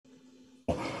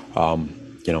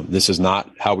This is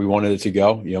not how we wanted it to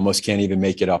go. You almost can't even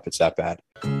make it up. It's that bad.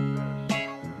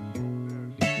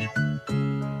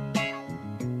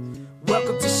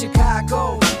 Welcome to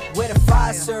Chicago, where the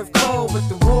fire serve cold, with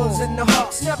the Wolves and the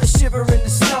Hawks never shiver in the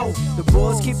snow. The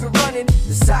Bulls keep it running,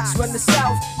 the Sox run the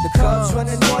South, the Cubs run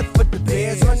the North, but the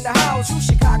Bears run the house. True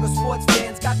Chicago sports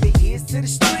fans got their ears to the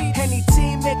street. Any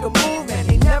team make a move and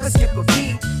they never skip a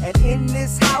beat. And in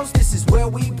this house, this is where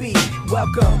we be.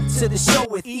 Welcome to the show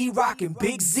with E-Rock and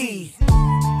Big Z.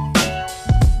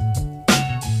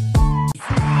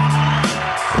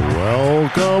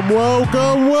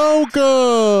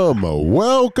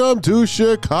 Welcome to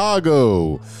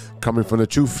Chicago. Coming from the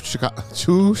true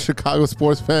Chicago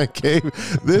sports fan cave,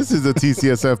 this is the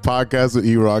TCSF podcast with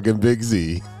E-Rock and Big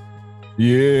Z.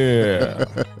 Yeah.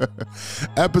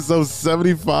 Episode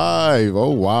 75.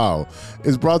 Oh, wow.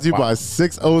 It's brought to you by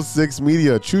 606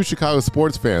 Media, True Chicago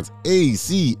Sports Fans,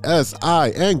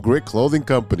 ACSI, and Grit Clothing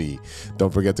Company.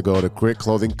 Don't forget to go to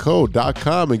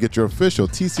gritclothingco.com and get your official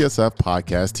TCSF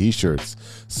podcast t-shirts.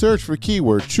 Search for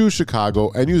keyword True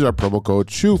Chicago and use our promo code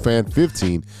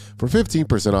TrueFan15 for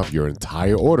 15% off your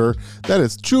entire order. That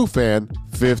is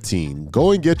TrueFan15. Go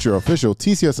and get your official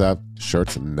TCSF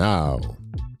shirts now.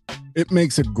 It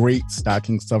makes a great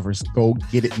stocking stuffer. Go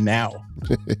get it now.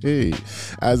 Hey,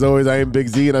 as always, I am Big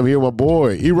Z, and I'm here with my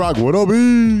boy, E-Rock. What up,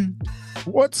 E?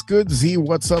 What's good, Z?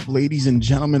 What's up, ladies and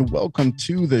gentlemen? Welcome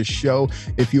to the show.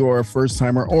 If you are a first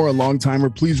timer or a long timer,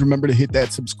 please remember to hit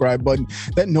that subscribe button,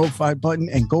 that notify button,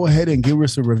 and go ahead and give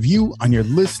us a review on your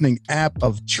listening app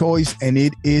of choice. And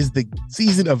it is the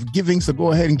season of giving, so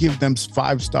go ahead and give them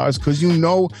 5 stars because you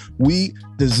know we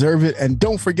deserve it. And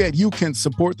don't forget, you can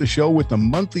support the show with a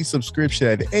monthly subscription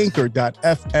at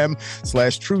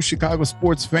anchor.fm/True Chicago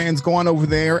Sports Fans. Go on over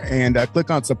there and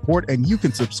click on support, and you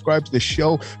can subscribe to the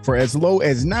show for as low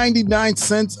as 99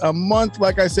 cents a month.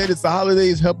 Like I said, it's the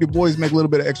holidays. Help your boys make a little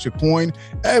bit of extra coin.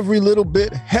 Every little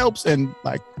bit helps. And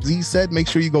like Z said, make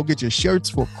sure you go get your shirts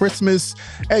for Christmas.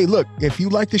 Hey, look, if you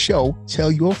like the show, tell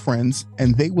your friends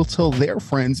and they will tell their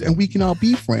friends, and we can all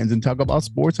be friends and talk about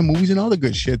sports and movies and all the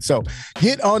good shit. So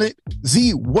get on it.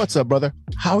 Z, what's up, brother?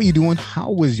 How are you doing?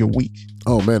 How was your week?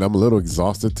 Oh, man, I'm a little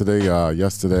exhausted today.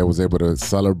 Yesterday, I was able to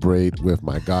celebrate with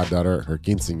my goddaughter, her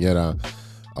quinceañera,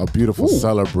 a beautiful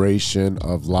celebration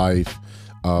of life,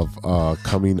 of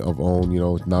coming of own. You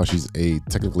know, now she's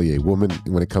technically a woman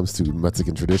when it comes to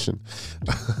Mexican tradition.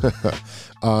 It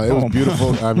was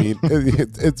beautiful. I mean,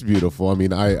 it's beautiful. I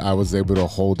mean, I was able to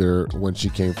hold her when she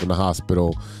came from the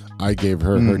hospital. I gave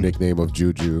her her nickname of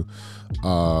Juju.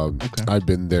 I've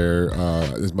been there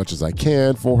as much as I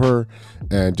can for her,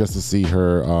 and just to see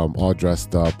her all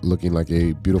dressed up, looking like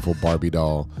a beautiful Barbie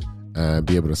doll, and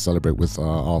be able to celebrate with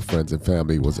all friends and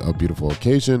family was a beautiful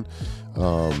occasion.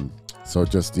 So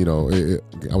just, you know,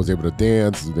 I was able to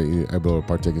dance, able to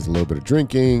partake in a little bit of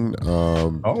drinking.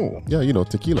 Yeah, you know,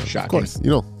 tequila, shocking. Of course, you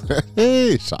know.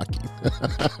 Hey, shocking.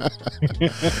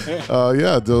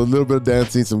 Yeah, a little bit of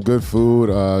dancing, some good food,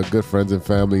 good friends and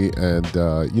family, and,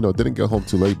 you know, didn't get home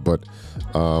too late, but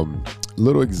a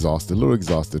little exhausted.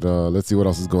 Let's see what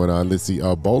else is going on. Let's see,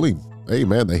 bowling. Hey,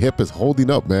 man, the hip is holding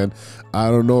up, man. I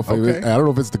don't know if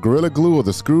it's the Gorilla Glue or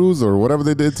the screws or whatever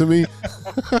they did to me.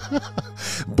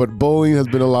 But bowling has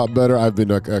been a lot better. I've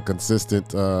been a consistent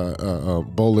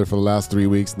bowler for the last 3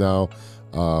 weeks now.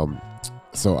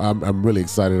 So I'm really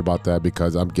excited about that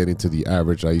because I'm getting to the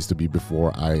average I used to be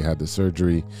before I had the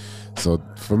surgery. So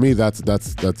for me, that's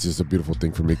just a beautiful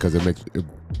thing for me because it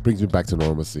brings me back to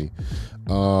normalcy.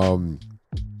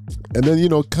 And then, you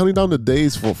know, counting down the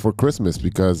days for Christmas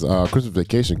because Christmas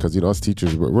vacation, because, you know, us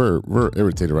teachers, we're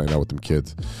irritated right now with them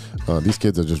kids. These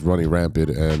kids are just running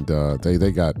rampant, and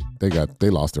they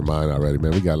lost their mind already,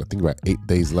 man. We got, I think, about 8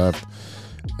 days left.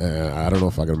 I don't know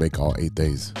if I'm gonna make all 8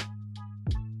 days.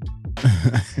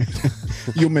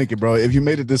 You'll make it, bro. If you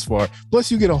made it this far, plus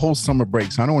you get a whole summer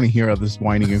break, so I don't want to hear all this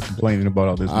whining and complaining about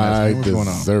all this mess. I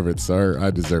deserve it, sir.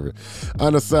 I deserve it.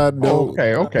 On a side note,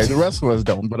 okay. The rest of us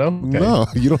don't, but okay. No,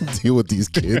 you don't deal with these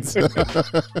kids. Yes,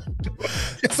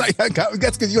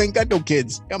 that's because you ain't got no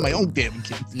kids. I got my own damn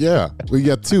kids. Yeah, we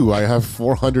got 2. I have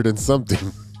 400 and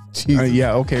something.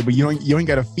 Yeah, okay, but you ain't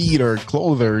got to feed or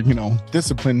clothe or, you know,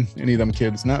 discipline any of them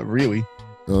kids. Not really.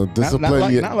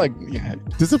 Discipline, not like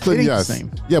discipline, it ain't yes. the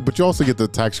same. Yeah, but you also get the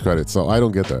tax credit, so I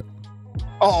don't get that.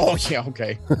 Oh yeah,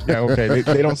 okay, yeah, okay.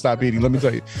 They don't stop eating. Let me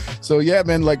tell you. So yeah,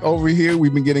 man. Like over here,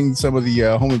 we've been getting some of the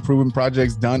home improvement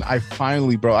projects done. I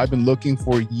finally, bro, I've been looking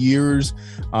for years,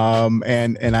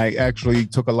 and I actually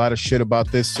took a lot of shit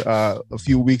about this a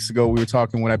few weeks ago. We were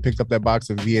talking when I picked up that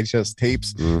box of VHS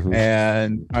tapes,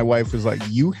 and my wife was like,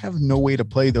 "You have no way to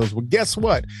play those." Well, guess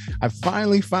what? I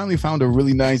finally found a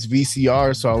really nice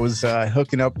VCR. So I was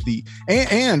hooking up the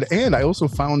and I also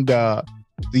found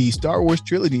the Star Wars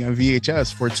trilogy on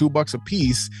VHS for $2 a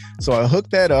piece. So I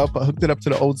hooked that up. I hooked it up to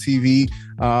the old TV.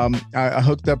 I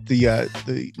hooked up the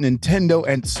Nintendo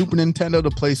and Super Nintendo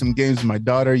to play some games with my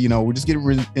daughter. You know, we're just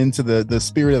getting into the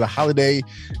spirit of the holiday.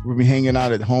 We'll be hanging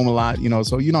out at home a lot, you know,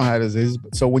 so you know how this is.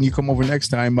 So when you come over next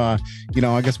time, you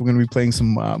know, I guess we're going to be playing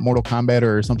some Mortal Kombat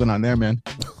or something on there, man.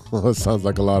 Well, it sounds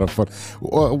like a lot of fun.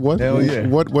 What? Hell yeah.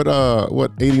 What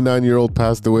 89-year-old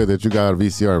passed away that you got a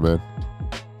VCR, man?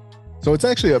 So it's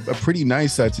actually a pretty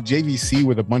nice, it's a JVC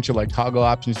with a bunch of like toggle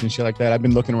options and shit like that. I've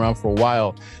been looking around for a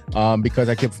while because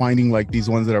I kept finding like these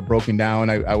ones that are broken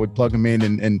down. I would plug them in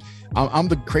and I'm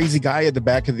the crazy guy at the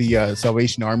back of the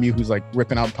Salvation Army who's like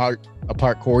ripping out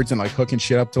apart cords and like hooking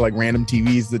shit up to like random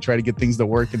TVs to try to get things to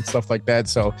work and stuff like that.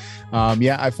 So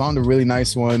yeah, I found a really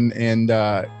nice one and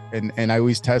I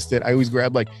always test it. I always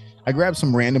I grabbed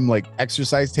some random like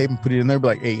exercise tape and put it in there.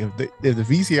 But like, hey, if the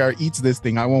VCR eats this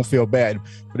thing, I won't feel bad.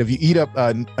 But if you eat up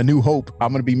A New Hope,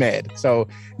 I'm gonna be mad. So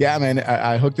yeah, man,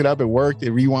 I hooked it up. It worked.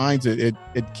 It rewinds. It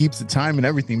keeps the time and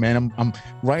everything, man. I'm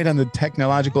right on the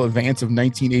technological advance of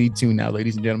 1982 now,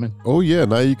 ladies and gentlemen. Oh yeah,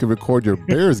 now you can record your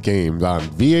Bears games on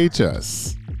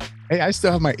VHS. Hey, I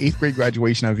still have my 8th grade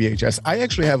graduation on VHS. I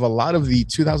actually have a lot of the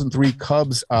 2003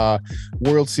 Cubs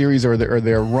World Series or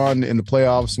their run in the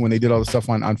playoffs when they did all the stuff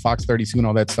on Fox 32 and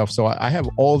all that stuff. So I have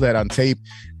all that on tape.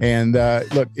 And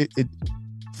look,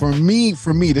 for me,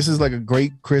 this is like a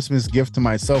great Christmas gift to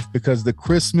myself because the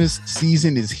Christmas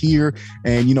season is here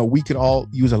and, you know, we could all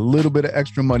use a little bit of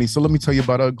extra money. So let me tell you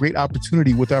about a great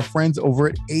opportunity with our friends over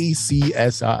at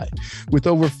ACSI. With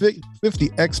over 50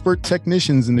 expert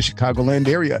technicians in the Chicagoland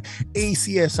area,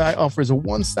 ACSI offers a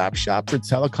one-stop shop for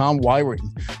telecom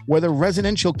wiring. Whether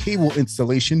residential cable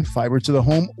installation, fiber to the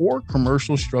home, or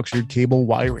commercial structured cable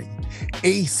wiring,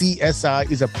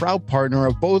 ACSI is a proud partner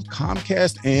of both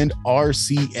Comcast and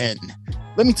RCN.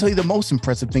 Let me tell you the most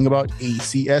impressive thing about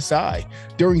ACSI.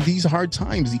 During these hard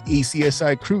times, the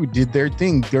ACSI crew did their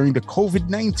thing during the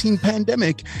COVID-19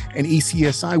 pandemic, and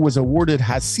ACSI was awarded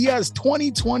Hacia's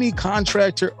 2020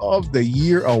 Contractor of the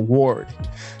Year award.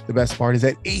 The best part is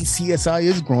that ACSI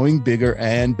is growing bigger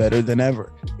and better than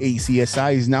ever.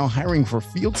 ACSI is now hiring for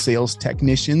field sales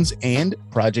technicians and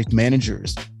project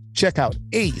managers. Check out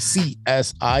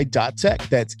ACSI.tech.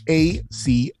 That's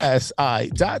ACSI.tech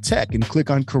and click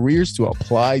on careers to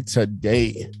apply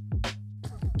today.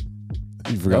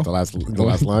 You forgot the last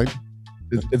line?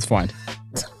 It's fine.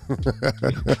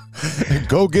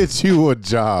 Go get you a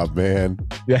job, man.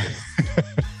 Yeah.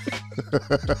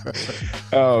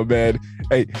 Oh man,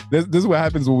 hey, this is what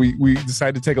happens when we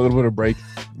decide to take a little bit of break.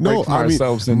 No, from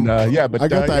ourselves and yeah, but I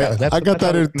got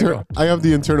that. I have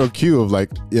the internal cue of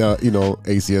like, yeah, you know,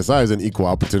 ACSI is an equal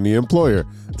opportunity employer,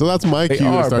 so that's my cue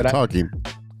to start talking.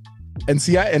 And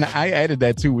see, I added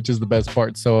that too, which is the best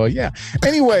part. So yeah.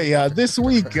 Anyway, this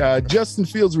week, Justin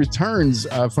Fields returns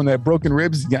from that broken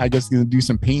ribs. I guess he's gonna do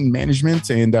some pain management,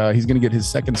 and he's gonna get his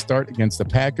second start against the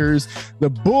Packers.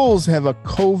 The Bulls have a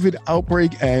COVID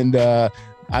outbreak, and I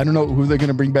don't know who they're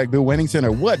gonna bring back, Bill Wennington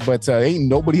or what, but ain't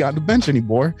nobody on the bench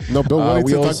anymore. No, Bill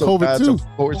Wennington's on COVID too. Of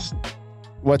course.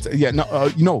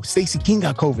 Stacey King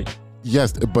got COVID.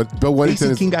 Yes, but Bill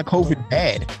Wennington King got COVID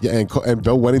bad. Yeah, and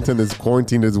Bill Wennington is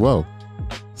quarantined as well.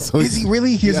 So is he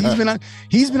really? He's been on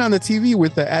the TV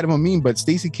with Adam Amin, but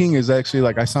Stacey King is actually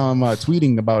like I saw him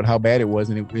tweeting about how bad it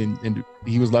was, and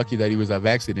he was lucky that he was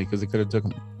vaccinated because it could have took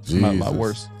him a lot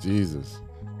worse. Jesus.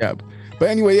 Yeah. But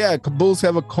anyway, yeah, Bulls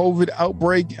have a COVID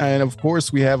outbreak. And of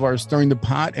course, we have our Stirring the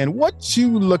Pot and what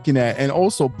you looking at. And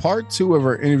also part 2 of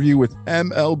our interview with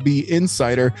MLB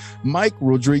insider Mike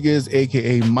Rodriguez,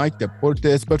 a.k.a. Mike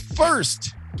Deportes. But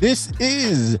first, this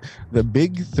is the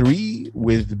Big 3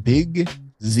 with Big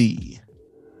Z.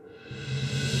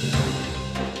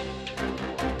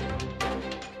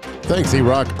 Thanks,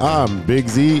 E-Rock. I'm Big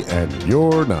Z, and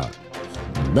you're not.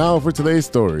 Now for today's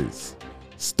stories.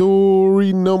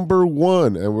 Story number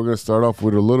 1, and we're going to start off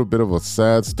with a little bit of a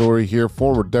sad story here.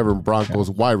 Former Denver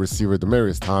Broncos wide receiver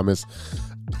Demaryius Thomas,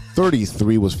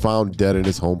 33, was found dead in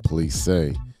his home, police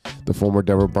say. The former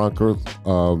Denver Bronco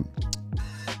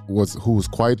whose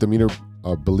quiet demeanor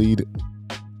belied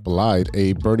belied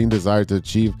a burning desire to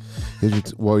achieve his he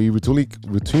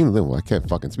routinely I can't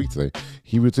fucking speak today.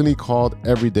 He routinely called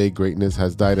everyday greatness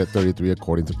has died at 33,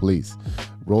 according to police.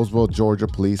 Roseville, Georgia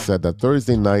police said that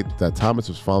Thursday night that Thomas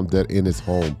was found dead in his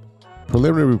home.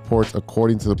 Preliminary reports,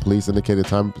 according to the police, indicated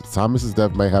Thomas's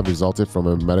death may have resulted from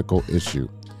a medical issue.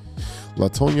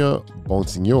 Latonya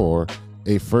Bonsignor,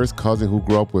 a first cousin who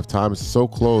grew up with Thomas so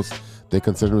close they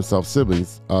consider themselves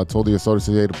siblings, told the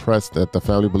Associated Press that the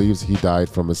family believes he died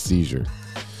from a seizure.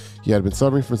 He had been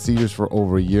suffering from seizures for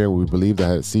over a year, and we believe that he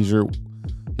had a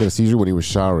seizure when he was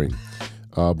showering,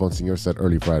 Bonsignor said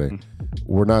early Friday.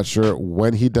 We're not sure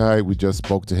when he died. We just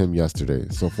spoke to him yesterday.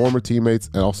 So former teammates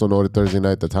and also noted Thursday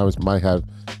night that Thomas might have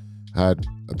had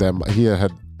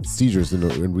seizures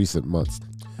in recent months.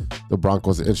 The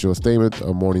Broncos issued a statement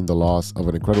mourning the loss of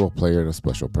an incredible player and a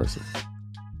special person.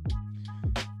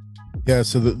 Yeah,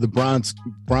 so the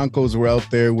Broncos were out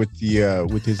there with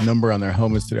his number on their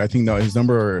helmets today. I think his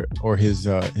number or his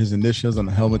initials on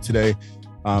the helmet today.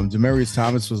 Demaryius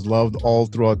Thomas was loved all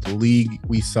throughout the league.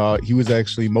 We saw he was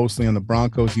actually mostly on the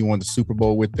Broncos. He won the Super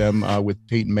Bowl with them, with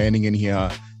Peyton Manning, and he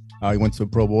went to the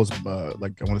Pro Bowls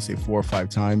like I want to say 4 or 5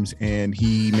 times, and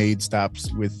he made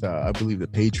stops with I believe the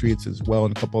Patriots as well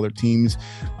and a couple other teams.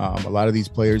 A lot of these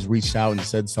players reached out and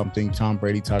said something. Tom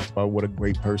Brady talked about what a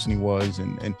great person he was,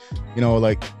 and you know,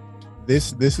 like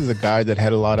this is a guy that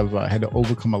had a lot of had to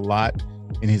overcome a lot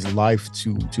in his life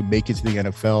to make it to the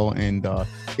NFL, and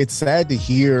it's sad to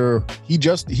hear he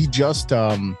just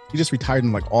retired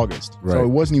in like August, right. So it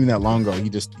wasn't even that long ago. He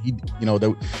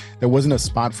there wasn't a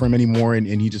spot for him anymore, and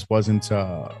he just wasn't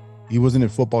in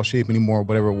football shape anymore,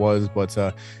 whatever it was. But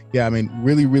yeah, I mean,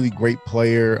 really, really great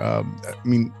player. I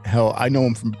mean, hell, I know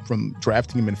him from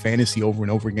drafting him in fantasy over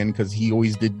and over again because he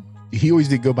always did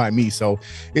good by me. So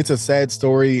it's a sad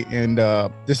story, and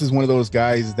this is one of those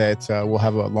guys that will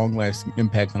have a long-lasting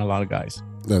impact on a lot of guys.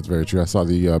 That's very true. I saw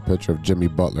the picture of Jimmy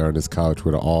Butler on his couch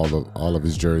with all of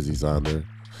his jerseys on there.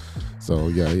 So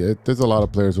yeah, there's a lot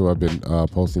of players who have been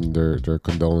posting their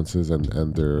condolences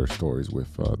and their stories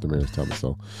with Demaryius Thomas.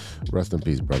 So rest in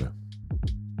peace, brother.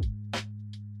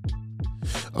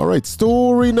 All right,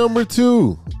 story number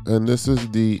 2, and this is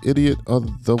the idiot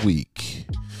of the week.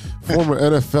 Former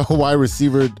NFL wide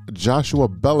receiver Joshua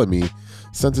Bellamy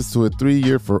sentenced to a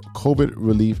 3-year for COVID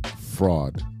relief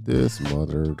fraud. This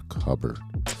mother cupboard.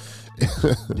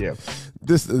 Yeah.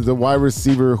 This is the wide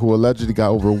receiver who allegedly got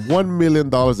over $1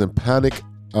 million in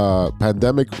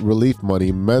pandemic relief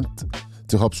money meant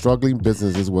to help struggling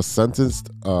businesses was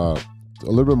sentenced a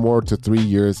little bit more to 3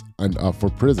 years for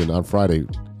prison on Friday.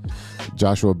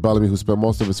 Joshua Bellamy, who spent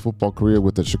most of his football career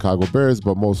with the Chicago Bears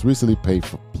but most recently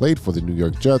played for the New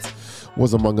York Jets,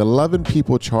 was among 11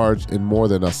 people charged in more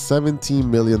than a $17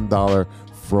 million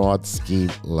fraud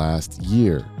scheme last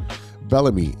year.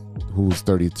 Bellamy, who's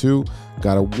 32,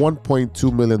 got a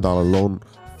 $1.2 million loan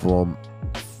from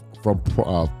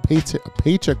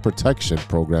Paycheck Protection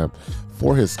Program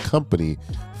for his company,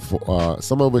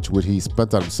 some of which he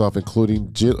spent on himself,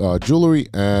 including jewelry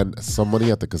and some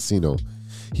money at the casino.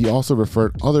 He also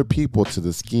referred other people to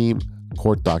the scheme,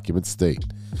 court documents state.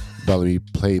 Bellamy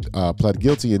pled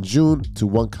guilty in June to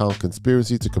 1-count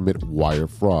conspiracy to commit wire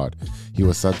fraud. He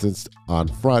was sentenced on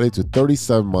Friday to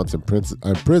 37 months in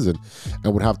prison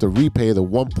and would have to repay the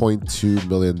 $1.2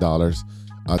 million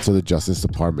to the Justice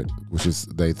Department, which is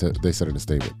they said in a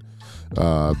statement.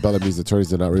 Bellamy's attorneys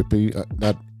did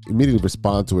not immediately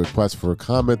respond to a request for a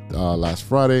comment last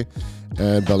Friday,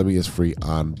 and Bellamy is free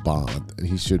on bond, and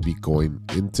he should be going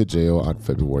into jail on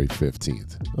February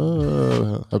 15th.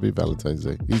 Happy Valentine's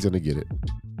Day. He's gonna get it.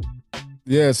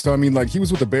 Yeah, so I mean, like, he was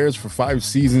with the Bears for 5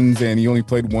 seasons, and he only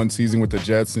played 1 season with the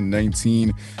Jets in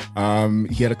 19.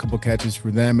 He had a couple catches for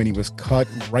them, and he was cut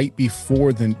right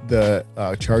before the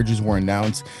charges were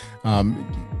announced.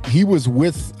 He was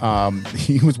with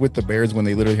the Bears when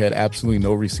they literally had absolutely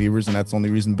no receivers, and that's the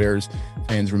only reason Bears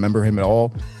fans remember him at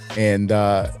all. And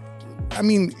I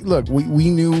mean, look, we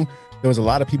knew there was a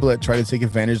lot of people that tried to take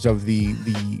advantage of the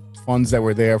funds that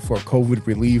were there for COVID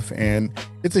relief, and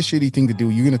it's a shitty thing to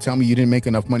do. You're gonna tell me you didn't make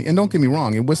enough money? And don't get me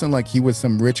wrong, it wasn't like he was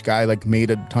some rich guy like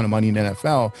made a ton of money in the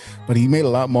NFL, but he made a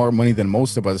lot more money than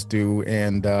most of us do.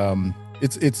 And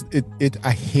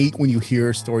I hate when you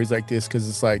hear stories like this, because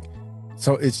it's like,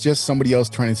 so it's just somebody else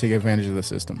trying to take advantage of the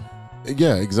system.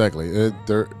 Yeah, exactly.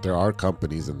 There are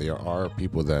companies and there are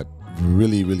people that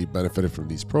really, really benefited from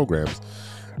these programs,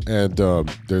 and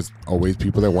there's always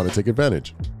people that want to take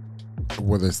advantage.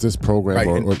 Whether it's this program,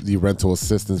 right, or the rental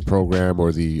assistance program,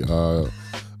 or the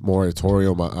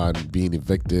moratorium on being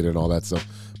evicted and all that stuff.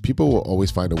 people will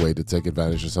always find a way to take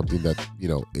advantage of something that,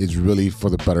 is really for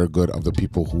the better good of the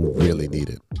people who really need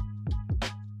it.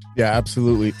 Yeah,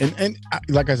 absolutely. And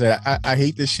like I said, I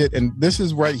hate this shit. And this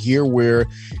is right here where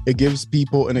it gives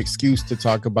people an excuse to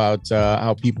talk about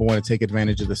how people want to take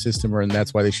advantage of the system, and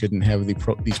that's why they shouldn't have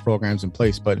these programs in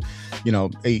place. But,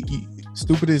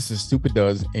 stupid is as stupid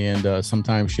does. And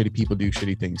sometimes shitty people do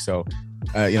shitty things. So,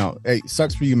 hey,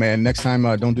 sucks for you, man. Next time,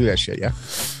 don't do that shit. Yeah.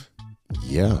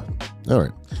 Yeah. All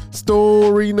right.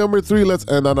 Story number 3. Let's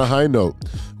end on a high note.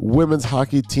 Women's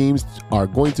hockey teams are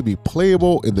going to be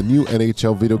playable in the new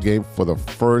NHL video game for the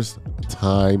first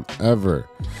time ever.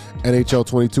 NHL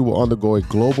 22 will undergo a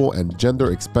global and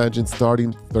gender expansion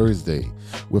starting Thursday,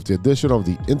 with the addition of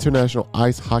the International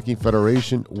Ice Hockey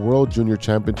Federation World Junior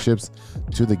Championships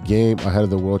to the game ahead of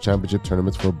the World Championship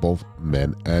tournaments for both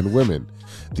men and women.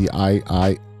 The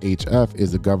IIHF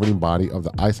is the governing body of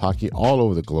the ice hockey all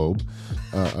over the globe,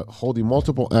 holding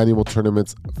multiple annual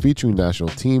tournaments featuring national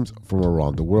teams from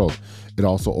around the world. It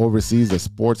also oversees the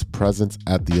sport's presence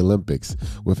at the Olympics.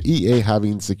 With EA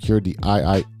having secured the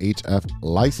IIHF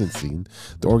licensing,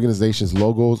 the organization's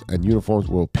logos and uniforms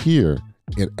will appear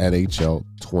in NHL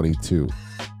 22.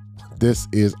 This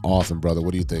is awesome, brother.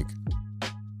 What do you think?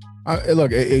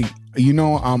 Look,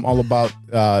 I'm all about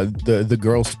the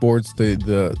girl sports,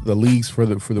 the leagues for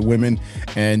the women,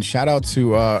 and shout out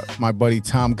to my buddy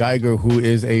Tom Geiger, who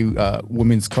is a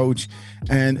women's coach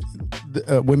and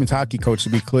women's hockey coach, to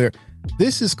be clear.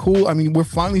 This is cool. I mean, we're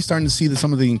finally starting to see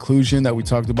some of the inclusion that we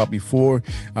talked about before.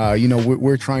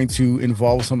 We're trying to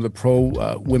involve some of the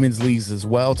pro women's leagues as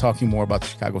well, talking more about the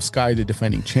Chicago Sky, the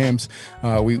defending champs.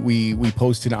 We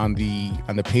posted on the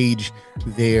page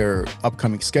their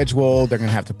upcoming schedule. They're going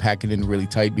to have to pack it in really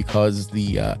tight because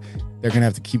they're going to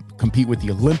have to compete with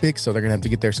the Olympics. So they're going to have to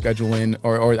get their schedule in,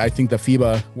 or I think the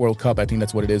FIBA World Cup, I think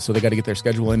that's what it is. So they got to get their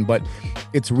schedule in, but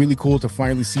it's really cool to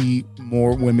finally see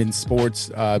more women's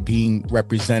sports being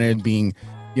represented, being,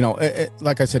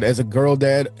 like I said, as a girl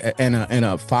dad and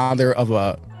a father of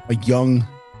a young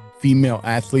female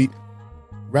athlete,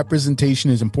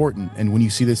 representation is important. And when you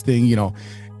see this thing,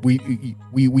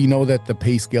 we know that the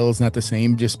pay scale is not the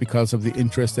same just because of the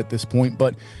interest at this point,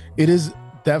 but it is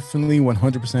definitely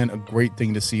 100% a great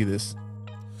thing to see this.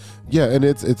 Yeah, and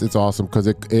it's awesome because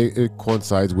it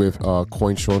coincides with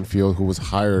Coyne Schoenfield, who was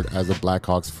hired as the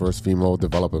Blackhawks' first female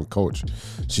development coach.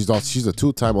 She's a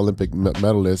 2-time Olympic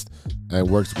medalist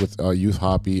and works with youth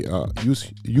hockey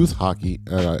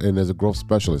and as a growth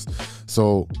specialist.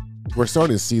 So we're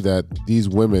starting to see that these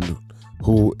women,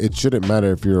 who it shouldn't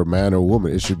matter if you're a man or a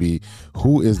woman, it should be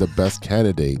who is the best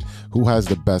candidate, who has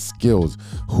the best skills,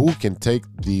 who can take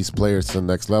these players to the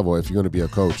next level if you're going to be a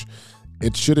coach.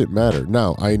 It shouldn't matter.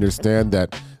 Now, I understand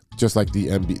that just like the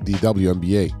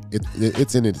WNBA,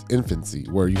 it's in its infancy,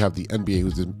 where you have the NBA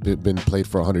who's been played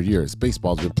for 100 years.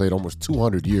 Baseball's been played almost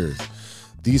 200 years.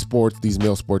 These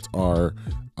male sports are,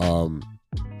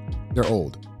 they're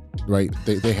old. Right,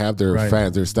 they have their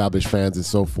fans, their established fans, and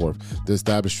so forth, the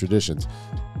established traditions.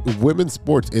 Women's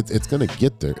sports, it's gonna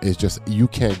get there. It's just you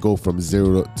can't go from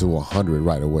 0 to 100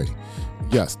 right away.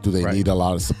 Yes, do they need a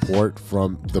lot of support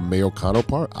from the male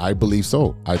counterpart? I believe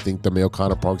so. I think the male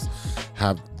counterparts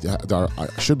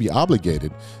should be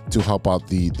obligated to help out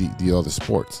the other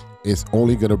sports. It's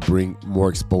only gonna bring more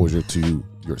exposure to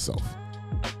yourself.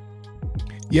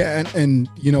 Yeah, and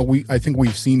I think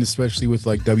we've seen, especially with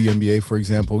like WNBA, for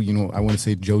example, I want to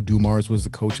say Joe Dumars was the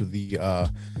coach of the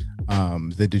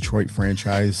Detroit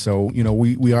franchise. So,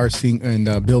 we are seeing, and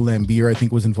Bill Laimbeer, I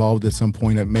think, was involved at some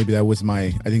point. Maybe that was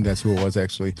I think that's who it was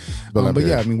actually. But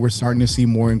yeah, I mean, we're starting to see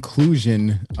more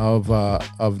inclusion of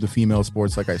the female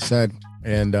sports, like I said.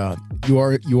 And you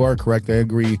are correct. I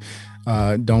agree.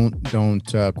 Don't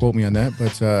quote me on that,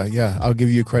 but yeah, I'll give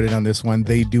you credit on this one.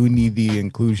 They do need the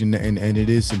inclusion, and it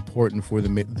is important for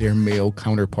their male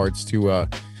counterparts to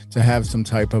have some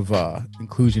type of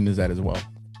inclusion as that as well.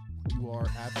 You are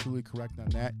absolutely correct on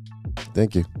that.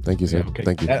 Thank you, sir. Yeah, okay.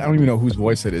 Thank you. I don't even know whose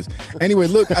voice it is. Anyway,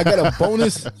 look, I got a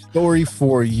bonus story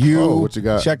for you. Oh, what you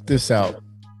got? Check this out.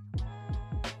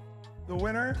 The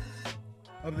winner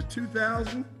of the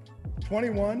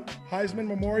 2021 Heisman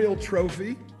Memorial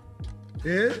Trophy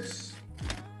is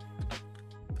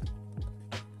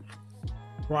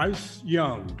Bryce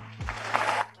Young.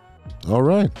 All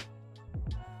right.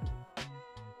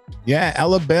 Yeah,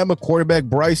 Alabama quarterback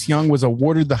Bryce Young was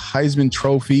awarded the Heisman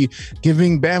Trophy,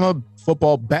 giving Bama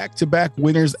football back-to-back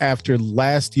winners after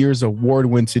last year's award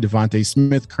went to Devontae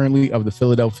Smith, currently of the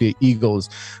Philadelphia Eagles.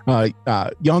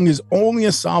 Young is only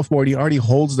a sophomore. He already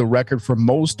holds the record for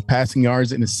most passing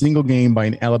yards in a single game by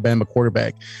an Alabama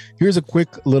quarterback. Here's a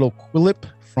quick little clip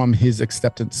from his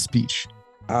acceptance speech.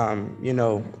 You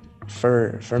know,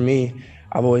 for me,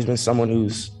 I've always been someone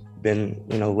who's been,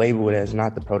 you know, labeled as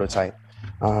not the prototype.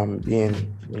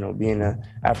 Being an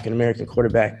African-American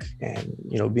quarterback and,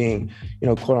 you know, being, you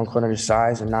know, quote unquote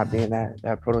undersized and not being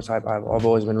that prototype, I've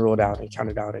always been ruled out and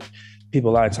counted out. And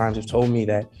people a lot of times have told me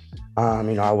that,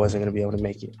 you know, I wasn't going to be able to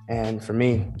make it. And for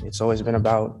me, it's always been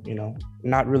about, you know,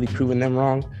 not really proving them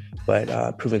wrong,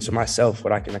 but proving to myself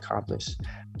what I can accomplish.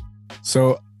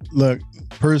 So, look,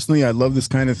 personally, I love this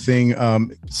kind of thing.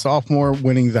 Sophomore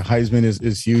winning the Heisman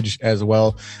is huge as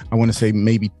well. I want to say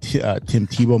maybe Tim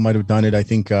Tebow might have done it. I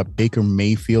think Baker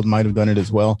Mayfield might have done it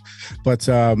as well. But,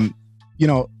 you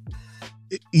know,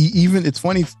 even it's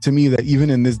funny to me that even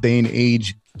in this day and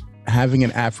age, having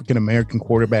an African-American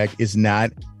quarterback is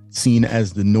not seen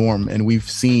as the norm. And we've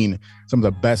seen some of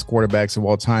the best quarterbacks of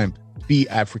all time be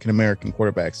African-American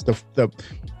quarterbacks.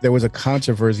 There was a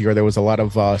controversy, or there was a lot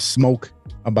of smoke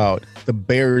about the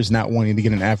Bears not wanting to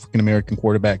get an African-American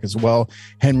quarterback as well.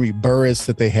 Henry Burris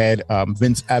that they had,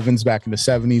 Vince Evans back in the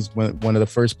 70s, one of the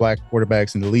first black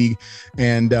quarterbacks in the league.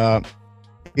 And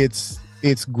it's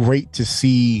great to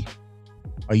see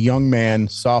a young man,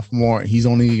 sophomore. He's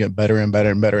only going to get better and better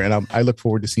and better. And I look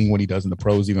forward to seeing what he does in the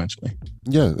pros eventually.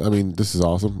 Yeah, I mean, this is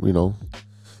awesome. You know,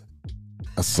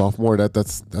 a sophomore,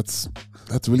 that's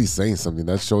really saying something.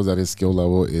 That shows that his skill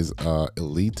level is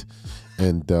elite,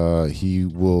 and he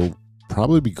will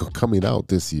probably be coming out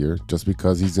this year just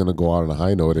because he's going to go out on a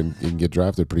high note and get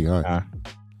drafted pretty high.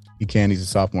 He can. He's a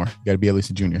sophomore. You got to be at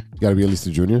least a junior. You got to be at least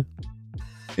a junior?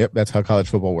 Yep, that's how college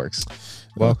football works.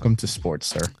 Welcome to sports,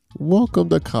 sir. Welcome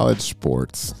to college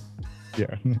sports.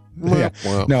 Yeah. Yeah.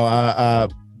 Wow. No,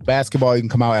 basketball, you can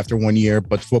come out after 1 year,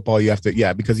 but football, you have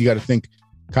to, because you got to think,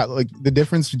 like the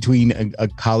difference between a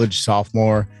college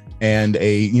sophomore and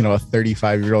a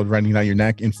 35-year-old running down your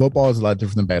neck in football is a lot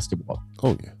different than basketball.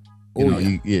 Oh yeah.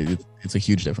 It's a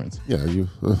huge difference. Yeah,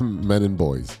 men and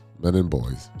boys.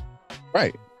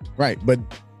 Right. But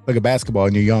like a basketball,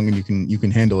 and you're young and you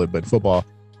can handle it, but football,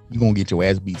 you're gonna get your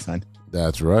ass beat, son.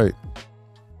 That's right.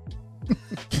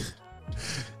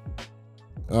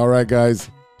 All right, guys.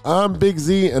 I'm Big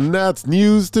Z, and that's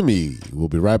news to me. We'll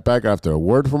be right back after a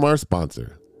word from our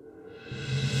sponsor.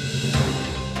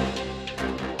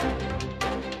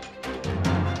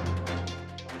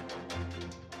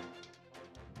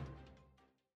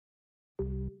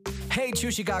 Hey,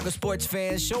 true Chicago sports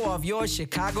fans, show off your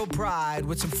Chicago pride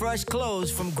with some fresh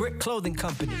clothes from Grit Clothing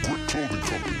Company.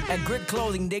 At Grit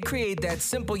Clothing, they create that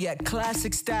simple yet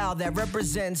classic style that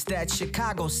represents that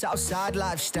Chicago Southside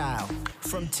lifestyle.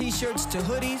 From t-shirts to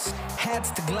hoodies,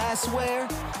 hats to glassware,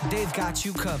 they've got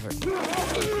you covered.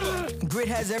 Grit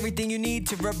has everything you need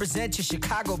to represent your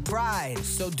Chicago pride,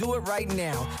 so do it right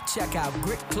now. Check out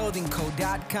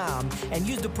gritclothingco.com and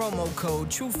use the promo code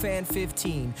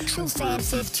TrueFan15.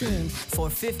 TrueFan15. For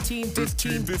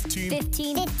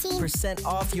 15%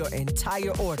 off your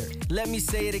entire order. Let me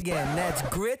say it again. That's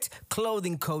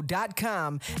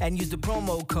gritclothingco.com and use the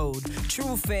promo code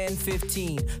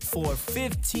TrueFan15 for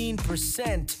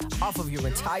 15% off of your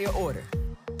entire order.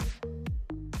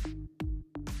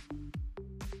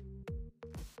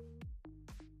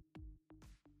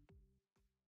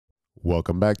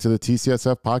 Welcome back to the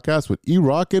TCSF podcast with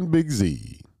E-Rock and Big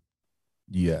Z.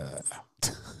 Yeah.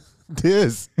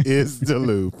 This is The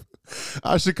Loop,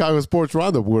 our Chicago sports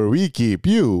roundup where we keep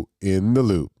you in the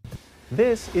loop.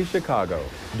 This is Chicago.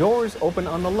 Doors open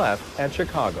on the left at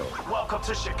Chicago. Welcome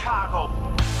to Chicago.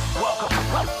 Welcome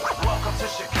to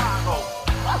Chicago.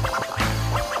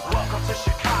 Welcome to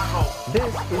Chicago.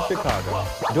 This is Chicago.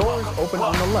 Doors open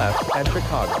on the left at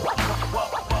Chicago.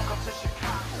 Welcome to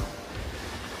Chicago.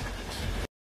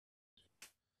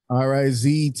 All right,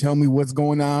 Z, tell me what's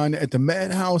going on at the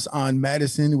Madhouse on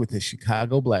Madison with the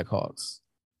Chicago Blackhawks.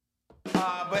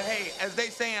 But hey, as they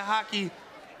say in hockey,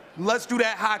 let's do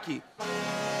that hockey.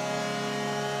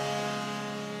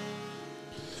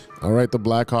 All right, the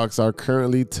Blackhawks are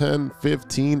currently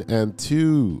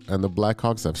 10-15-2, and the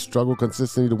Blackhawks have struggled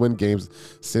consistently to win games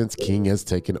since King has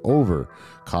taken over.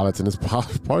 Colleton is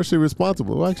partially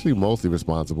responsible, well, actually mostly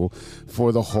responsible,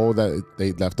 for the hole that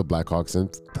they left the Blackhawks in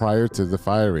prior to the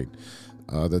firing.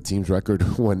 The team's record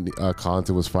when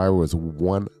Colleton was fired was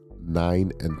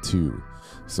 1-9-2.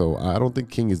 So I don't think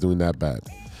King is doing that bad.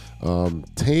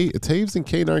 Taves and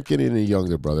Kane aren't getting any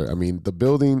younger, brother. I mean, the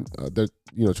building, they're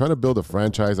trying to build a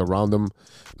franchise around them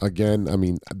again. I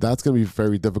mean, that's going to be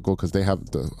very difficult because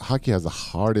hockey has the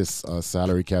hardest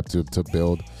salary cap to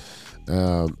build.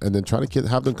 And then trying to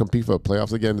have them compete for the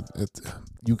playoffs again,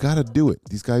 you got to do it.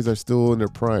 These guys are still in their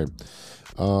prime.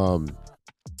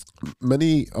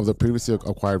 many of the previously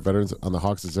acquired veterans on the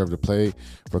Hawks deserve to play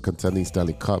for contending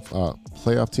Stanley Cup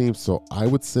playoff teams. So I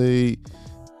would say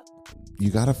you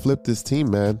got to flip this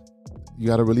team, man. You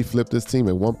got to really flip this team.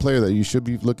 And one player that you should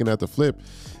be looking at to flip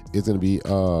is going to be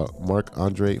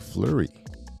Marc-Andre Fleury.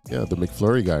 Yeah, the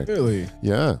McFlurry guy. Really?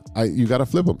 Yeah, you got to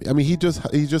flip him. I mean, he just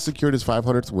secured his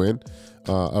 500th win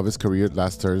of his career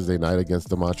last Thursday night against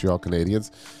the Montreal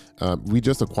Canadiens. We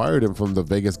just acquired him from the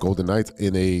Vegas Golden Knights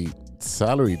in a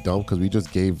salary dump because we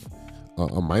just gave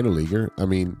a minor leaguer. I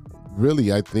mean,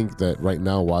 really, I think that right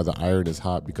now, while the iron is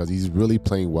hot because he's really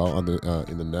playing well on the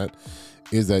in the net,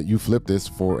 is that you flip this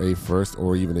for a first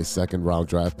or even a second round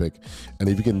draft pick, and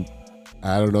if you can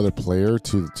add another player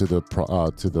to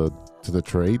the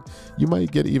trade, you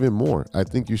might get even more. I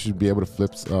think you should be able to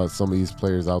flip some of these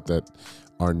players out that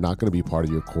are not going to be part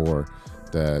of your core,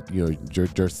 that you're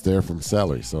just there from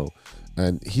salary. So,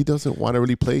 and he doesn't want to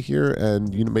really play here,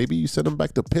 and maybe you send him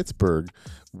back to Pittsburgh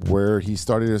where he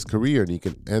started his career and he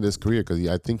can end his career, because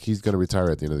I think he's going to retire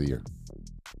at the end of the year.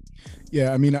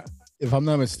 Yeah, I mean, if I'm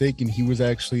not mistaken, he was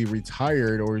actually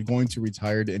retired or going to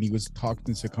retire, and he was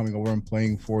talking to coming over and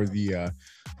playing for the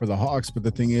Hawks. But the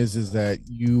thing is that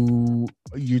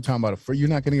you're talking about you're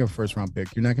not getting a first round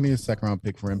pick. You're not getting a second round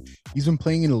pick for him. He's been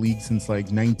playing in the league since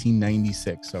like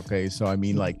 1996. Okay, so I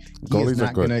mean, like he's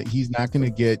not gonna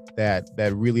get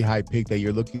that really high pick that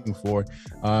you're looking for.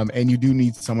 And you do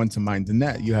need someone to mind the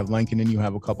net. You have Lankinen, you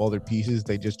have a couple other pieces.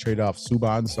 They just traded off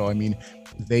Subban, so I mean,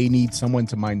 they need someone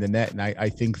to mind the net. And I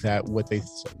think that what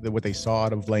they saw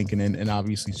out of Lankinen and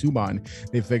obviously Subban,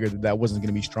 they figured that wasn't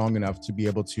going to be strong enough to be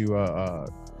able to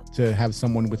have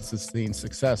someone with sustained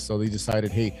success. So they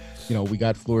decided, hey, we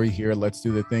got Fleury here, let's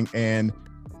do the thing. And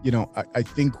I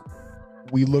think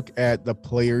we look at the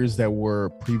players that were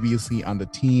previously on the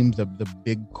team, the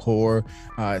big core,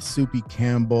 Soupy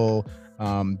Campbell,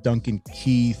 Duncan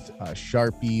Keith,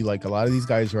 Sharpie, like a lot of these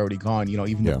guys are already gone.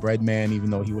 Even the Breadman,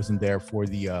 even though he wasn't there for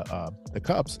the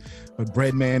Cups, but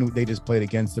Breadman, they just played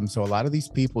against him. So a lot of these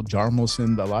people,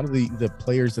 Jarmelson, a lot of the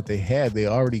players that they had, they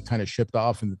already kind of shipped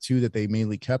off, and the two that they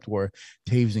mainly kept were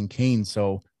Taves and Kane.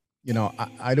 So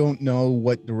I don't know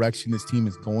what direction this team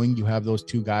is going. You have those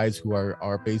two guys who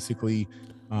are basically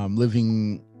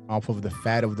living off of the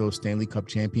fat of those Stanley Cup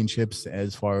championships,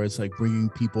 as far as like bringing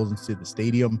people into the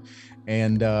stadium.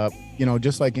 And,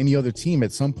 just like any other team,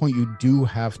 at some point you do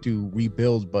have to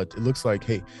rebuild, but it looks like,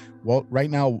 hey, well, right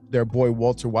now their boy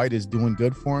Walter White is doing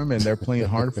good for him and they're playing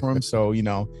hard for him. So,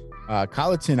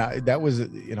 Colleton, I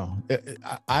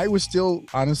was still,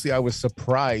 honestly, I was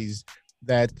surprised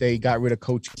that they got rid of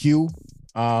Coach Q.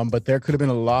 But there could have been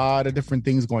a lot of different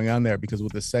things going on there, because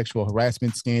with the sexual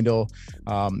harassment scandal,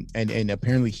 and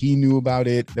apparently he knew about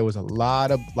it. There was a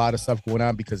lot of stuff going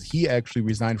on, because he actually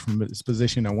resigned from his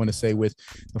position, I want to say, with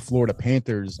the Florida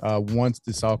Panthers once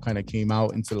this all kind of came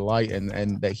out into the light,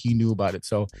 and that he knew about it.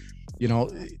 So,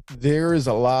 there is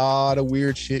a lot of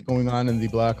weird shit going on in the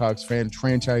Blackhawks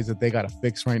franchise that they got to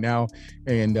fix right now.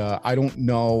 And I don't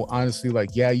know, honestly, like,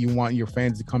 yeah, you want your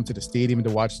fans to come to the stadium to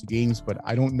watch the games, but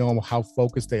I don't know how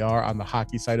focused they are on the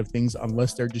hockey side of things,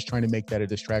 unless they're just trying to make that a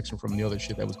distraction from the other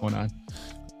shit that was going on.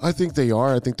 I think they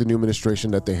are. I think the new administration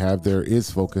that they have there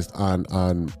is focused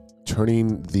on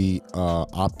turning the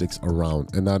optics around,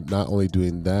 and not only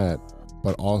doing that,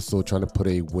 but also trying to put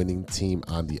a winning team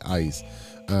on the ice.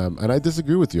 And I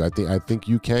disagree with you. I think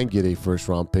you can get a first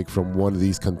round pick from one of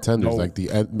these contenders, like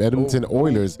the Edmonton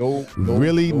Oilers.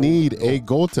 Really need a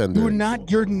goaltender.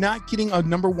 You're not getting a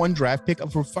number one draft pick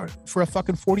for a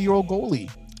fucking 40-year-old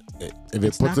goalie. If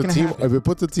it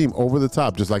puts the team over the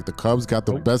top, just like the Cubs got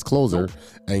the best closer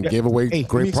and gave away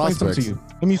great prospects.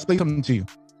 Let me explain something to you.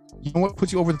 You know what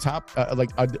puts you over the top? Like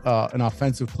an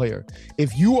offensive player.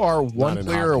 If you are one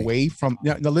player away from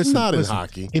now, listen. Not in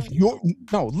hockey.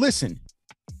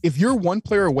 If you're one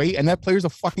player away and that player's a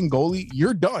fucking goalie,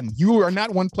 you're done. You are not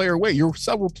one player away. You're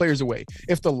several players away.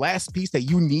 If the last piece that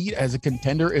you need as a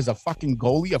contender is a fucking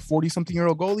goalie, a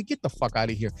 40-something-year-old goalie, get the fuck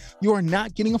out of here. You are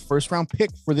not getting a first-round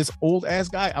pick for this old-ass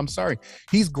guy. I'm sorry.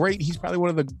 He's great. He's probably one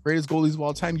of the greatest goalies of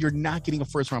all time. You're not getting a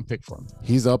first-round pick for him.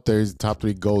 He's up there. He's the top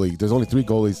 3 goalie. There's only 3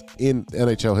 goalies in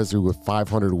NHL history with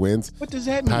 500 wins. What does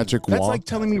that mean? Patrick That's Waugh. like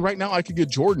telling me right now I could get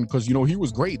Jordan because, he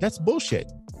was great. That's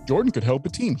bullshit. Jordan could help a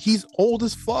team. He's old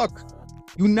as fuck.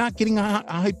 You're not getting a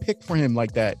high pick for him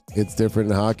like that. It's different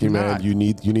in hockey, man. You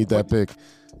need that pick.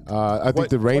 I think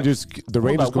the Rangers could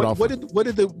offer.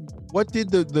 What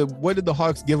did the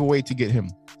Hawks give away to get him?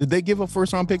 Did they give a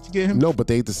first round pick to get him? No, but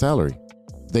they ate the salary.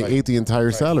 They ate the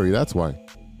entire salary. That's why.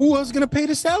 Who else is going to pay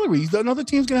the salaries? Another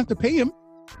team's going to have to pay him.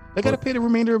 They got to pay the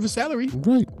remainder of his salary.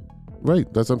 Right.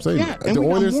 That's what I'm saying. Yeah, and we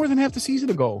got more than half the season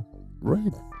to go.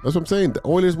 Right. That's what I'm saying. The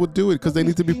Oilers would do it because they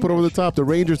need to be put over the top. The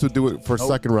Rangers would do it for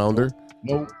second rounder.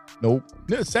 Nope. No,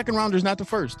 second rounder is not the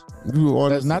first.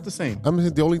 That's not the same. I'm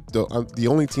the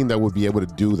only team that would be able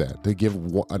to do that, to give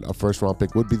a first round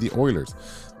pick, would be the Oilers.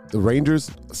 The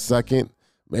Rangers second,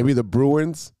 maybe the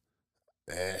Bruins.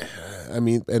 I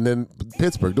mean, and then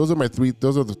Pittsburgh. Those are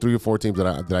the 3 or 4 teams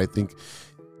that I think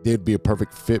they'd be a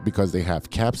perfect fit because they have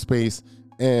cap space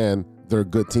and they're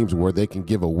good teams where they can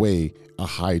give away a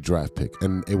high draft pick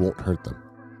and it won't hurt them.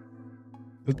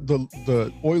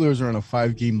 The Oilers are on a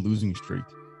 5-game losing streak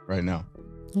right now.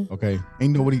 Okay,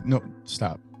 ain't nobody. No,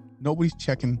 stop. Nobody's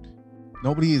checking.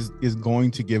 Nobody is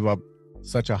going to give up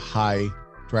such a high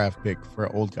draft pick for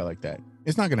an old guy like that.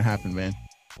 It's not going to happen, man.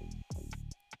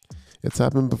 It's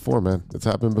happened before, man. It's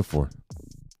happened before.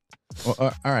 Well,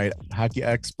 all right, hockey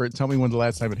expert, tell me when the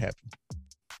last time it happened.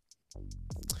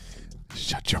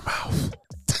 Shut your mouth.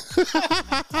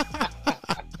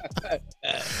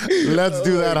 Let's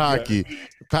do that hockey.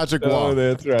 Patrick Waugh. Oh,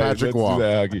 that's right. Patrick Waugh. Do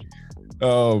that hockey.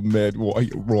 Oh, man.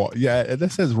 Roy. Yeah,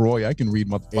 that says Roy. I can read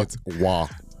motherfucker. It's Waugh.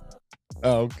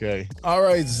 Okay. All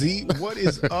right, Z, what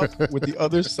is up with the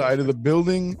other side of the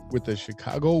building with the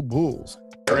Chicago Bulls?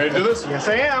 Ready to do this? Yes,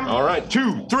 I am. All right,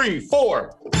 2, 3,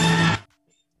 4.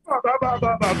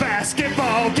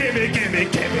 Basketball, gimme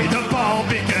the ball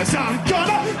because I'm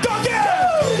gonna dunk it!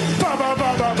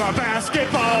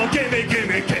 Basketball, gimme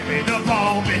the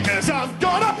ball because I'm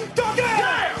gonna dunk it!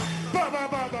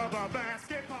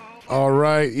 All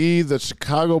right, the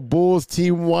Chicago Bulls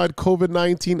team-wide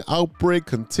COVID-19 outbreak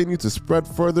continued to spread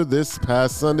further this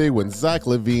past Sunday when Zach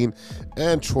LaVine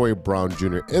and Troy Brown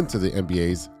Jr. entered the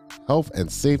NBA's health and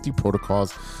safety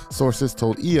protocols, sources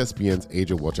told ESPN's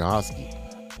Adrian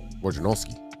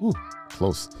Wojnarowski. Ooh,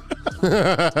 close.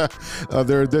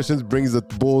 Their additions brings the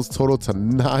Bulls total to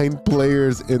 9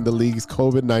 players in the league's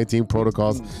COVID-19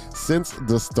 protocols since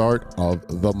the start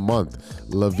of the month.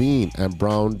 LaVine and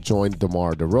Brown joined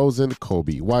DeMar DeRozan,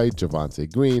 Kobe White,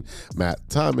 Javonte Green, Matt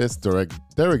Thomas,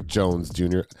 Derek Jones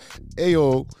Jr.,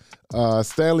 Ayo,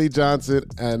 Stanley Johnson,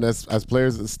 and as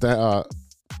players that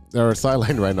are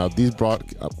sidelined right now. These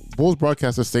Bulls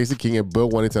broadcasters Stacey King and Bill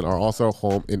Wennington are also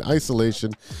home in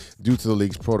isolation due to the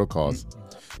league's protocols.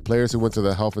 Players who went to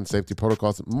the health and safety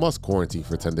protocols must quarantine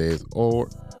for 10 days or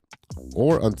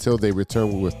until they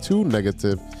return with 2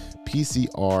 negative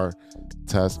PCR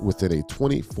tests within a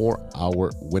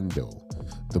 24-hour window.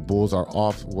 The Bulls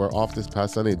were off this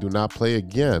past Sunday and do not play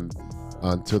again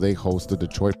until they host the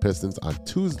Detroit Pistons on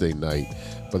Tuesday night,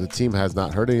 but the team has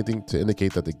not heard anything to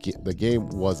indicate that the game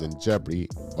was in jeopardy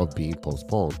of being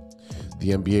postponed. The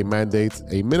NBA mandates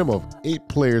a minimum of 8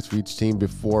 players for each team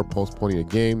before postponing a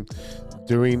game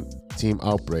during team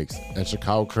outbreaks, and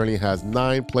Chicago currently has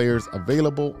 9 players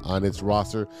available on its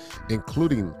roster,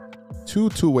 including 2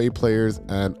 two-way players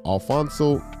and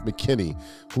Alfonso McKinney,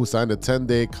 who signed a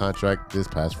 10-day contract this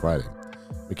past Friday.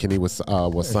 McKinney was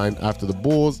signed after the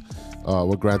Bulls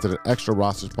were granted an extra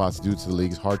roster spots due to the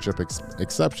league's hardship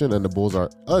exception, and the Bulls are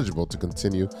eligible to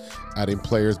continue adding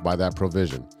players by that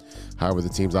provision. However, the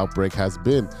team's outbreak has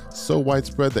been so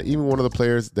widespread that even one of the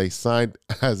players they signed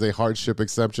as a hardship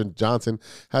exception, Johnson,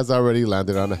 has already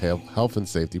landed on the health and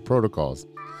safety protocols.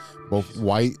 Both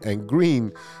White and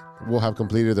Green will have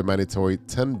completed their mandatory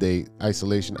 10-day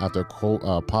isolation after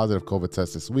a positive COVID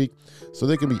test this week, so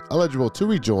they can be eligible to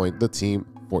rejoin the team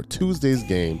for Tuesday's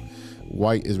game.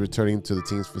 White is returning to the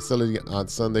team's facility on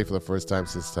Sunday for the first time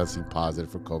since testing positive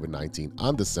for COVID-19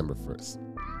 on December 1st.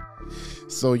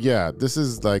 So yeah, this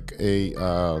is like a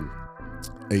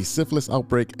syphilis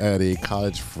outbreak at a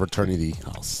college fraternity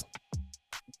house.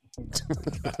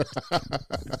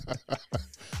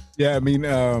 Yeah, I mean,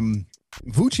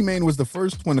 Gucci Mane was the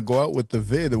first one to go out with the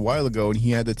vid a while ago, and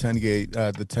he had the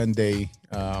 10-day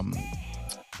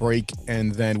break,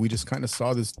 and then we just kind of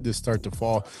saw this start to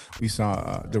fall. We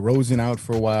saw DeRozan out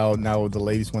for a while. Now the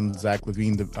latest one, Zach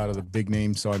LaVine, out of the big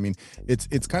names. So I mean,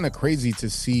 it's kind of crazy to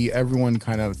see everyone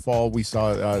kind of fall. We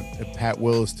saw Pat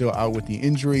Will is still out with the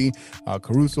injury.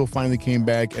 Caruso finally came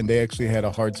back, and they actually had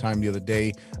a hard time the other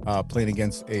day playing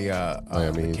against the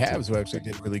Cavs, who actually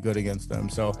did really good against them.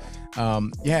 So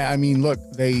yeah, I mean, look,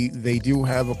 they do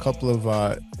have a couple of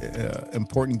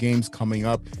important games coming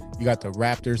up. You got the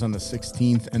Raptors on the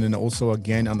 16th, and then also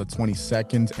again on the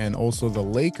 22nd, and also the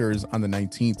Lakers on the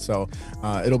 19th. So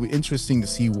it'll be interesting to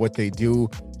see what they do.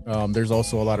 There's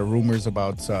also a lot of rumors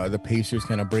about the Pacers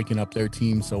kind of breaking up their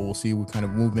team, so we'll see what kind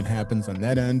of movement happens on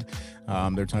that end.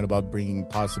 They're talking about bringing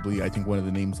possibly, I think one of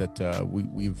the names that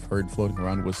we've heard floating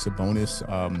around was Sabonis.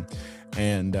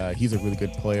 and he's a really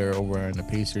good player over on the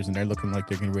Pacers, and they're looking like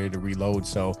they're getting ready to reload.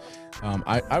 So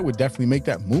I would definitely make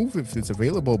that move if it's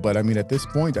available. But I mean, at this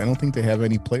point, I don't think they have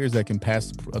any players that can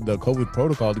pass the COVID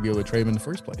protocol to be able to trade him in the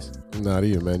first place. Not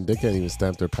even, man. They can't even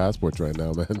stamp their passports right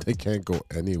now, man. They can't go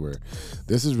anywhere.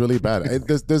 This is really bad.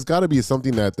 There's got to be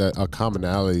something that a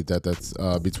commonality that's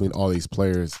between all these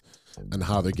players and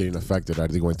how they're getting affected. Are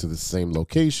they going to the same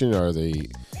location?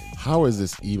 How is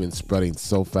this even spreading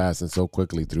so fast and so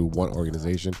quickly through one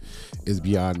organization is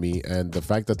beyond me. And the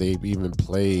fact that they even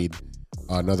played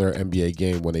another NBA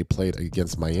game when they played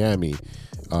against Miami,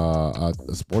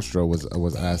 Sportstra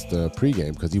was asked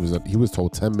pregame because he was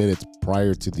told 10 minutes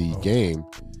prior to the game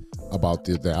about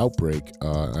the outbreak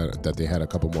that they had a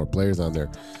couple more players on there.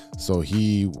 So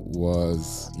he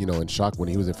was, in shock when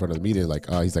he was in front of the media.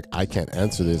 He's like, I can't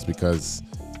answer this because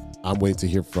I'm waiting to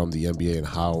hear from the NBA and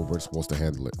how we're supposed to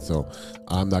handle it. So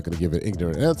I'm not going to give an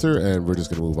ignorant answer, and we're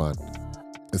just going to move on.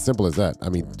 As simple as that. I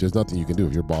mean, there's nothing you can do.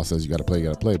 If your boss says you got to play, you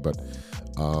got to play. But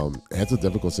it's a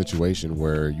difficult situation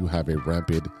where you have a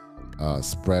rampant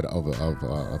spread of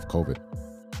COVID.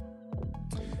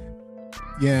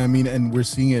 Yeah, I mean, and we're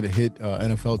seeing it hit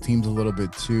NFL teams a little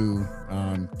bit too.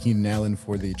 Keenan Allen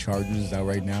for the Chargers is out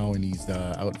right now, and he's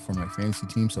out for my fantasy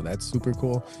team, so that's super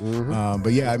cool. Mm-hmm.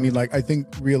 But yeah, I mean, I think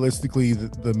realistically,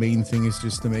 the main thing is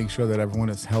just to make sure that everyone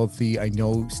is healthy. I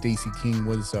know Stacey King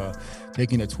was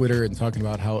taking to Twitter and talking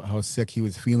about how sick he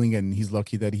was feeling, and he's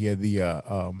lucky that he had the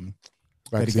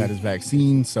that he got his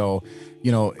vaccine. So,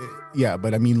 yeah,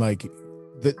 but I mean,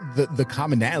 the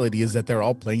commonality is that they're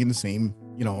all playing in the same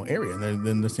area, and they're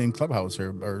in the same clubhouse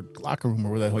or locker room or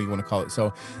whatever the hell you want to call it.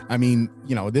 So I mean,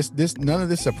 this none of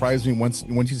this surprised me once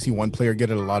you see one player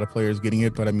get it, a lot of players getting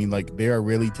it. But I mean, they are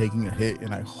really taking a hit,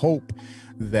 and I hope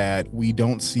that we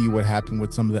don't see what happened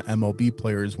with some of the MLB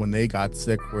players when they got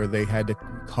sick, where they had to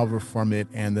recover from it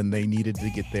and then they needed to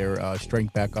get their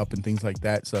strength back up and things like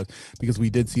that. So because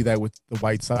we did see that with the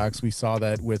White Sox, we saw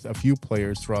that with a few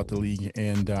players throughout the league,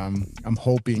 and I'm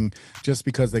hoping, just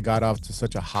because they got off to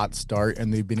such a hot start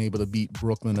and they've been able to beat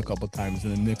Brooklyn a couple times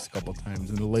and the Knicks a couple times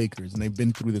and the Lakers, and they've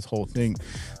been through this whole thing.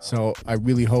 So I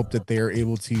really hope that they're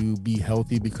able to be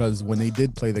healthy, because when they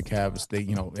did play the Cavs, they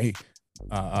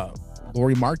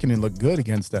Lauri Markkanen looked good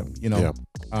against them, Yeah.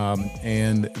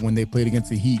 And when they played against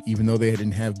the Heat, even though they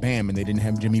didn't have Bam and they didn't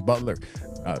have Jimmy Butler,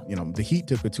 the Heat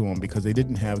took it to them because they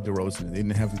didn't have DeRozan. They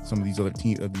didn't have some of these other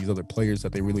players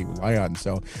that they really rely on.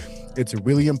 So it's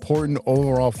really important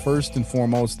overall, first and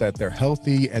foremost, that they're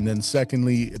healthy, and then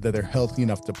secondly, that they're healthy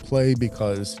enough to play,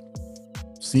 because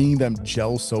seeing them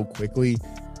gel so quickly,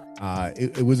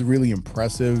 it was really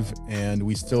impressive, and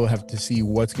we still have to see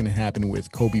what's going to happen with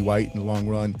Kobe White in the long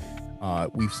run.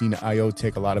 We've seen Ayo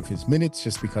take a lot of his minutes,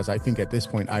 just because I think at this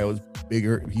point Ayo's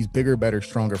bigger. He's bigger, better,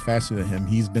 stronger, faster than him.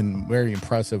 He's been very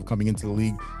impressive coming into the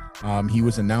league. He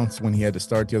was announced when he had to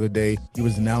start the other day. He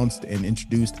was announced and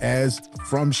introduced as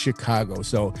from Chicago.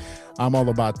 So I'm all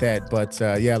about that. But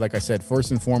yeah, like I said, first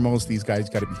and foremost, these guys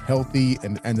got to be healthy.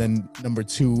 And then number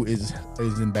two is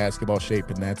in basketball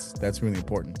shape. And that's really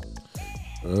important.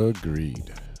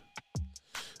 Agreed.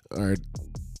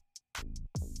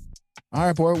 All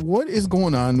right, boy. What is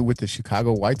going on with the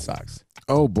Chicago White Sox?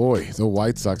 Oh boy, the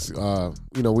White Sox.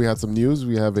 We had some news.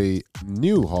 We have a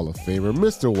new Hall of Famer,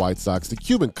 Mr. White Sox. The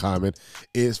Cuban Comet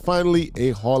is finally a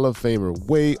Hall of Famer,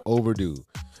 way overdue.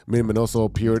 Manny Minoso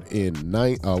appeared in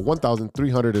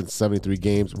 1,373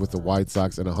 games with the White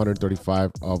Sox, and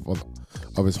 135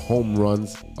 of his home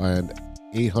runs and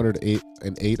 808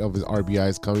 of his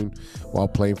RBIs coming while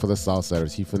playing for the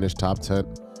Southsiders. He finished top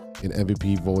 10 in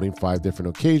MVP voting 5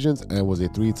 different occasions and was a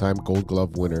 3-time Gold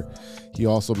Glove winner. He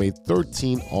also made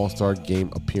 13 All-Star Game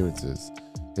appearances.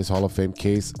 His Hall of Fame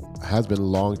case has been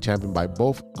long championed by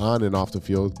both on and off the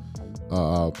field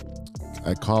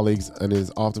colleagues, and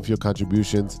his off-the-field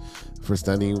contributions for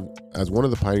standing as one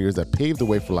of the pioneers that paved the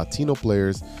way for Latino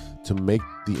players to make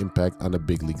the impact on the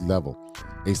big league level.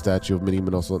 A statue of Manny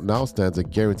Minoso now stands at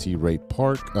Guaranteed Rate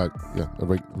Rate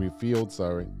Field,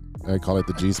 sorry. I call it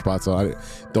the G spot, so I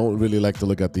don't really like to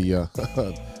look at the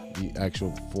the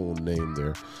actual full name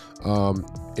there.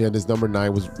 And his number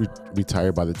 9 was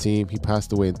retired by the team. He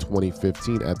passed away in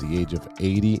 2015 at the age of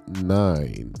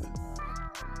 89.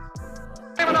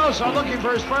 Minoso looking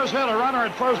for his first hit, a runner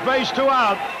at first base, 2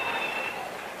 out.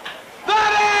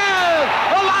 That is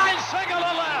a line single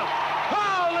to left.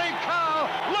 Holy cow!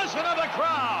 Listen to the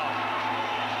crowd.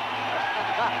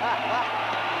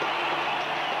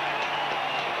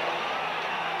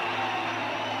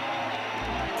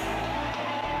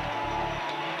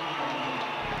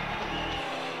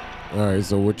 All right,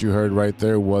 so what you heard right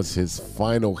there was his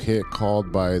final hit called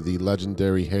by the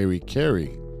legendary Harry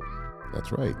Carey.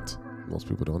 That's right. Most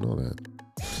people don't know that.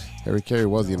 Harry Carey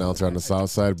was the announcer on the south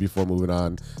side before moving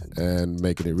on and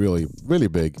making it really, really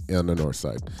big on the north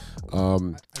side.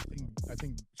 I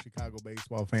think Chicago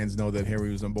baseball fans know that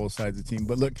Harry was on both sides of the team.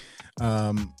 But look,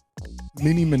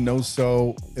 Minnie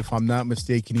Minoso, if I'm not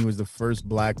mistaken, he was the first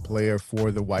black player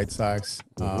for the White Sox.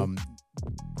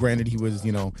 Granted, he was,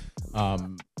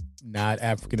 not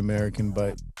African American,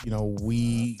 but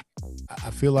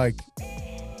I feel like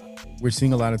we're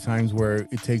seeing a lot of times where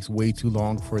it takes way too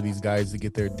long for these guys to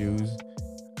get their dues.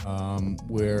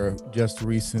 Where just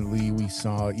recently we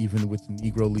saw, even with the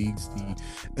Negro Leagues, the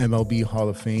MLB Hall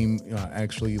of Fame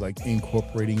actually like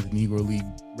incorporating the Negro League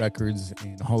records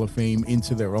and Hall of Fame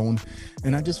into their own.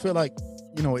 And I just feel like,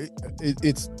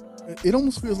 it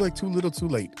almost feels like too little too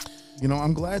late.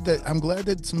 I'm glad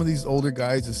that some of these older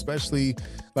guys, especially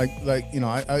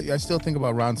I still think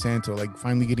about Ron Santo, like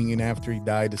finally getting in after he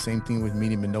died. The same thing with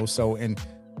Minnie Minoso. And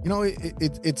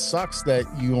it sucks that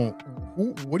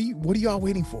what are y'all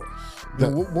waiting for?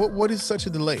 What is such a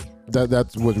delay?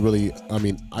 That's what really,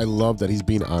 I love that he's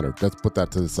being honored. Let's put that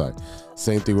to the side.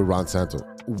 Same thing with Ron Santo.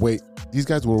 These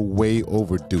guys were way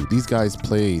overdue. These guys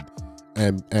played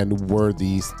and were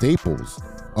the staples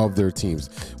of their teams.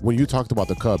 When you talked about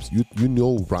the Cubs, you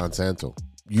know Ron Santo.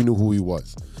 You knew who he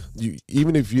was.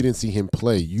 Even if you didn't see him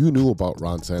play, you knew about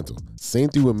Ron Santo. Same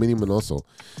thing with Minnie Minoso.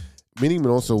 Minnie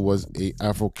Minoso was a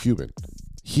Afro-Cuban.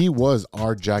 He was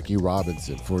our Jackie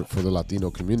Robinson for the Latino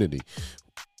community.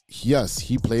 Yes,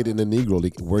 he played in the Negro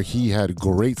League where he had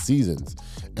great seasons.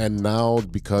 And now,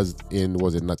 because in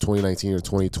 2019 or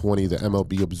 2020, the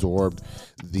MLB absorbed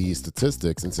the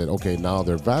statistics and said, okay, now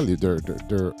they're valued.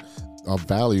 They're of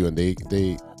value, and we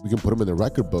can put him in the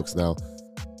record books now.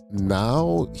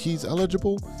 Now he's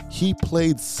eligible. He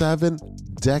played 7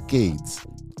 decades.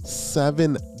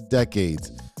 7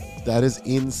 decades. That is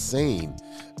insane.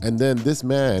 And then this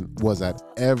man was at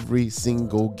every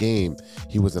single game.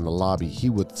 He was in the lobby. He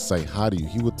would say hi to you.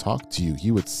 He would talk to you. He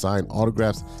would sign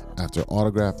autographs after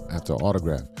autograph after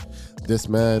autograph. This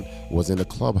man was in the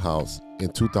clubhouse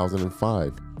in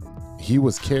 2005. He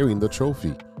was carrying the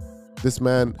trophy. This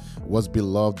man was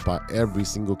beloved by every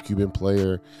single Cuban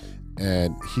player,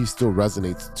 and he still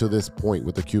resonates to this point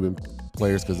with the Cuban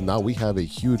players, because now we have a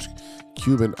huge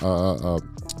Cuban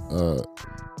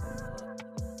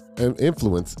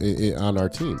influence on our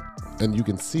team, and you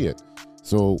can see it.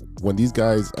 So when these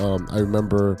guys, I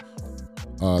remember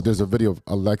there's a video of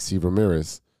Alexi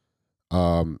Ramirez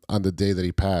on the day that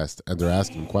he passed, and they're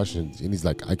asking questions, and he's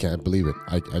like, I can't believe it.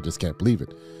 I just can't believe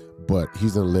it. But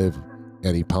he's gonna live,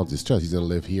 and he pounds his chest. He's gonna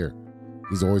live here.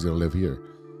 He's always gonna live here.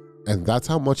 And that's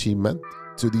how much he meant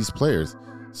to these players.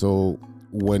 So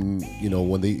when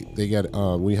they get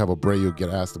when you have Abreu get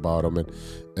asked about him,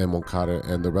 and Moncada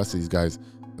and the rest of these guys,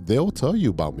 they'll tell you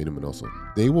about Minnie Minoso.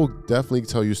 They will definitely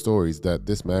tell you stories that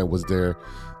this man was there,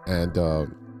 and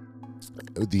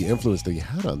the influence that he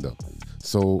had on them.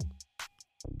 So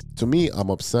to me, I'm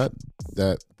upset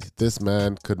that this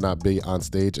man could not be on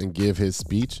stage and give his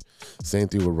speech. Same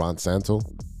thing with Ron Santo.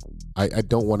 I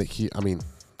don't want to hear.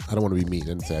 I don't want to be mean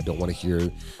and say I don't want to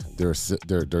hear their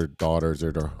daughters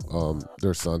or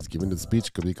their sons giving the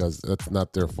speech, because that's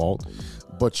not their fault.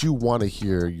 But you want to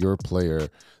hear your player,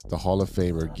 the Hall of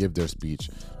Famer, give their speech,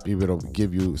 be able to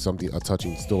give you a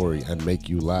touching story, and make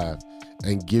you laugh,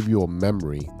 and give you a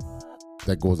memory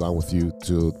that goes on with you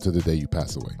to the day you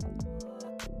pass away.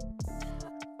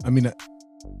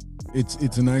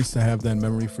 It's nice to have that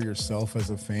memory for yourself as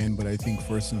a fan, but I think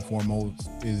first and foremost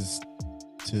is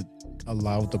to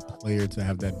allow the player to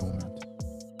have that moment.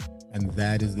 And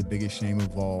that is the biggest shame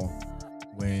of all,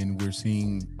 when we're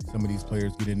seeing some of these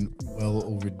players getting well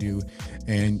overdue.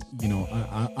 And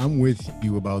I'm with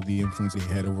you about the influence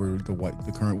they had over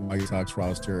the current White Sox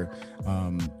roster.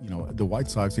 The White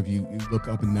Sox, if you look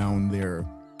up and down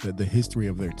the history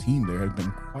of their team, there have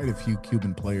been quite a few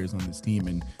Cuban players on this team,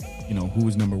 and who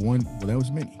was number one? Well, that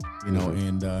was Minnie.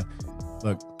 And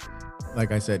look,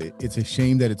 like I said, it's a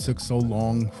shame that it took so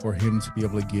long for him to be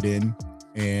able to get in.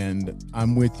 And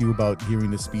I'm with you about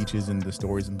hearing the speeches and the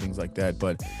stories and things like that.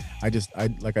 But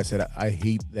like I said, I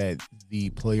hate that the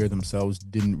player themselves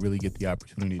didn't really get the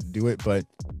opportunity to do it. But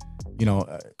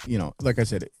like I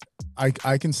said,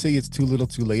 I can say it's too little,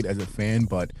 too late as a fan,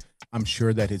 but I'm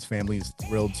sure that his family is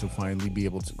thrilled to finally be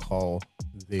able to call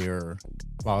their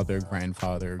father,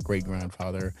 grandfather,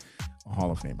 great-grandfather a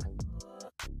Hall of Famer.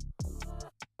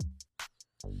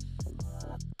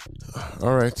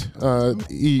 All right.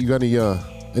 You got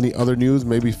any other news,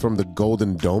 maybe from the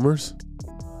Golden Domers?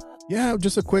 Yeah,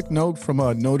 just a quick note from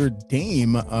Notre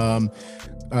Dame.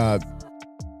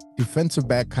 Defensive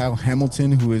back Kyle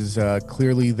Hamilton, who is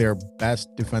clearly their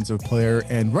best defensive player,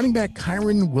 and running back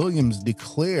Kyron Williams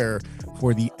declare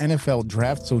for the NFL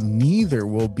draft, so neither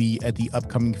will be at the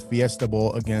upcoming Fiesta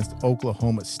Bowl against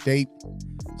Oklahoma State.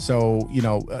 So,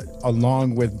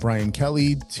 along with Brian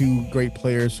Kelly, two great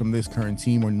players from this current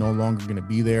team are no longer going to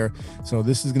be there. So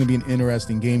this is going to be an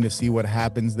interesting game to see what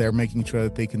happens. They're making sure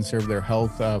that they conserve their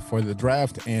health for the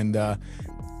draft. And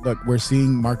look, we're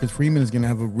seeing Marcus Freeman is going to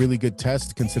have a really good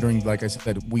test, considering, like I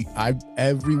said,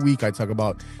 every week I talk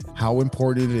about how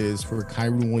important it is for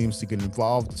Kyron Williams to get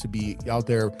involved, to be out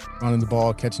there running the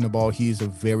ball, catching the ball. He is a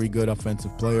very good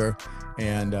offensive player.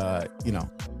 And,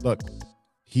 look,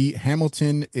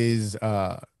 Hamilton is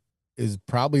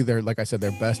probably their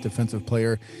best defensive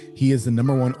player. He is the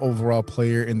 #1 overall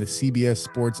player in the CBS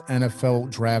Sports NFL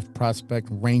Draft Prospect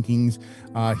rankings.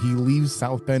 He leaves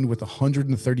South Bend with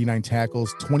 139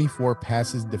 tackles, 24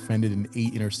 passes defended, and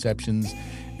 8 interceptions,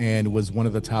 and was one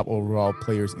of the top overall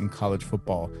players in college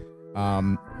football.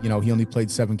 He only played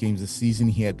 7 games this season.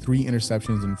 He had 3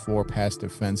 interceptions and 4 pass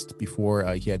defense before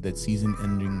he had that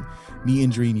season-ending knee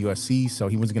injury in USC, so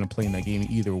he wasn't going to play in that game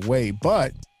either way.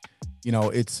 But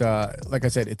it's like I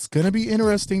said, it's going to be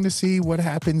interesting to see what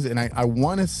happens. And I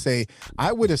want to say,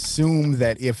 I would assume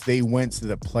that if they went to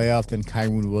the playoff, then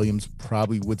Kyron Williams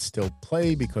probably would still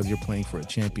play, because you're playing for a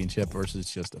championship versus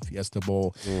just a Fiesta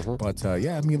Bowl. Mm-hmm. But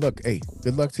look, hey,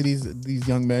 good luck to these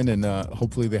young men, and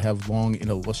hopefully they have long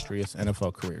and illustrious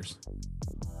NFL careers.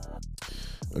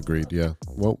 Agreed. Yeah.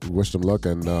 Well, wish them luck,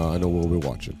 and I know we'll be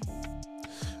watching.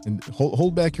 And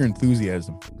hold back your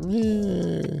enthusiasm.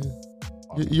 Yeah.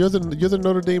 You're the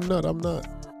Notre Dame nut. I'm not.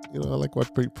 I like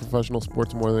watch professional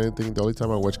sports more than anything. The only time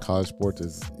I watch college sports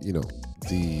is,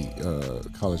 the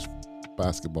college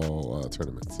basketball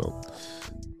tournament. So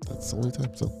that's the only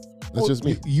time. So that's just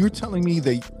me. You're telling me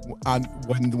that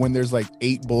when there's like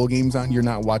 8 bowl games on, you're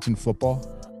not watching football?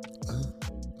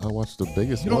 I watch the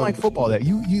biggest. You don't like football that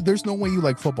you there's no way you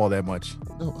like football that much.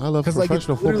 No, I love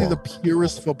professional it's literally football. The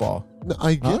purest football. No,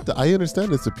 I get that. I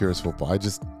understand it's the purest football.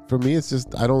 For me, it's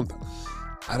just I don't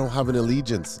have an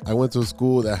allegiance. I went to a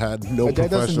school that had no but that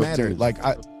professional doesn't matter.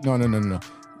 teams. No.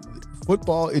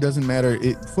 Football, it doesn't matter.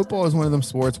 Football is one of them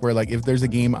sports where, like, if there's a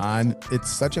game on,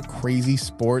 it's such a crazy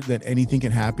sport that anything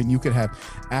can happen. You could have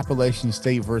Appalachian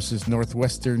State versus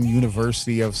Northwestern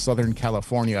University of Southern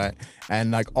California,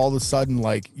 and like all of a sudden,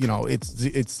 like,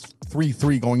 it's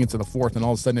 3-3 going into the 4th, and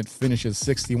all of a sudden it finishes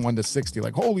 61-60.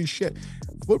 Like, holy shit!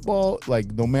 Football,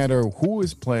 like, no matter who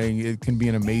is playing, it can be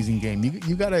an amazing game.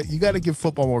 You gotta give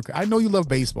football more. I know you love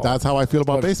baseball. That's how I feel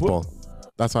about baseball.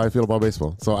 That's how I feel about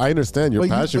baseball. So I understand your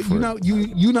passion for it.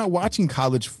 You're not watching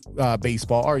college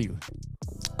baseball, are you?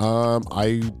 Nope.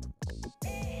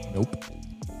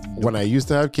 When I used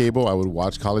to have cable, I would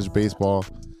watch college baseball.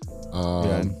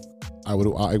 I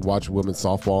watch women's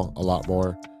softball a lot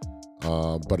more.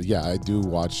 But yeah, I do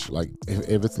watch, like,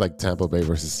 if it's like Tampa Bay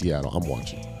versus Seattle, I'm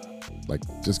watching. Like,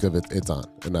 just because it's on,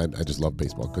 and I just love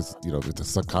baseball, because if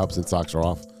the Cubs and Sox are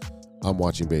off, I'm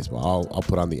watching baseball. I'll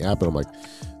put on the app, and I'm like,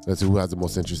 let's see who has the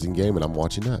most interesting game, and I'm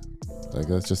watching that. Like,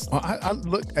 that's just. I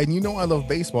look, and I love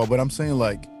baseball, but I'm saying,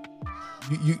 like,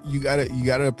 you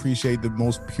gotta appreciate the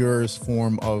most purest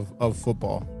form of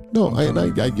football. No,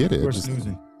 I get it.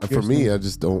 For me, I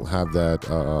just don't have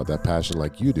that passion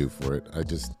like you do for it.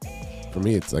 For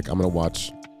me, it's like I'm gonna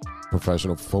watch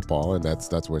professional football, and that's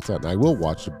where it's at. And I will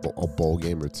watch a bowl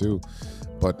game or two,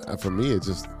 but for me, it's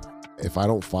just, if I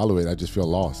don't follow it, I just feel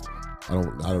lost. I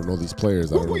don't know these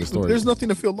players. I don't know the stories. There's nothing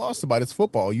to feel lost about. It's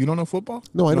football. You don't know football?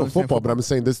 No, I know football, but I'm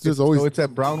saying there's always. So it's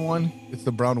that brown one. It's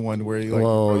the brown one where you like.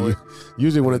 Well,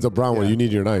 usually when it's a brown one, you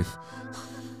need your knife.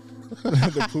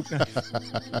 The poop knife.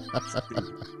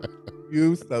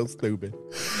 You so stupid.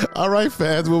 All right,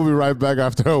 fans, we'll be right back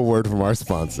after a word from our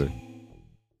sponsor.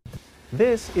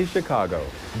 This is Chicago.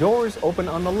 Doors open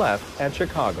on the left at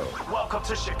Chicago. Welcome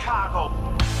to Chicago.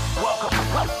 Welcome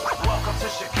to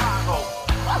Chicago.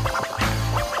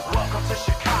 Welcome to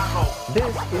Chicago.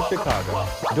 This is Chicago.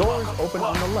 Doors open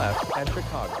on the left at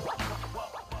Chicago.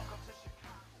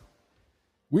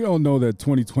 We all know that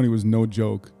 2020 was no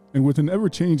joke, and with an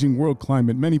ever-changing world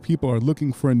climate, many people are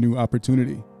looking for a new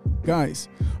opportunity. Guys,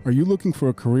 are you looking for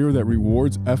a career that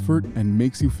rewards effort and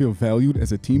makes you feel valued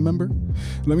as a team member?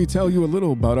 Let me tell you a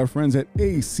little about our friends at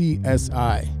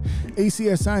ACSI.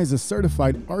 ACSI is a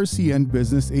certified RCN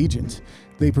business agent.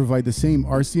 They provide the same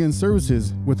RCN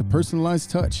services with a personalized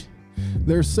touch.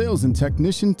 Their sales and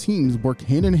technician teams work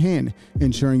hand in hand,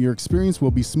 ensuring your experience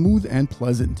will be smooth and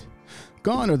pleasant.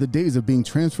 Gone are the days of being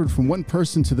transferred from one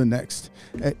person to the next.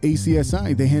 At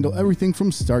ACSI, they handle everything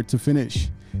from start to finish.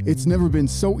 It's never been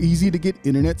so easy to get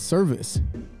internet service.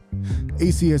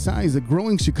 ACSI is a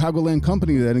growing Chicagoland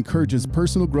company that encourages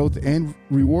personal growth and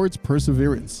rewards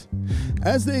perseverance.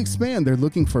 As they expand, they're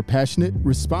looking for passionate,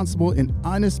 responsible, and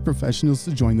honest professionals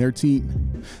to join their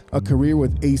team. A career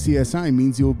with ACSI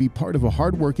means you will be part of a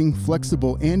hardworking,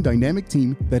 flexible, and dynamic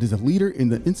team that is a leader in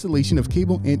the installation of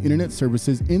cable and internet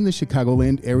services in the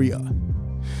Chicagoland area.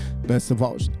 Best of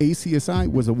all,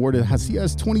 ACSI was awarded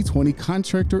Hacia's 2020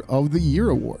 Contractor of the Year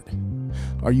Award.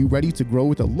 Are you ready to grow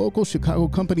with a local Chicago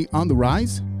company on the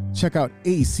rise? Check out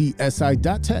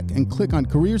acsi.tech and click on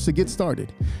careers to get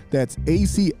started. That's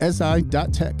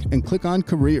acsi.tech and click on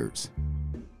careers.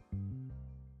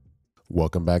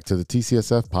 Welcome back to the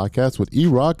TCSF podcast with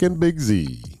E-Rock and Big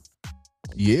Z.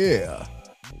 Yeah.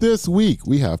 This week,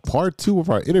 we have part 2 of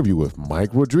our interview with Mike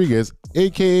Rodriguez,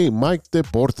 a.k.a. Mike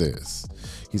Deportes.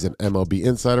 He's an MLB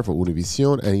insider for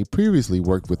Univision, and he previously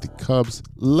worked with the Cubs.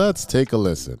 Let's take a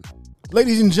listen.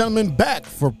 Ladies and gentlemen, back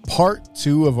for part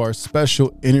 2 of our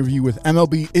special interview with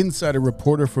MLB insider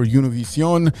reporter for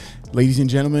Univision. Ladies and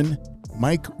gentlemen,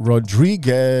 Mike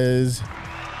Rodriguez.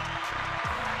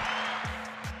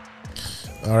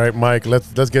 All right, Mike.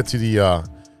 Let's get to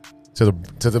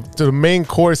the main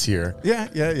course here. Yeah.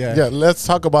 Yeah, let's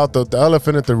talk about the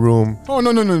elephant in the room. Oh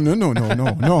no!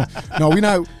 No, we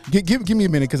not. Give me a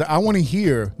minute because I want to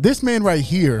hear this man right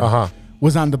here.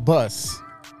 Was on the bus.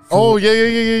 Oh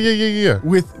yeah.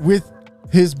 With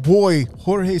his boy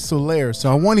Jorge Soler. So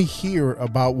I want to hear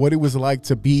about what it was like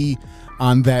to be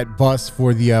on that bus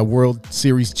for the World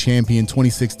Series champion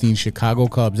 2016 Chicago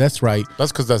Cubs. That's right.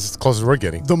 That's because that's as close as we're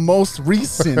getting. The most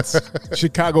recent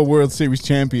Chicago World Series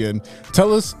champion.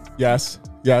 Tell us, yes.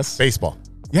 Baseball.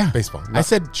 Yeah. Baseball. I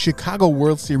said Chicago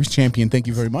World Series champion. Thank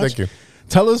you very much. Thank you.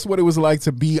 Tell us what it was like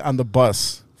to be on the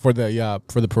bus for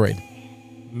the parade.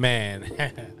 Man,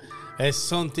 it's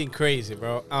something crazy,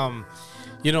 bro.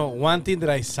 One thing that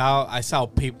I saw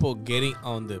people getting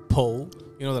on the pole,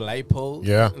 the light pole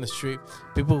in the street.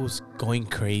 People was going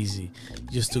crazy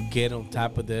just to get on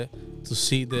top of to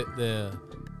see the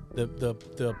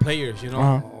players,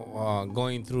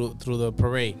 going through the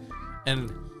parade.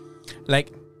 And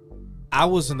like I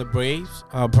was in the Braves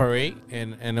parade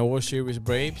and the World Series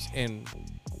Braves, and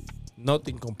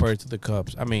nothing compared to the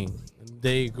Cubs. I mean,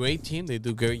 they're a great team. They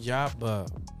do a great job, but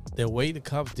the way the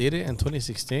Cubs did it in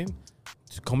 2016,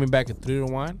 coming back at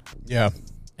 3-1,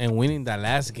 and winning that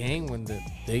last game when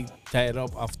they tied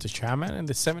up after Chapman in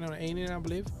the 7th or 8th inning, I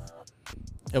believe,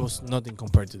 it was nothing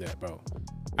compared to that, bro.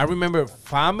 I remember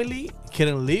family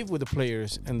couldn't leave with the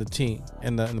players and the team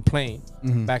and the plane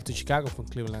back to Chicago from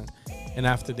Cleveland. And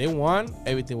after they won,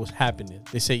 everything was happening.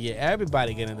 They say,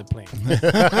 everybody get in the plane.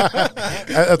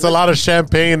 That's a lot of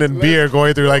champagne and beer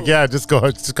going through. Like, just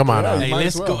come on out. Hey,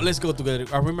 let's go together.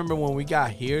 I remember when we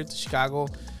got here to Chicago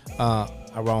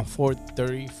around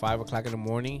 4:30, 5 o'clock in the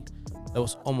morning. There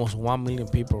was almost 1 million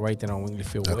people right there on Wrigley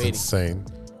Field waiting. That's insane.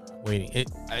 Waiting.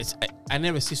 I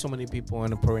never see so many people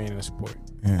in a parade in a sport.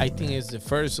 I think it's the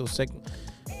first or second.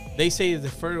 They say it's the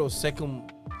first or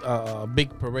second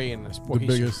big parade in the sport. The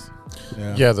biggest.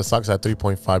 Yeah, the Sox had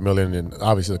 3.5 million, and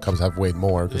obviously the Cubs have way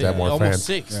more because they have more almost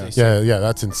fans. 6. Yeah,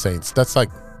 that's insane. That's like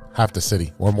half the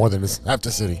city, or more than half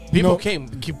the city. People came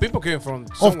from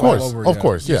of course,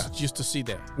 over, just to see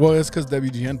that. Well, it's because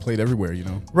WGN played everywhere,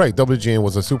 Right, WGN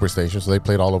was a superstation, so they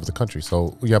played all over the country.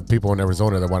 So you have people in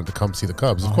Arizona that wanted to come see the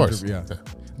Cubs, of course. Yeah.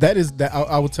 That is that.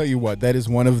 I will tell you what. That is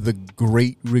one of the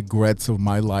great regrets of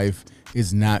my life,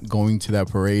 is not going to that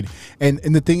parade. And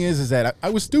the thing is that I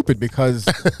was stupid because,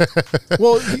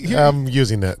 well, I'm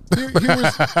using that.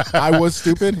 I was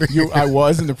stupid. I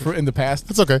was in the past.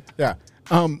 That's okay. Yeah.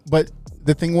 But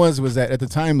the thing was that at the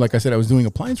time, like I said, I was doing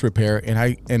appliance repair,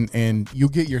 and you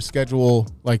get your schedule,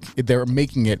 like they're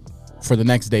making it for the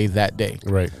next day that day.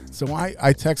 Right. So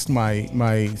I text my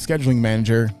scheduling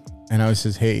manager, and I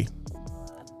says, hey,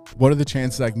 what are the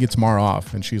chances I can get tomorrow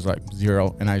off? And she's like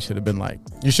 0. And I should have been like,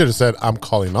 you should have said, I'm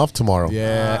calling off tomorrow.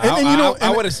 Yeah. I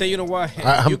would have said, you know what?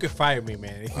 Hey, you can fire me,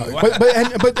 man. But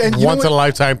once in a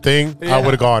lifetime thing, I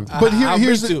would have gone. But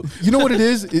here's you know what it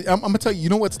is? I'm going to tell you,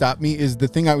 what stopped me is the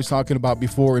thing I was talking about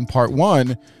before in part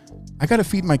 1. I got to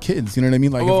feed my kids. You know what I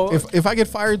mean? Like, if I get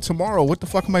fired tomorrow, what the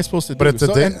fuck am I supposed to do? But it's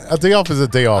a day off is a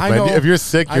day off, man. If you're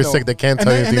sick, you're sick. They can't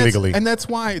tell you anything legally. And that's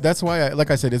why,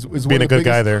 like I said, is being a good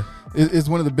guy there is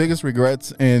one of the biggest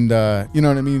regrets. And you know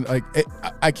what I mean? Like,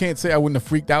 I can't say I wouldn't have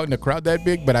freaked out in a crowd that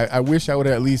big, but I wish I would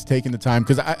have at least taken the time.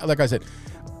 Because like I said,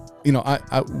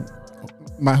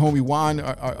 my homie Juan,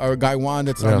 our guy Juan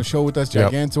that's on the show with us,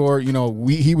 Gigantor. You know,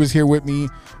 he was here with me.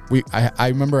 I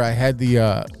remember I had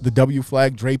the W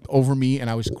flag draped over me, and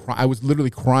I was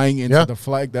literally crying into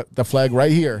the flag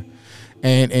right here,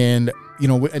 and you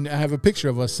know, and I have a picture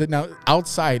of us sitting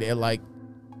outside at like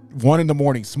 1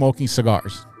 a.m. smoking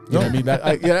cigars. You know what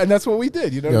I mean? And that's what we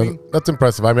did. You know what I mean? That's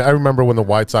impressive. I mean, I remember when the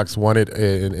White Sox won it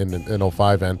in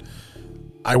 05, and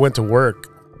I went to work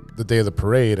the day of the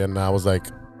parade, and I was like,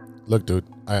 look, dude,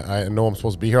 I know I'm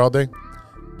supposed to be here all day,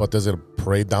 but there's a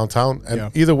parade downtown, and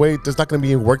either way, there's not going to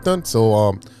be any work done,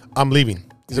 so I'm leaving.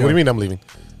 He said, what do you mean I'm leaving?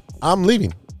 I'm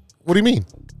leaving. What do you mean?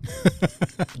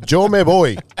 Yo me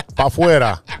voy pa'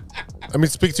 fuera. Let me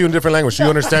speak to you in a different language so you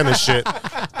understand this shit.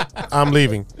 I'm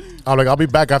leaving. I'm like, I'll be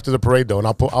back after the parade, though, and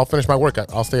I'll finish my work.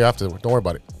 I'll stay after. Don't worry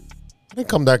about it. I didn't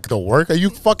come back to work. Are you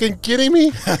fucking kidding me?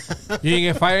 You didn't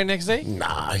get fired next day?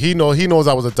 Nah, he knows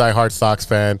I was a diehard Sox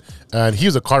fan, and he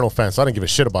was a Cardinal fan, so I didn't give a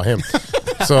shit about him.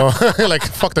 So, like,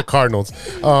 fuck the Cardinals.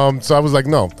 So I was like,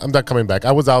 no, I'm not coming back.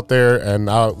 I was out there, and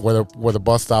where the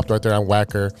bus stopped right there on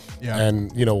Wacker,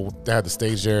 and, you know, they had the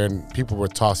stage there, and people were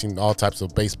tossing all types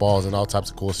of baseballs and all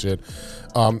types of cool shit.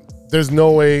 There's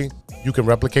no way you can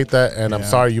replicate that, and I'm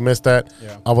sorry you missed that.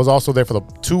 I was also there for the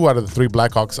 2 out of the 3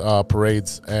 Blackhawks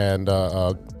parades, and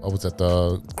I was at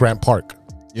the Grant Park.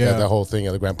 Yeah, that whole thing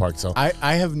at the Grant Park. So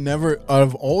I have never, out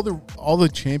of all the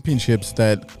championships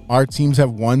that our teams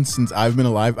have won since I've been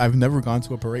alive, I've never gone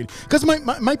to a parade because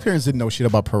my parents didn't know shit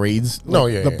about parades.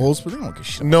 The Bulls, but they don't give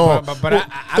shit. No, but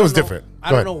that was different.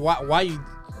 I don't know why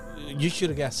you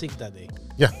should have got sick that day.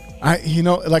 Yeah,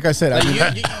 like I said, you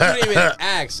didn't even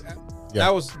ask.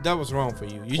 Yeah. That was wrong for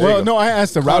you. No, I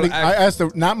asked the routing. I asked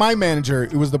not my manager.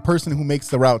 It was the person who makes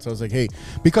the routes. I was like, hey,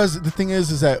 because the thing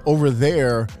is that over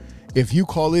there, if you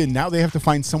call in, now they have to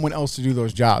find someone else to do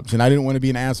those jobs, and I didn't want to be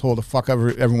an asshole to fuck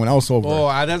everyone else over. Oh,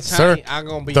 that's sir, I'm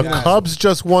gonna be. The Cubs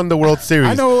just won the World Series.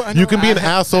 I know. You can be an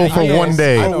asshole for one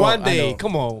day. One day,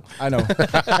 come on. I know.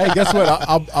 Hey, guess what?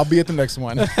 I'll be at the next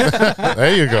one.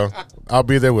 There you go. I'll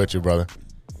be there with you, brother.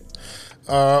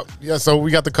 So we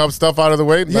got the Cubs stuff out of the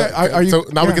way. Yeah, so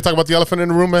now we can talk about the elephant in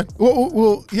the room, man.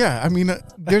 Well, yeah. I mean,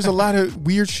 there's a lot of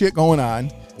weird shit going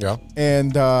on. Yeah.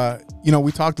 And,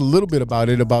 we talked a little bit about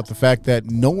the fact that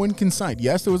no one can sign.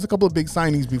 Yes, there was a couple of big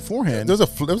signings beforehand. There was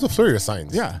a flurry of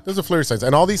signings. Yeah. There's a flurry of signings.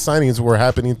 And all these signings were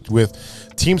happening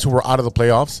with teams who were out of the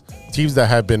playoffs, teams that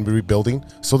had been rebuilding.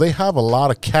 So they have a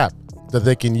lot of cap that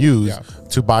they can use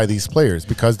to buy these players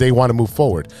because they want to move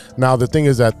forward. Now, the thing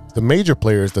is that the major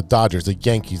players, the Dodgers, the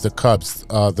Yankees, the Cubs,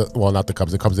 not the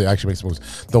Cubs, the Cubs, they actually make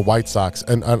moves, the White Sox,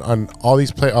 and all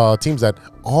these teams that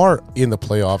are in the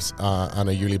playoffs on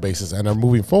a yearly basis and are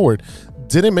moving forward,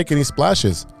 didn't make any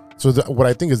splashes. So what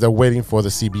I think is they're waiting for the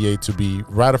CBA to be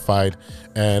ratified,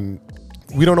 and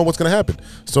we don't know what's going to happen.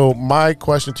 So my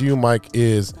question to you, Mike,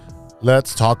 is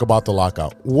let's talk about the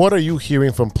lockout. What are you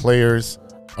hearing from players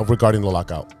regarding the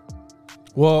lockout?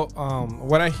 Well,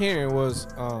 what I hear was,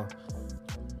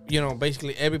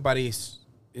 basically everybody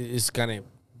is kind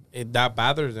of that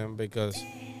bothers them because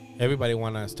everybody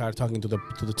want to start talking to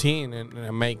the team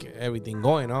and make everything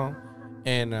going on,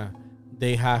 and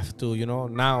they have to,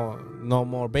 now no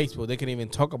more baseball. They can even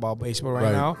talk about baseball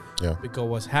right now because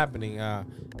what's happening.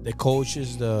 The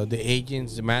coaches, the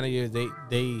agents, the managers,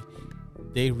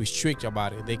 they restrict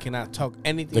about it. They cannot talk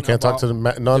anything. They can't talk to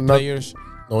the players.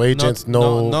 No agents,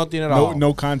 nothing at all.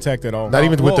 No contact at all. Not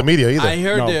even with the media either. I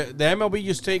heard the MLB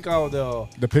just take out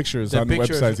the pictures on the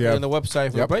websites. On the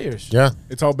website for the players. Yeah,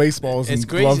 it's all baseballs and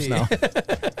gloves now.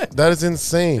 That is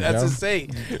insane. That's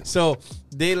insane. So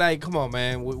they come on,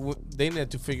 man. They need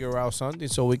to figure out something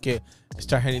so we can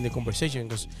start having the conversation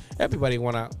because everybody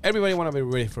wanna be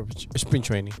ready for spring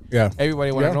training. Yeah,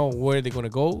 everybody wanna know where they're gonna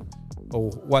go or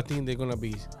what team they're gonna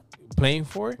be playing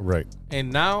for. Right.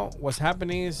 And now what's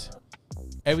happening is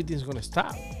everything's gonna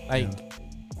stop.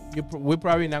 We're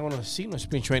probably not gonna see no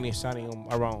spring training starting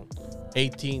around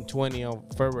 18, 20 of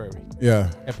February.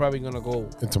 Yeah, they're probably gonna go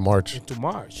into March.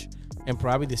 And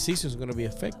probably the season's gonna be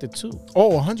affected too.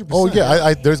 Oh, 100%. Oh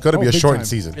yeah, there's gonna be a shortened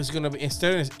season. It's gonna be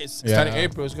starting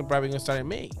April. It's probably gonna start in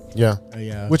May. Yeah,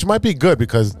 which might be good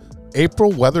because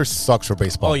April weather sucks for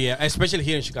baseball. Oh yeah, especially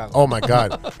here in Chicago. Oh my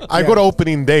God, I go to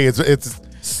opening day. It's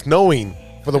snowing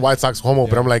for the White Sox home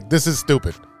open. I'm like, this is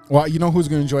stupid. Well, you know who's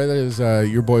going to enjoy that is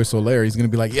your boy Soler. He's going to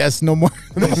be like, yes, no more.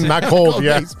 Not cold,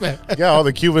 yeah. Yeah, all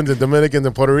the Cubans and Dominicans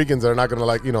and Puerto Ricans are not going to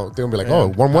they're going to be like, oh,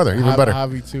 warm weather, even better.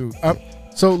 Javi too.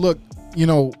 So look,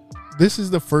 this is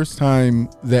the first time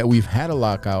that we've had a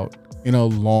lockout in a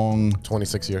long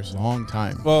 26 years. Long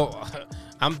time. Well,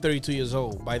 I'm 32 years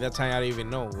old. By that time, I didn't even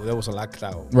know there was a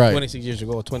lockout. Right. 26 years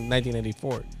ago,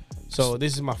 1984. So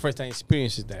this is my first time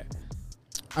experiencing that.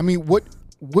 I mean, what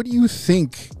do you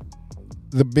think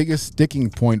the biggest sticking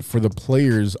point for the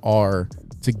players are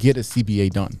to get a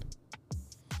CBA done?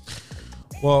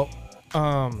 Well,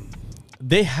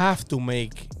 they have to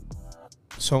make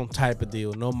some type of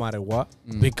deal no matter what,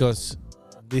 because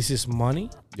this is money.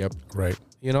 Yep. Right.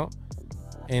 You know,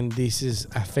 and this is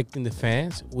affecting the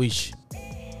fans, which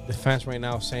the fans right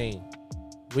now are saying,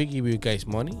 we give you guys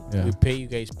money, we pay you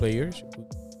guys players,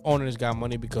 owners got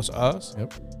money because of us,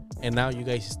 and now you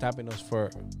guys stopping us for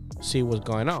see what's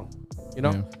going on. You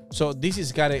know, so this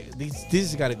has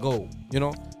gotta go. You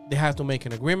know, they have to make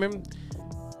an agreement.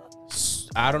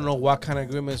 I don't know what kind of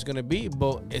agreement it's gonna be,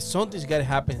 but something's gotta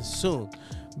happen soon,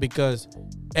 because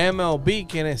MLB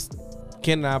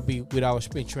cannot be without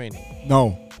spring training.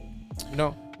 No.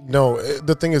 No. No,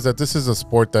 the thing is that this is a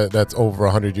sport that's over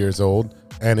 100 years old,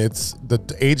 and it's the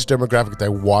age demographic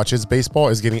that watches baseball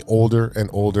is getting older and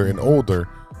older and older.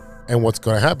 And what's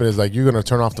going to happen is like you're going to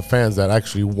turn off the fans that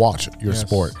actually watch your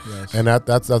sport, and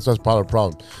that's part of the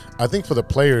problem. I think for the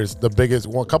players, the biggest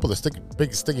a couple of the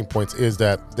biggest sticking points is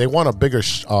that they want a bigger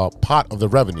pot of the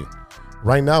revenue.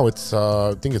 Right now, it's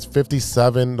I think it's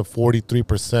 57 to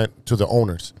 43% to the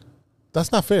owners.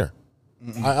 That's not fair.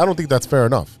 I don't think that's fair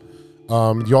enough.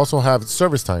 You also have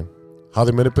service time, how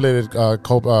they manipulated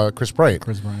Chris Bryant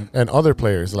and other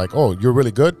players. Like, oh, you're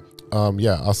really good.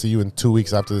 I'll see you in 2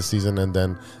 weeks after the season, and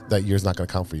then that year's not going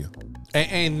to count for you.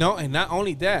 And not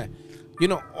only that, you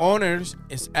know, owners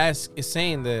is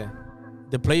saying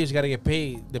the players got to get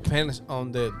paid depends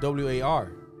on the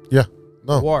WAR. Yeah,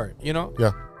 no award. You know.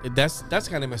 Yeah, that's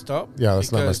kind of messed up. Yeah,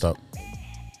 that's not messed up.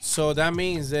 So that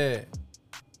means that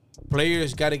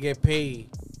players got to get paid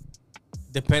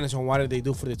depends on what they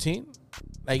do for the team.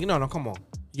 Like, no, come on.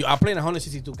 I played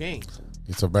 162 games.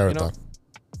 It's a marathon.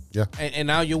 You know? Yeah. And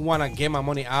now you want to get my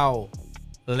money out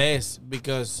less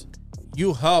because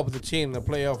you helped the team in the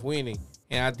playoff winning,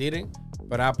 and I didn't.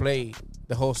 But I played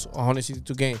the whole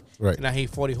 162 games. Right. And I hit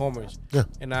 40 homers. Yeah.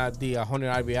 And I did 100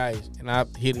 RBIs, and I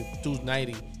hit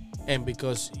 290. And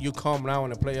because you come now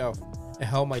in the playoff and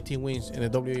help my team wins in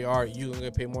the WAR, you're going to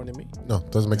get paid more than me. No,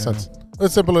 it doesn't make sense.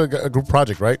 It's simple, a group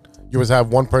project, right? You always have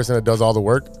one person that does all the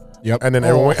work. Yep. And then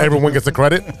everyone gets the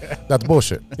credit. That's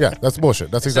bullshit. Yeah, that's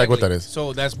bullshit. That's exactly what that is.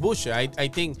 So that's bullshit. I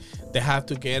think they have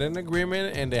to get an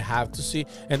agreement, and they have to see,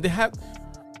 and they have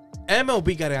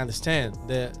MLB got to understand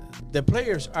the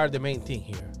players are the main thing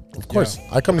here. Of course.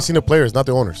 I come to see the players, not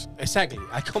the owners. Exactly.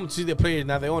 I come to see the players,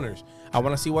 not the owners. I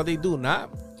want to see what they do.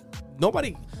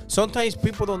 Nobody. Sometimes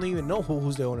people don't even know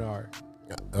who's the owner are.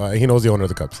 He knows the owner of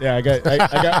the Cubs. Yeah, I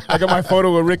got my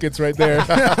photo with Ricketts right there.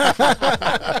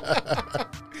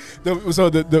 So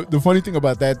the funny thing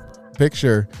about that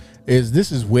picture is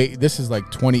this is like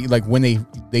 20, like when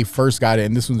they first got it,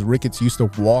 and this was Ricketts used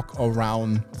to walk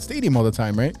around the stadium all the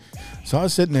time, right? So I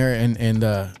was sitting there and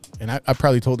I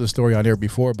probably told this story on air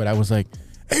before, but I was like,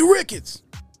 "Hey Ricketts,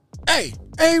 hey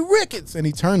Ricketts," and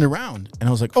he turned around, and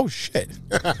I was like, "Oh shit!"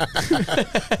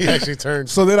 He actually turned.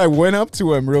 So then I went up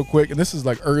to him real quick, and this is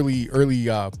like early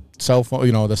cell phone,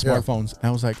 the smartphones. And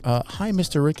I was like, "Hi,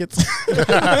 Mr. Ricketts."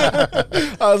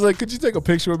 I was like, "Could you take a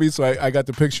picture with me?" So I got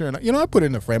the picture, and I put it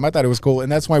in the frame. I thought it was cool,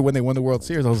 and that's why when they won the World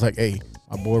Series, I was like, "Hey,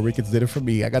 my boy Ricketts did it for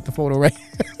me. I got the photo right."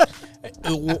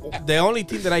 The only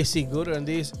thing that I see good on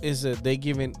this is they're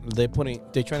trying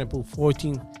to put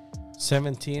 14,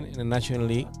 17 in the National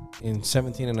League, and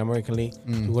 17 in the American League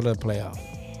to go to the playoff.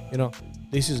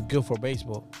 This is good for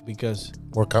baseball because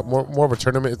more of a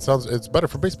tournament. It's better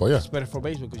for baseball. Yeah, it's better for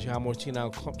baseball because you have more teams now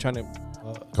trying to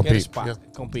compete, get a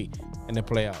spot, compete in the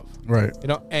playoff. Right.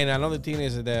 And another thing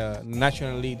is the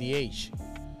National League DH.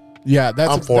 Yeah,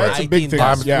 that's a big thing.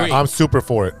 I'm super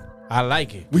for it. I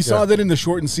like it. We saw that in the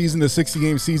shortened season, the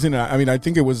 60-game season. I mean, I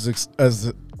think it was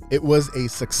a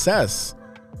success.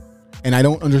 And I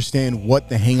don't understand what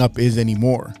the hang-up is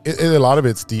anymore. A lot of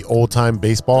it's the old-time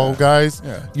baseball guys.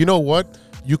 Yeah. You know what?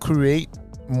 You create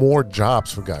more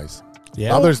jobs for guys. Yeah.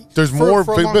 Now there's more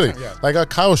ability. Yeah. Like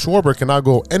Kyle Schwarber can now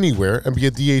go anywhere and be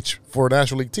a DH for a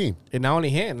National League team. And not only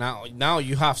him, now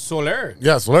you have Soler.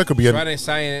 Yeah, Soler could be trying to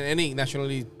sign any National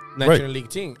League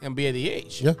team and be a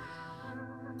DH. Yeah.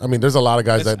 I mean, there's a lot of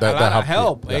guys that have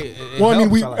help. Yeah. Well, I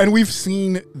mean, we've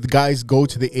seen the guys go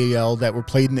to the AL that were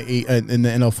played in the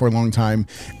NL for a long time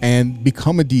and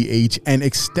become a DH and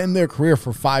extend their career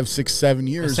for 5, 6, 7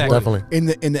 years. Exactly. Definitely.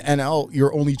 In the NL,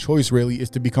 your only choice really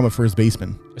is to become a first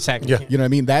baseman. Exactly. Yeah. You know what I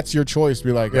mean? That's your choice.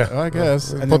 Be like, I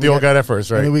guess. Put the old guy there first,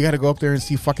 right? And then we got to go up there and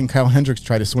see fucking Kyle Hendricks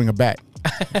try to swing a bat.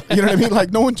 You know what I mean?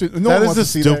 Like no one should. No That one is wants the to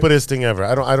see stupidest thing ever.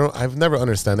 I've never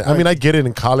understood it. I mean, I get it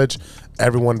in college.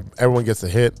 Everyone gets a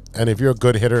hit, and if you're a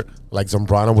good hitter, like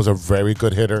Zambrano was a very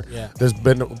good hitter. Yeah. There's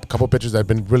been a couple pitchers that have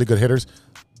been really good hitters,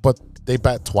 but they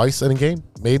bat twice in a game,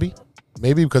 maybe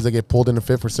because they get pulled in the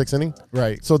 5th or 6th inning.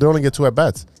 Right. So they only get 2 at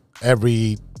bats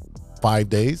every 5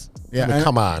 days. Yeah, I mean,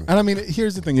 come on. And I mean,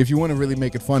 here's the thing: if you want to really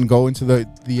make it fun, go into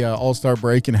the All-Star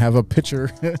break and have a pitcher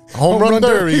Home run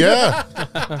derby. Yeah,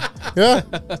 yeah.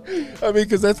 I mean,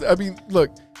 because look,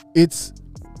 it's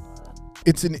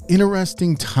an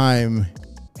interesting time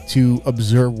to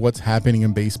observe what's happening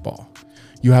in baseball.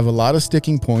 You have a lot of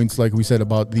sticking points, like we said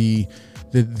about the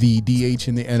DH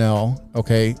in the NL.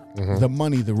 Okay, the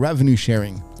money, the revenue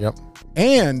sharing. Yep.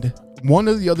 And one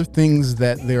of the other things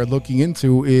that they're looking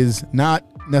into is not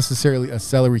necessarily a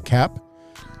salary cap,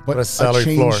 but a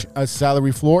salary a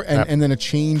salary floor, and then a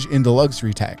change in the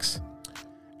luxury tax.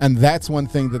 And that's one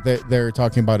thing that they're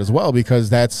talking about as well, because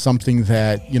that's something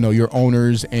that, you know, your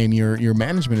owners and your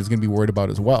management is going to be worried about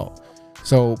as well.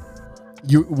 So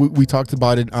we talked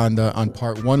about it on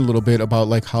part 1 a little bit about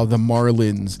like how the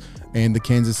Marlins and the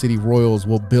Kansas City Royals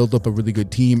will build up a really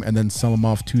good team and then sell them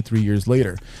off 2-3 years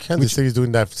later. Kansas City's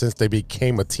doing that since they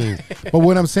became a team. But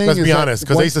what I'm saying is, let's be honest,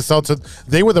 because they used to sell to,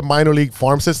 they were the minor league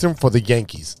farm system for the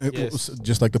Yankees.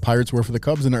 Just like the Pirates were for the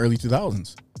Cubs in the early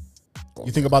 2000s.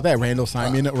 You think about that, Randall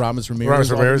Simon, Ramos Ramirez,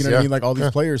 you know what I mean? Like all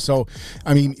these players. So,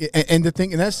 I mean, and the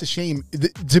thing, and that's the shame.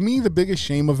 To me, the biggest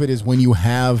shame of it is when you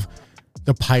have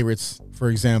the Pirates, for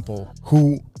example,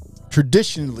 who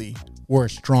traditionally were a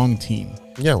strong team.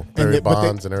 Yeah, Barry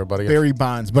Bonds and everybody else. Barry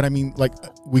Bonds. But I mean, like,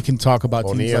 we can talk about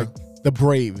teams like the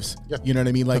Braves. Yeah. You know what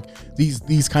I mean? Like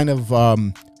these kind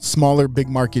of smaller, big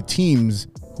market teams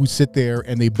who sit there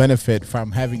and they benefit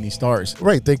from having these stars.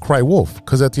 Right. They cry wolf.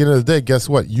 Because at the end of the day, guess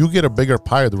what? You get a bigger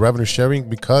pie of the revenue sharing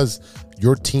because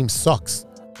your team sucks.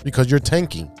 Because you're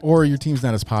tanking. Or your team's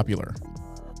not as popular.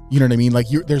 You know what I mean? Like,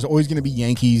 there's always going to be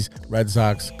Yankees, Red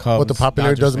Sox, Cubs. But the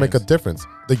popularity doesn't make a difference.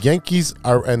 The Yankees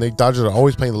and the Dodgers are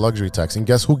always paying the luxury tax, and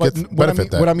guess who gets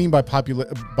benefit that? What I mean by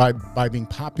by being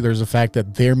popular is the fact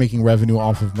that they're making revenue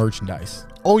off of merchandise.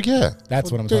 Oh yeah, that's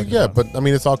what I'm talking about. Yeah, but I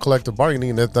mean, it's all collective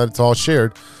bargaining, and that's all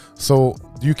shared. So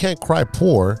you can't cry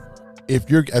poor if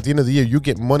you're at the end of the year you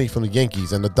get money from the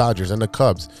Yankees and the Dodgers and the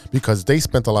Cubs because they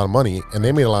spent a lot of money and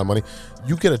they made a lot of money.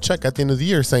 You get a check at the end of the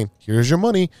year saying, "Here's your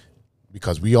money."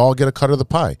 Because we all get a cut of the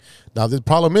pie. Now, the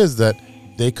problem is that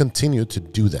they continue to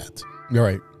do that. You're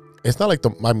right. It's not like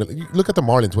look at the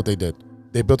Marlins, what they did.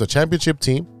 They built a championship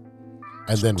team,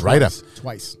 and then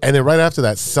twice. And then right after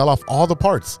that, sell off all the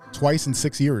parts. Twice in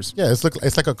 6 years. Yeah, it's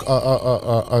like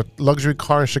a luxury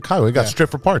car in Chicago. It got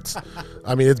stripped for parts.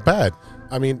 I mean, it's bad.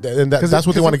 I mean, and that's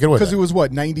what they want to get with. Because it was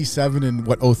what, 97 and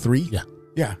what, 03? Yeah.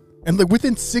 Yeah. And like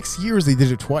within 6 years, they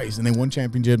did it twice, and they won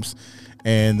championships.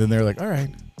 And then they're like, all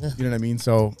right. Yeah. You know what I mean?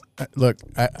 So, look,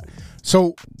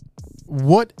 so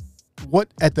what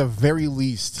at the very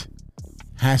least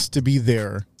has to be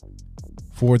there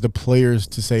for the players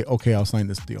to say, okay, I'll sign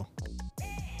this deal?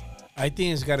 I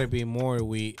think it's got to be more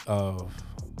of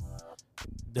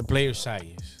the player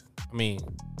side. I mean,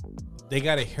 they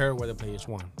got to hear what the players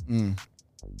want.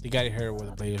 They got to hear what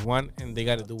the players want, and they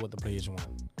got to do what the players want.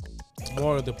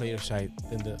 More of the player side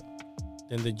than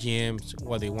the GMs,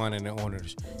 what they want, and the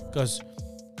owners. Because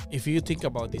if you think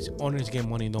about this, owners get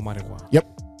money no matter what. Yep.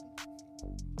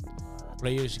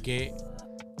 Players get,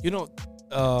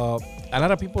 a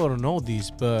lot of people don't know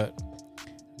this, but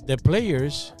the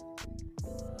players,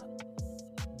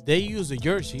 they use the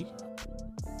jersey,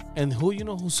 and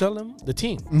who sell them? The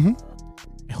team.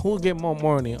 Mm-hmm. Who get more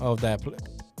money of that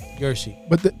jersey?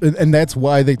 But and that's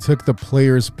why they took the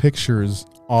players' pictures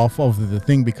off of the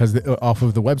thing, because off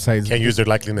of the websites. Can't use their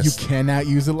likeness. You cannot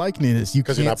use the likeness. You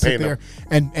can't you're not sit paying there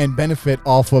and benefit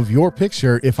off of your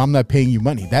picture if I'm not paying you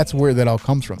money. That's where that all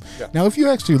comes from. Yeah. Now, if you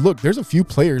actually look, there's a few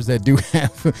players that do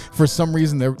have, for some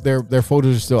reason, their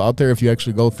photos are still out there if you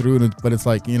actually go through it. But it's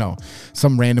like,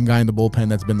 some random guy in the bullpen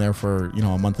that's been there for,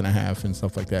 a month and a half and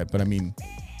stuff like that. But I mean,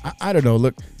 I don't know.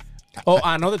 Look.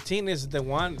 Another thing is the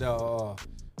one, the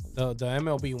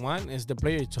MLB one is the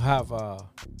player to have,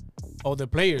 the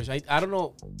players. I don't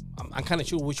know. I'm kind of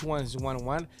sure which one is the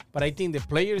one, but I think the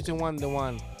players the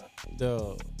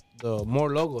more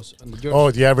logos on the jersey.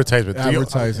 Oh, the advertisement.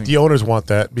 Advertising. The owners want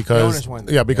that because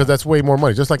that's way more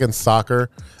money. Just like in soccer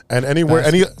and anywhere,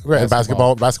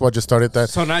 basketball just started that.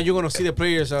 So now you're gonna see the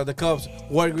players, the Cubs,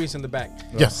 wire grease in the back.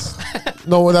 Yes.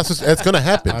 No, that's gonna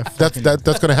happen.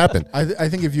 That's gonna happen. I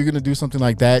think if you're gonna do something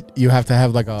like that, you have to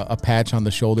have like a patch on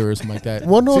the shoulder or something like that.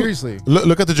 Well, no, seriously.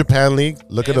 Look at the Japan League.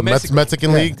 Look at the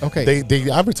Mexican League. Okay. They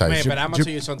advertise. Man, but I'm gonna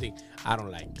tell you something. I don't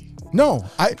like it. No,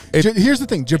 here's the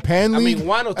thing. Japan league. I mean,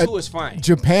 1 or 2 is fine.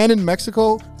 Japan and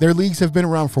Mexico, their leagues have been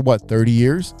around for what, 30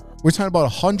 years? We're talking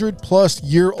about 100+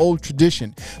 year old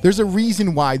tradition. There's a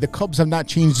reason why the Cubs have not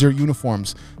changed their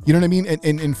uniforms. You know what I mean?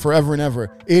 And forever and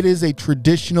ever. It is a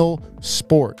traditional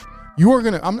sport. You are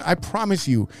I promise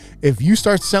you, if you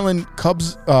start selling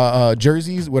Cubs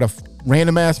jerseys with a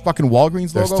random ass fucking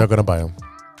Walgreens They're logo, still gonna buy them.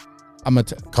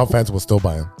 Cub fans will still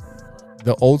buy them.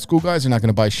 The old school guys are not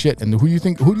gonna buy shit. And who do you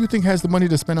think has the money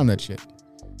to spend on that shit?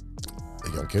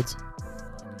 The young kids.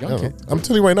 Young kids. I'm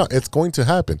telling you right now, it's going to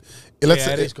happen. It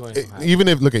is going to happen. Even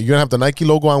if you're gonna have the Nike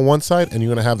logo on one side and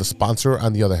you're gonna have the sponsor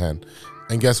on the other hand.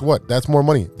 And guess what? That's more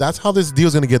money. That's how this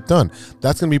deal's going to get done.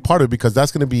 That's going to be part of it because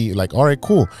that's going to be like, all right,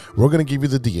 cool. We're going to give you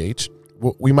the DH.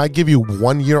 We might give you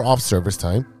 1 year off service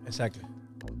time. Exactly.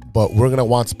 But we're going to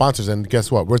want sponsors. And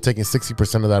guess what? We're taking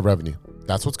 60% of that revenue.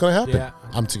 That's what's going to happen. Yeah.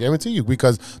 I'm guarantee you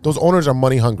because those owners are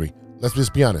money hungry. Let's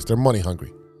just be honest. They're money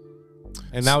hungry.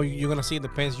 And now you're going to see the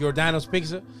Pence Giordano's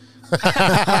pizza.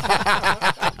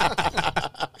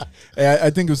 I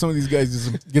think if some of these guys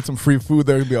just get some free food,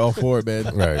 they're gonna be all for it,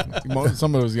 man. Right.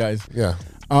 Some of those guys. Yeah.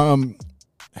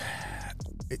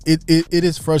 It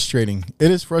is frustrating.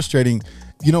 It is frustrating.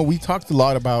 You know, we talked a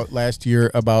lot about last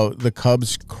year about the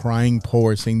Cubs crying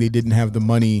poor, saying they didn't have the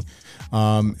money,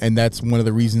 and that's one of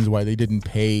the reasons why they didn't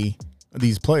pay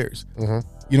these players. Mm-hmm.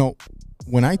 You know,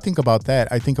 when I think about that,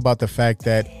 I think about the fact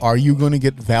that are you going to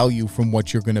get value from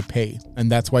what you're going to pay?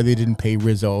 And that's why they didn't pay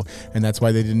Rizzo. And that's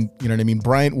why they didn't, you know what I mean?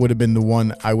 Bryant would have been the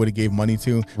one I would have gave money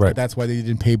to. Right. But that's why they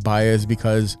didn't pay Baez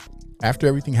because after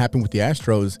everything happened with the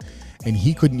Astros and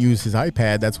he couldn't use his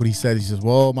iPad, that's what he said. He says,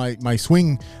 well, my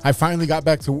swing, I finally got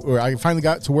to where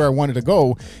I wanted to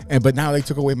go. But now they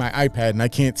took away my iPad and I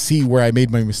can't see where I made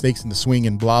my mistakes in the swing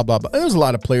and blah, blah, blah. There's a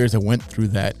lot of players that went through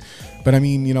that. But I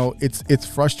mean, you know, it's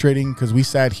frustrating because we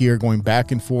sat here going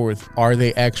back and forth. Are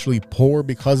they actually poor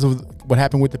because of what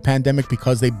happened with the pandemic?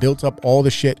 Because they built up all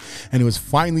the shit and it was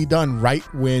finally done right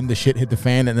when the shit hit the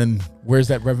fan. And then where's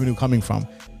that revenue coming from?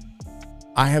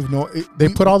 I have no... They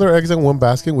put all their eggs in one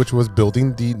basket, which was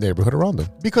building the neighborhood around them.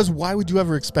 Because why would you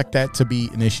ever expect that to be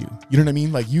an issue? You know what I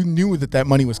mean? Like, you knew that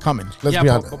money was coming. Let's be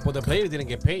honest. But the players didn't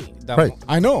get paid. Right.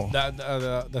 I know.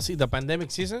 The pandemic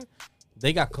season,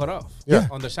 they got cut off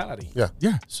on their salary.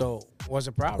 Yeah. So what's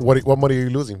the problem? What money are you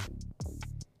losing?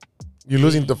 You're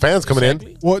losing the fans coming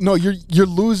in. Well, no, you're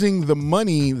losing the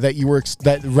money that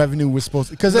that revenue was supposed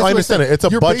to. Because I understand it. It's a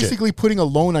you're budget. You're basically putting a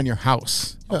loan on your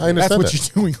house. Yeah, I understand that's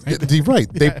what you're doing. Right.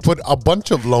 They put a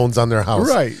bunch of loans on their house.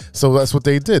 Right. So that's what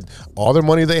they did. All their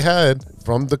money they had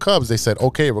from the Cubs, they said,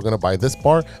 okay, we're going to buy this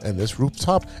bar and this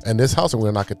rooftop and this house and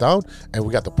we're going to knock it down. And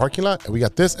we got the parking lot and we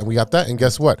got this and we got that. And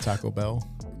guess what? Taco Bell.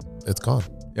 It's gone.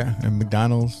 Yeah, and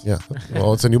McDonald's. Yeah.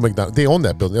 Well, it's a new McDonald's. They own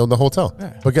that building. They own the hotel.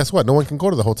 Yeah. But guess what? No one can go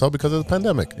to the hotel because of the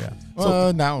pandemic. Yeah.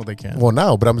 So, now they can. Well,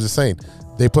 now, but I'm just saying,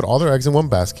 they put all their eggs in one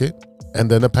basket,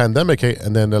 and then the pandemic hit,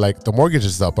 and then they're like, the mortgage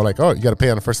is up. But like, oh, you got to pay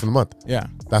on the first of the month. Yeah.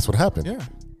 That's what happened. Yeah.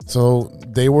 So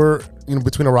they were,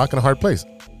 between a rock and a hard place.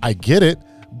 I get it,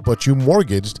 but you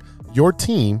mortgaged your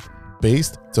team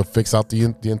based to fix out the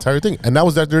entire thing, and that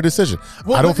was their decision.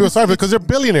 Well, I don't feel sorry for it because they're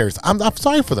billionaires. I'm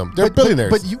sorry for them. They're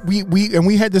billionaires. But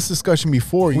we had this discussion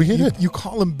before. You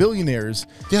call them billionaires,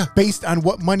 based on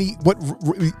what money?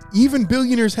 Even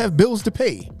billionaires have bills to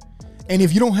pay, and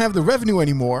if you don't have the revenue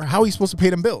anymore, how are you supposed to pay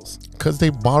them bills? Because they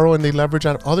borrow and they leverage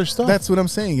on other stuff. That's what I'm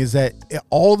saying. Is that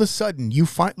all of a sudden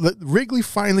Wrigley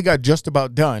finally got just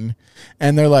about done,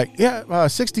 and they're like,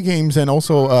 60 games, and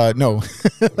also no,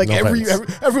 like no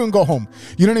everyone go home.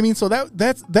 You know what I mean? So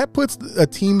that puts a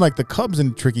team like the Cubs in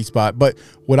a tricky spot. But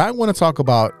what I want to talk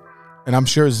about, and I'm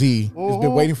sure Z has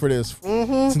been waiting for this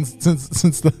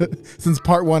since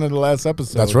part one of the last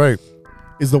episode. That's right.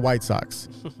 Is the White Sox.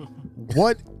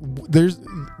 There's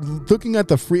looking at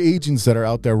the free agents that are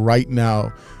out there right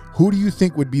now, who do you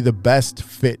think would be the best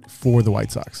fit for the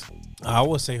White Sox? I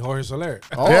would say Jorge Soler.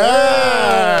 Oh,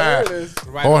 yeah. There it is.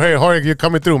 Jorge, you're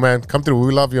coming through, man. Come through.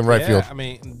 We love you in right field. I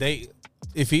mean,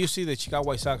 if you see the Chicago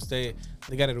White Sox, they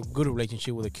got a good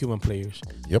relationship with the Cuban players.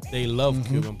 Yep. They love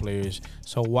Cuban players.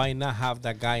 So why not have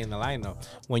that guy in the lineup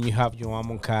when you have Yoan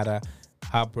Moncada,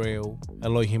 Abreu,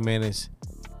 Eloy Jimenez,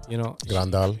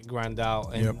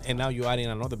 Grandal, and now you're adding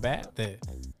another bat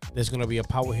there's going to be a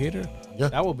power hitter. Yeah.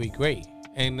 That would be great.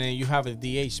 And then you have a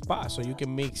DH spot, so you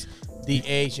can mix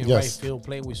DH and right field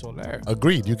play with Soler.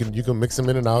 Agreed. You can mix them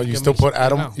in and out. You still put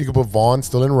Adam. You can put Vaughn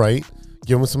still in right.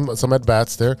 Give him some at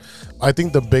bats there. I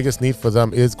think the biggest need for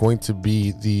them is going to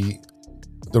be the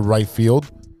right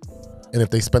field. And if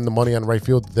they spend the money on right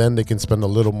field, then they can spend a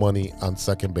little money on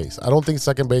second base. I don't think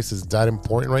second base is that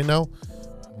important right now.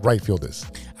 right field is.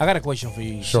 I got a question for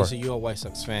you. Sure. Since you're a White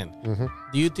Sox fan, Mm-hmm.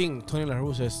 do you think Tony La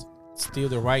Russa is still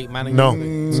the right manager? No.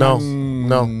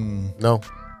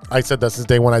 I said that since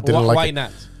day one. I didn't like it. Why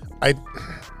not?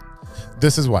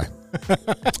 This is why.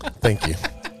 Thank you.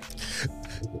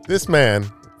 This man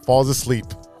falls asleep.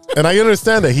 And I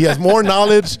understand that he has more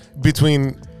knowledge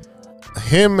between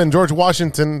him and George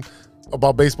Washington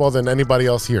about baseball than anybody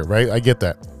else here, right? I get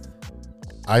that.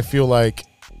 I feel like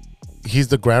he's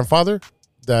the grandfather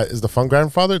that is the fun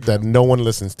grandfather that no one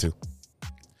listens to.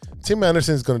 Tim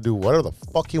Anderson is going to do whatever the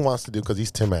fuck he wants to do because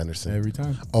he's Tim Anderson. Every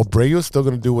time. Abreu is still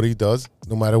going to do what he does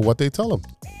no matter what they tell him.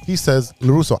 He says,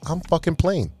 La Russa, I'm fucking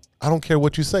playing. I don't care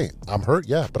what you say. I'm hurt,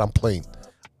 yeah, but I'm playing.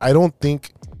 I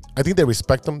think they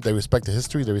respect him. They respect the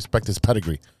history. They respect his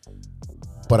pedigree.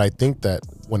 But I think that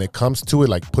when it comes to it,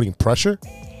 like putting pressure,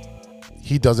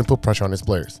 he doesn't put pressure on his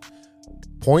players.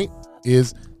 Point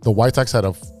is, the White Sox had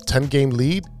a 10-game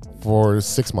lead for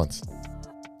 6 months.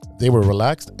 They were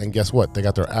relaxed, and guess what? They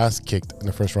got their ass kicked in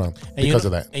the first round because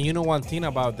of that. And you know one thing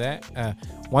about that?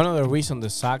 One of the reasons the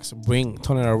Sox bring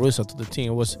Tony La Russa to the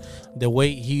team was the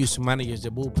way he used to manage the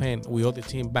bullpen with other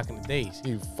team back in the days.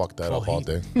 He fucked that up all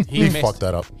day. He fucked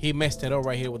that up. He messed it up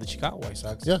right here with the Chicago White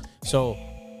Sox. Yeah. So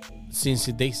since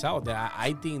they saw that,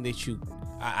 I think they should.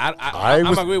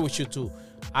 I'm agree with you too.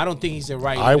 I don't think he's the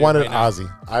right. I wanted right Ozzie.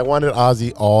 I wanted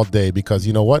Ozzie all day because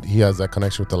you know what? He has that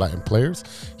connection with the Latin players.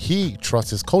 He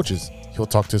trusts his coaches. He'll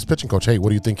talk to his pitching coach. Hey, what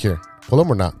do you think here? Pull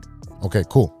him or not? Okay,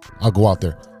 cool. I'll go out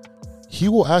there. He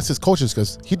will ask his coaches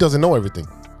because he doesn't know everything.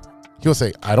 He'll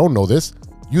say, I don't know this.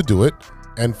 You do it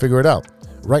and figure it out.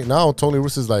 Right now, Tony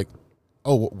Russa's like,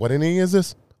 oh, what inning is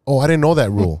this? Oh, I didn't know that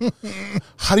rule.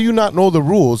 How do you not know the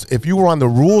rules if you were on the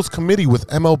rules committee with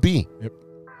MLB? Yep.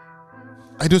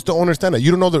 I just don't understand that. You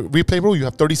don't know the replay rule? You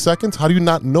have 30 seconds? How do you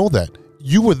not know that?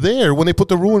 You were there when they put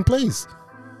the rule in place.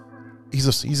 He's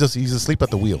asleep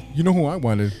at the wheel. You know who I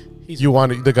wanted? You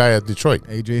wanted the guy at Detroit.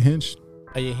 AJ Hinch.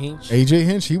 AJ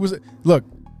Hinch. He was. Look,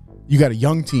 you got a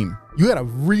young team. You got a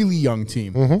really young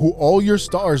team who all your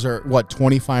stars are,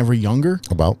 25 or younger?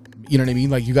 About. You know what I mean?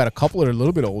 Like, you got a couple that are a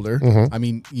little bit older. I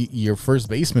mean, your first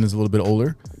baseman is a little bit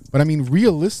older. But, I mean,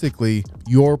 realistically,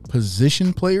 your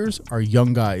position players are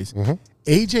young guys.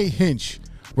 AJ Hinch,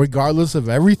 regardless of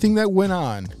everything that went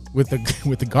on with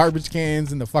the garbage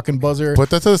cans and the fucking buzzer. Put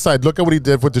that to the side. Look at what he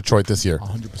did with Detroit this year.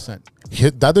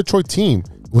 100%. That Detroit team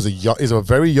is a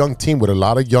very young team with a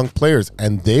lot of young players,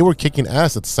 and they were kicking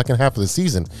ass at the second half of the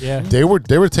season. Yeah. They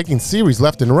were taking series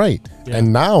left and right,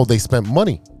 and now they spent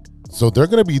money. So they're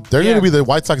gonna be the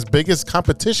White Sox biggest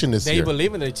competition this year. They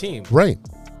believe in their team, right?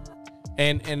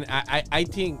 And I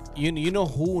think you know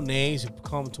who names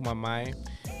come to my mind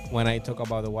when I talk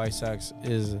about the White Sox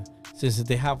is, since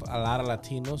they have a lot of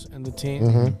Latinos in the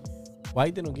team,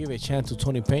 why they don't give a chance to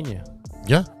Tony Pena?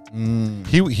 Yeah,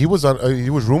 he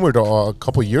was rumored a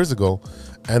couple years ago,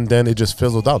 and then it just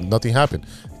fizzled out. Nothing happened.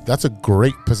 That's a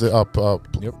great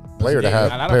player to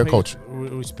have, player coach.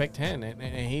 Respect him,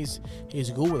 and he's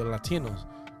good with the Latinos.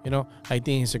 You know, I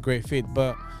think he's a great fit.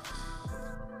 But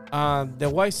the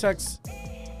White Sox,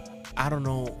 I don't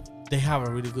know. They have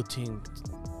a really good team.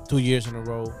 2 years in a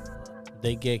row,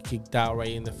 they get kicked out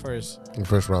right in the first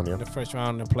round. Yeah, in the first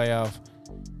round in the playoff,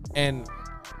 and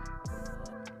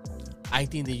I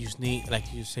think they just need,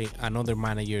 like you say, another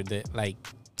manager that like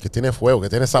que tiene fuego, que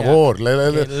tiene sabor.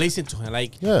 Listen to him,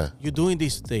 like you're doing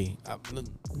this thing.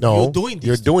 No,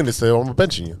 you're doing this thing. I'm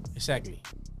benching you. Exactly.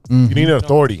 You need an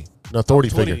authority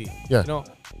figure. Yeah. You know,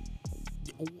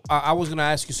 I was gonna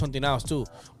ask you something else too.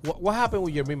 What happened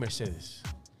with Yermin Mercedes?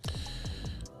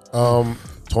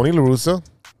 Tony La Russa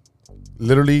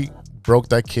literally broke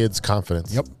that kid's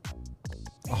confidence. Yep.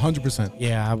 100%.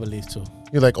 Yeah, I believe too.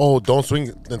 You're like, oh, don't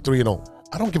swing then 3-0.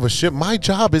 I don't give a shit. My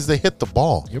job is to hit the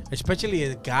ball. Yep. Especially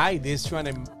a guy that's trying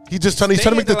to. He's trying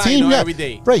to make the team. Yeah, every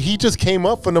day. Right. He just came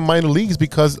up from the minor leagues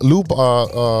because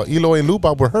Eloy and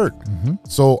Luba were hurt.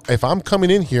 So if I'm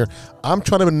coming in here, I'm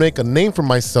trying to make a name for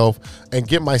myself and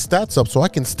get my stats up so I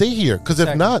can stay here. Because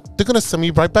if not, they're gonna send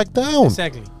me right back down.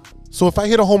 Exactly. So if I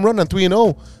hit a home run on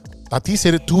 3-0, Tatis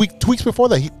hit it 2 weeks before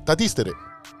that. Tatis did it,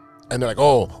 and they're like,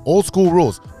 "Oh, old school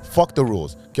rules. Fuck the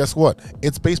rules." Guess what?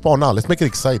 It's baseball now. Let's make it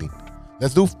exciting.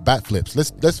 Let's do bat flips.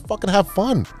 Let's fucking have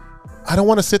fun. I don't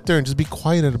want to sit there and just be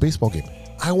quiet at a baseball game.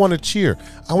 I want to cheer.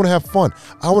 I want to have fun.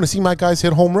 I want to see my guys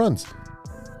hit home runs.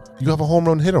 You have a home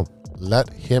run, hit him. Let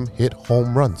him hit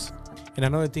home runs. And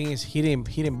another thing is he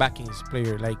didn't back his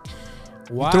player. Like,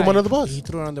 why? He threw him under the bus. He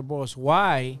threw him under the bus.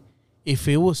 Why? If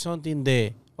it was something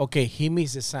that, okay, he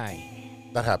missed the sign.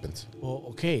 That happens. Well,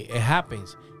 okay, it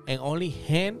happens. And only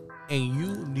him and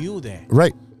you knew that.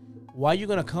 Right. Why are you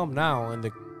going to come now in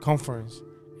the conference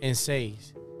and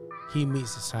says he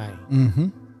meets the sign. Mm-hmm.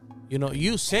 You know,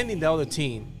 you sending the other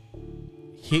team,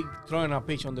 he throwing a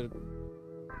pitch on the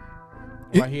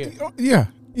right here. Yeah.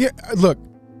 Look,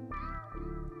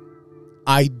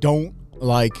 I don't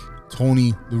like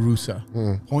Tony La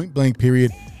Russa. Point blank.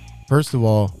 Period. First of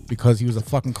all, because he was a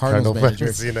fucking Cardinals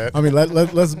manager. I mean,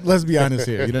 let's be honest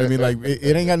here. You know what I mean? Like,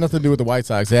 it ain't got nothing to do with the White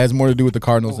Sox. It has more to do with the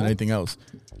Cardinals than anything else.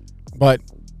 But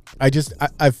I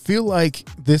feel like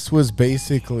this was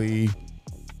basically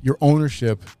your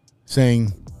ownership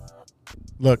saying,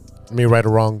 look, me right or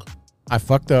wrong, I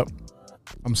fucked up.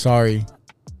 I'm sorry.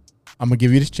 I'm going to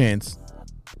give you this chance.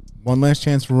 One last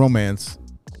chance for romance.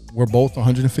 We're both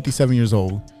 157 years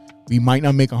old. We might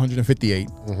not make 158.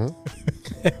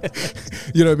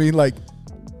 You know what I mean? Like,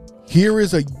 here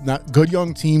is a not good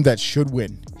young team that should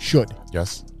win. Should.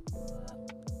 Yes.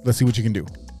 Let's see what you can do.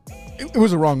 It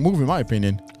was a wrong move, in my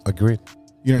opinion. Agreed.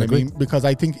 You know what I mean? Because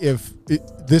I think if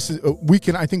this is,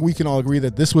 I think we can all agree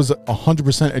that this was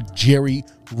 100% a Jerry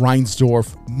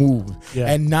Reinsdorf move,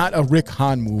 and not a Rick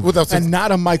Hahn move, and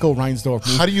not a Michael Reinsdorf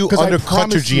move. How do you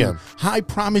undercut your GM? I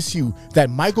promise you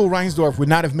that Michael Reinsdorf would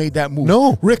not have made that move.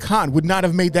 No. Rick Hahn would not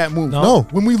have made that move. No.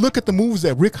 When we look at the moves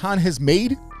that Rick Hahn has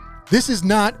made, this is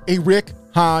not a Rick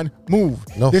Hahn move.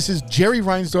 No. This is Jerry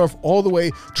Reinsdorf all the way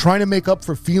trying to make up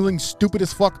for feeling stupid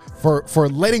as fuck for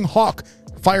letting Hawk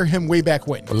fire him way back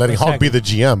when. Or letting Hawk be the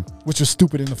GM. Which was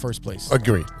stupid in the first place.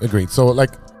 Agreed. So, like,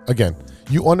 again,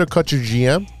 you undercut your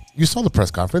GM. You saw the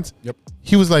press conference. Yep.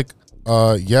 He was like,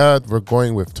 yeah, we're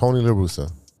going with Tony La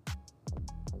Russa.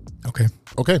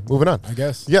 Okay, moving on. I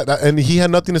guess. Yeah, and he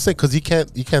had nothing to say because he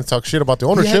can't talk shit about the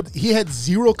ownership. He had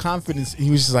zero confidence.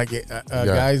 He was just like,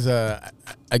 guys,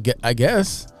 I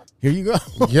guess. Here you go.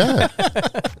 Yeah.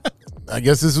 I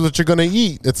guess this is what you're going to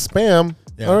eat. It's Spam.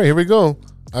 Yeah. All right, here we go.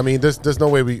 I mean, there's no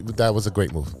way that was a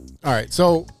great move. All right,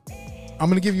 so I'm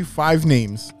going to give you 5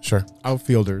 names. Sure.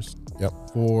 Outfielders. Yep.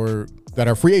 That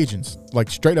are free agents, like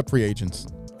straight up free agents.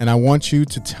 And I want you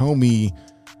to tell me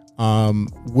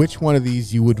which one of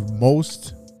these you would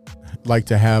most like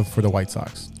to have for the White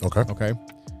Sox. Okay.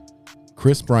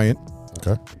 Chris Bryant.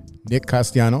 Okay. Nick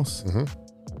Castellanos.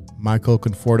 Michael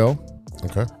Conforto.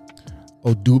 Okay.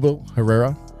 Odubel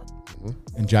Herrera.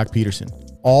 And Jack Peterson.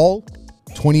 All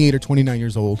 28 or 29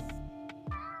 years old,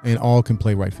 and all can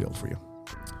play right field for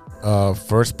you.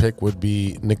 First pick would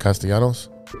be Nick Castellanos.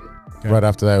 Okay. Right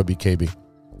after that would be KB.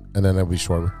 And then it would be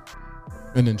Schwarber.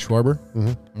 And then Schwarber?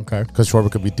 Okay. Because Schwarber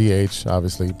could be DH,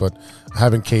 obviously. But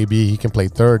having KB, he can play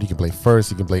third, he can play first,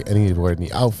 he can play anywhere in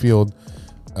the outfield.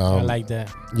 I like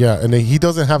that. Yeah, and he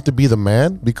doesn't have to be the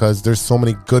man because there's so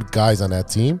many good guys on that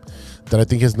team that I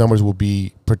think his numbers will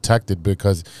be protected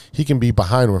because he can be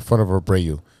behind or in front of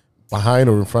Abreu, behind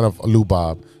or in front of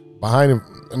Lubab, behind him.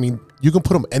 I mean, you can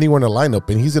put him anywhere in the lineup,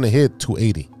 and he's going to hit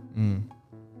 280.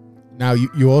 Now,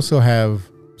 you also have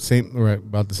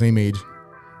about the same age,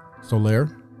 Soler,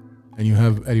 and you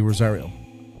have Eddie Rosario.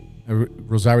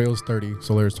 Rosario's 30,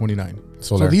 Soler's 29.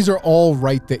 So these are all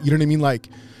right there. You know what I mean? Like,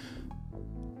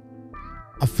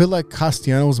 I feel like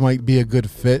Castellanos might be a good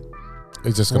fit.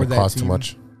 It's just going to cost too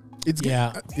much.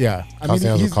 Yeah. I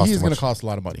mean, he's going to cost a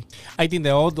lot of money. I think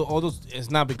that all those, it's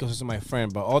not because it's my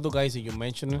friend, but all the guys that you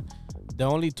mentioned, the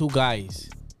only 2 guys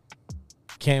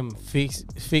can fix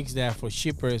that for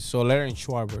cheaper is Soler and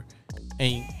Schwarber.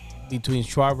 And between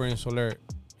Schwarber and Soler,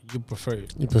 you prefer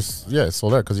it. Yeah,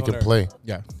 Soler because he can play.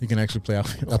 Yeah, he can actually play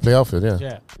outfield. Play outfield, yeah.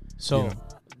 Yeah. So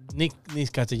Nick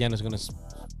Castellanos is going to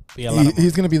be a lot.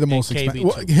 He's going to be the most expensive.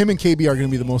 Well, him and KB are going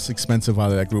to be the most expensive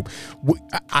out of that group.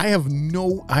 I have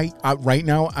right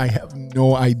now I have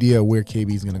no idea where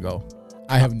KB is going to go.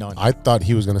 I have none. I thought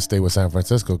he was going to stay with San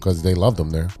Francisco because they loved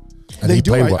him there. And they he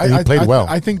do. Played well. And he played well.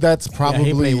 I think that's probably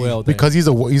he played well there. Because he's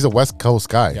a West Coast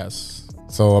guy. Yes.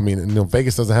 So I mean,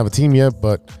 Vegas doesn't have a team yet,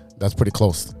 but that's pretty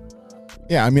close.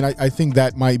 Yeah, I mean, I think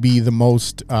that might be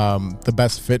the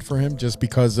best fit for him just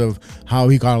because of how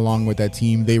he got along with that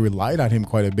team. They relied on him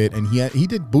quite a bit, and he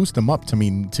did boost them up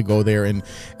to go there.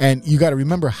 And you got to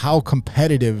remember how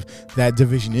competitive that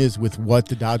division is with what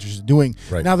the Dodgers are doing.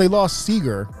 Right. Now, they lost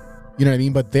Seager, you know what I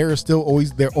mean? But they're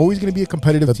always going to be a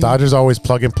competitive team. The Dodgers always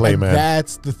plug and play, man.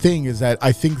 That's the thing is that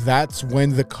I think that's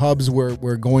when the Cubs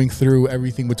were going through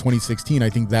everything with 2016. I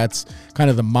think that's kind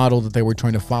of the model that they were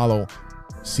trying to follow.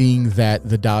 Seeing that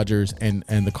the Dodgers and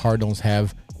the Cardinals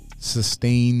have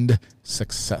sustained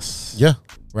success. Yeah.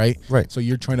 Right? Right. So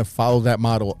you're trying to follow that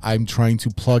model. I'm trying to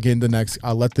plug in the next,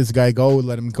 I'll let this guy go,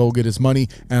 let him go get his money,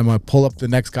 and I'm going to pull up the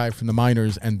next guy from the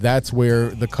minors. And that's where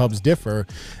the Cubs differ.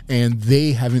 And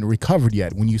they haven't recovered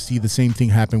yet. When you see the same thing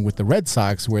happen with the Red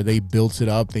Sox, where they built it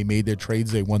up, they made their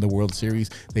trades, they won the World Series,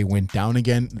 they went down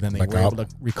again, then they were able to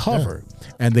recover. Yeah.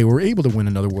 And they were able to win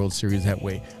another World Series that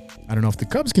way. I don't know if the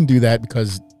Cubs can do that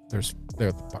because they're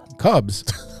the fucking Cubs.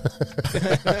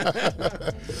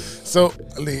 So,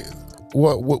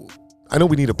 what I know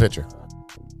we need a pitcher,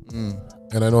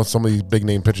 and I know some of these big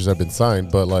name pitchers have been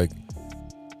signed, but like,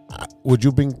 would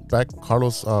you bring back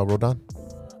Carlos Rodon?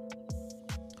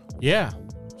 Yeah,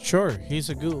 sure. He's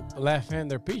a good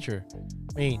left-hander pitcher.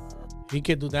 I mean, he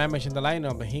can do damage in the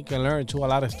lineup, and he can learn to a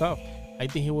lot of stuff. I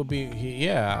think he would be.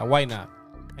 Yeah, why not?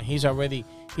 And he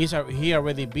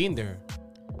already been there,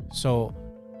 so.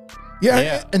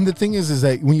 Yeah, and the thing is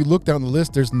that when you look down the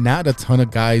list, there's not a ton of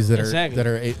guys that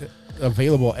are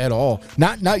available at all.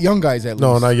 Not young guys at least.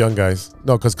 No, not young guys.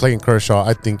 No, because Clayton Kershaw,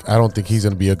 I don't think he's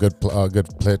going to be a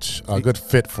good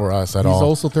fit for us at all. He's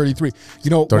also 33.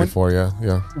 34.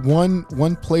 Yeah.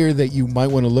 One player that you might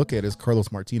want to look at is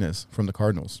Carlos Martinez from the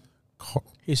Cardinals.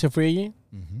 He's a free agent.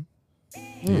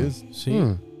 He is.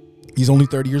 See, he's only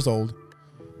 30 years old.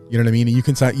 You know what I mean? And you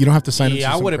can sign. You don't have to sign him.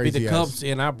 Yeah, I would have beat the Cubs,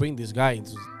 and I bring this guy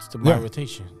to my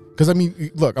rotation. Because I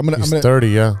mean, look, He's 30.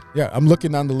 Yeah. Yeah, I'm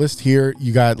looking on the list here.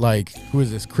 You got who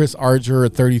is this? Chris Archer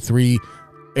at 33,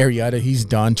 Arrieta, he's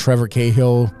done. Trevor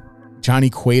Cahill, Johnny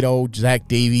Cueto, Zach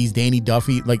Davies, Danny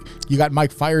Duffy. You got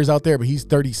Mike Fiers out there, but he's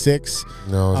 36.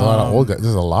 No, there's a lot of old guys.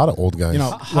 There's a lot of old guys.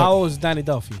 How old is Danny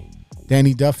Duffy?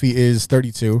 Danny Duffy is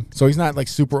 32, so he's not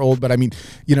super old, but I mean,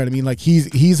 you know what I mean?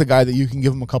 He's a guy that you can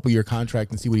give him a couple-year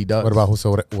contract and see what he does. What about Jose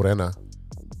Urena?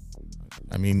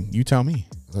 I mean, you tell me.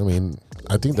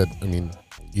 I think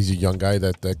he's a young guy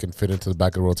that can fit into the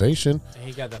back of the rotation. And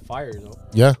he got that fire, though.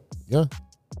 Yeah.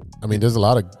 I mean, there's a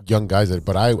lot of young guys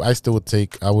but I still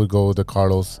would go to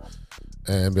Carlos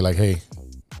and be like, hey,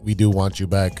 we do want you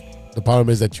back. The problem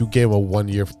is that you gave a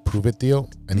 1-year prove-it deal,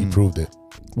 and he proved it.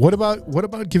 What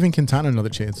about giving Quintana another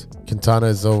chance? Quintana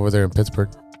is over there in Pittsburgh.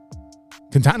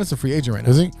 Quintana's a free agent right now.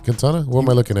 Is he? Quintana? What am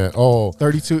I looking at? Oh.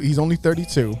 32. He's only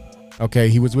 32. Okay,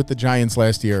 he was with the Giants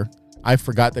last year. I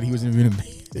forgot that he was in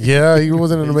the Yeah, he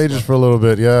wasn't in the majors for a little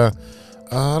bit. Yeah.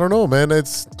 I don't know, man.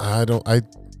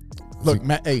 Look,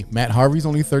 Matt Harvey's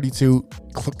only 32.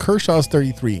 Kershaw's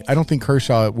 33. I don't think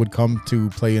Kershaw would come to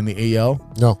play in the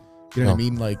AL. No. You know what I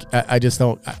mean? I just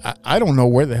don't. I don't know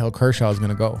where the hell Kershaw is going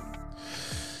to go.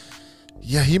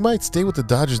 Yeah, he might stay with the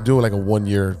Dodgers, do a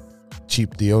 1-year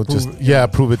cheap deal.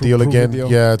 Prove it deal again.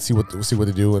 Yeah, see what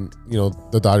they do, and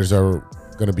the Dodgers are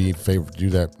going to be favored to do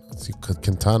that. Let's see,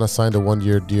 Quintana signed a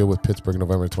 1-year deal with Pittsburgh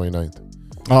November 29th.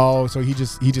 Oh, so he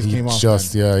just came off.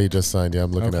 He just signed. Yeah,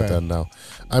 I'm looking at that now.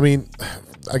 I mean,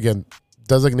 again,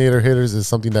 designator hitters is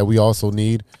something that we also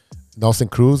need. Nelson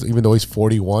Cruz, even though he's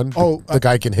 41, the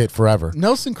guy can hit forever.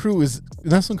 Nelson Cruz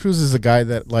is a guy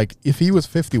that, if he was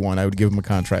 51, I would give him a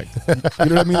contract. You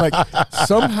know what I mean?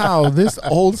 Somehow this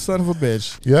old son of a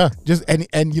bitch. Yeah. Just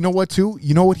and you know what too?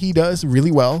 You know what he does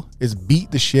really well is beat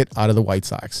the shit out of the White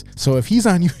Sox. So if he's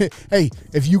on you, hey,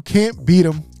 if you can't beat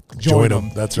him, join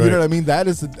him. That's right. You know what I mean? That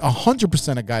is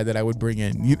 100% a guy that I would bring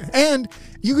in. And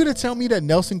you're gonna tell me that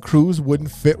Nelson Cruz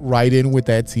wouldn't fit right in with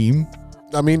that team?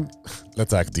 I mean,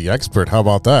 let's act the expert. How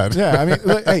about that? Yeah, I mean,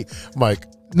 hey, Mike.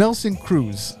 Nelson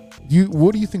Cruz.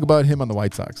 What do you think about him on the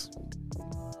White Sox?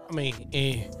 I mean,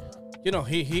 he can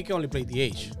only play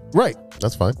DH. Right.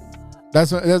 That's fine.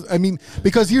 That's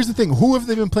because here's the thing: who have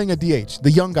they been playing at DH?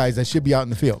 The young guys that should be out in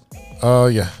the field.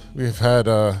 Yeah, we've had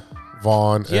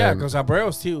Vaughn. Yeah, because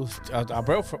Abreu's still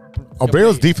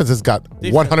Abreu's defense has got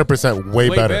 100% way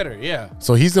better. Yeah.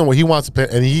 So he's doing what he wants to play,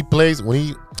 and he plays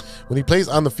when he plays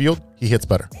on the field, he hits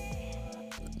better.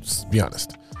 Just be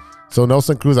honest. So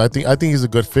Nelson Cruz, I think he's a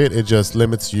good fit. It just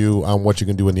limits you on what you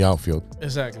can do in the outfield.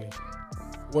 Exactly.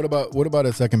 What about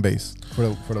at second base for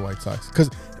the White Sox? Because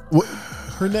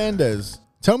Hernandez,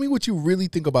 tell me what you really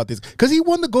think about this. Because he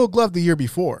won the Gold Glove the year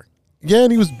before. Yeah,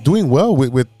 and he was doing well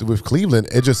with Cleveland.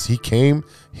 It just him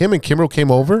and Kimbrel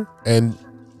came over and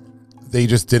they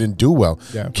just didn't do well.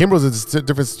 Yeah. Kimbrel's a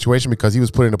different situation because he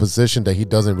was put in a position that he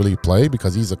doesn't really play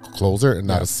because he's a closer and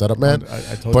not a setup man.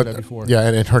 I told you that before. Yeah,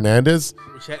 and Hernandez.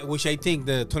 Which I think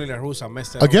the Tony La Russa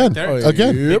messed up again.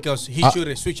 Because he should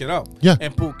have switched it up. Yeah.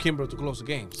 And put Kimbrel to close the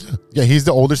games. Yeah, he's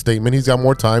the older statement. He's got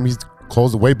more time. He's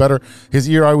closed way better. His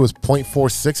ERA was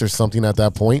 .46 or something at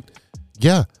that point.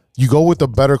 Yeah. You go with the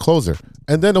better closer.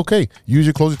 And then, okay, use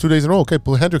your closer 2 days in a row. Okay,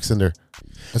 put Hendricks in there.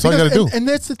 That's all you got to do. And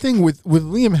that's the thing with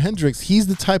Liam Hendricks. He's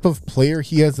the type of player,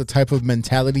 he has the type of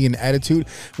mentality and attitude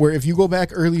where if you go back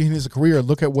early in his career,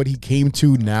 look at what he came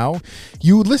to now,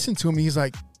 you listen to him, he's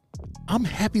like, I'm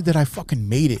happy that I fucking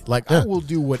made it. Like, I will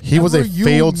do whatever he was a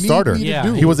failed starter.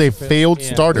 He was a failed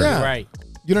starter. Yeah. Right.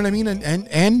 You know what I mean?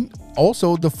 And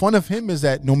also the fun of him is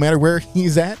that no matter where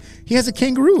he's at, he has a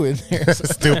kangaroo in there.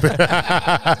 Stupid.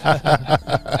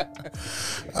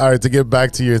 All right, to get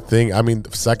back to your thing, I mean,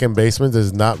 second baseman,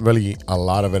 there's not really a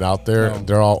lot of it out there. No.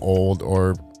 They're all old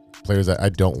or players that I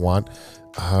don't want.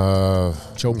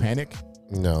 Joe Panic?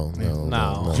 No.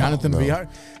 Jonathan Villar?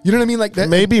 You know what I mean? Like that.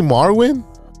 Maybe Marwin?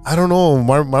 I don't know.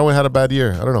 Marwin had a bad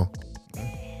year. I don't know.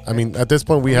 I mean, at this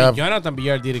point, we have Jonathan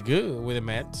Villar did it good with the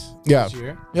Mets. Yeah, this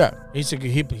year. Yeah.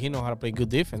 He know how to play good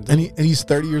defense, and he's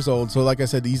 30 years old. So, like I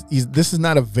said, this is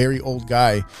not a very old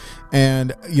guy,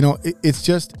 and you know, it's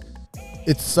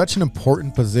such an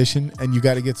important position, and you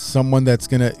got to get someone that's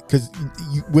gonna because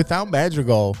without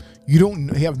Madrigal, you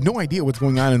have no idea what's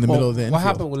going on in the middle of the infield. What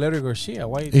happened with Larry Garcia?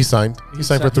 Why he signed? He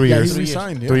signed for 3 years. He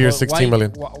signed. 3 years, $16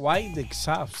 million. Why the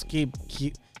Sox keep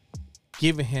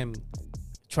giving him?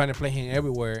 Trying to play him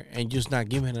everywhere and just not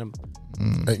giving him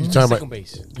second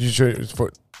base. You sure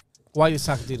why the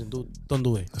Sox don't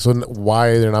do it? So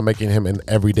why they're not making him an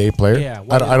everyday player? Yeah,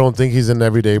 I don't think he's an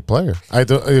everyday player.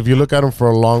 If you look at him for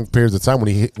a long periods of time,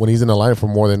 when he's in the line for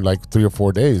more than like 3 or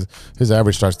 4 days, his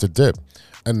average starts to dip,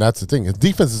 and that's the thing. His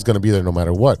defense is going to be there no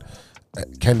matter what.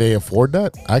 Can they afford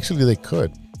that? Actually, they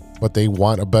could, but they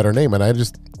want a better name,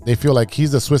 and they feel like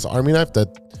he's the Swiss Army knife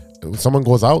that. If someone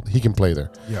goes out, he can play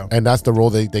there. Yeah. And that's the role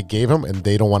they gave him, and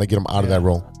they don't want to get him out of that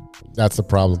role. That's the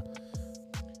problem.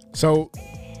 So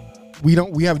we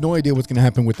have no idea what's going to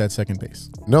happen with that second base.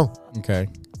 No. Okay.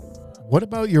 What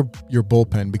about your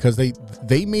bullpen? Because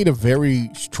they made a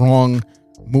very strong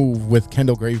move with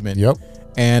Kendall Graveman. Yep.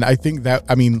 And I think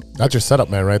that's your setup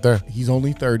man right there. He's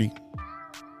only 30.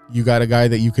 You got a guy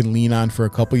that you can lean on for a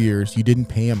couple years. You didn't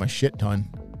pay him a shit ton.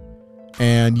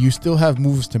 And you still have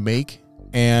moves to make.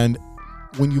 And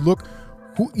when you look,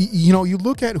 you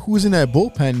look at who's in that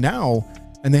bullpen now,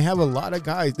 and they have a lot of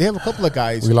guys. They have a couple of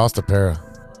guys. We lost Tepera.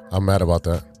 I'm mad about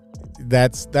that.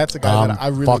 That's a guy that I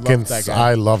really love. That guy.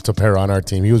 I love Tepera on our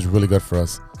team. He was really good for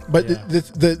us. But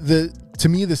the to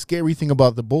me, the scary thing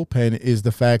about the bullpen is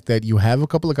the fact that you have a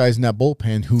couple of guys in that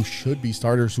bullpen who should be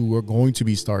starters, who are going to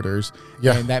be starters.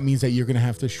 Yeah. And that means that you're going to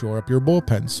have to shore up your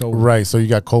bullpen. So right. So you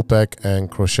got Kopech and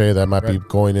Crochet that might be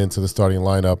going into the starting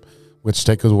lineup, which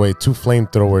takes away 2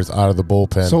 flamethrowers out of the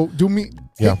bullpen. So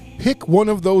pick one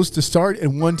of those to start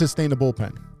and one to stay in the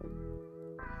bullpen.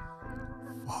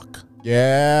 Fuck.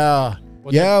 Yeah.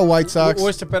 White Sox.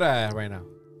 Where's Tepera at right now?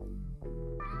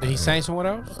 Did he sign somewhere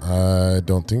else? I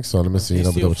don't think so. Let me see.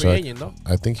 He's still a free agent, though.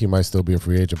 I think he might still be a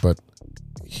free agent, but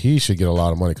he should get a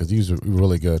lot of money because he's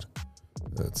really good.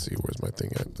 Let's see. Where's my thing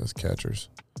at? That's catchers.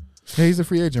 Yeah, he's a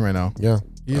free agent right now. Yeah.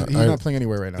 He's not playing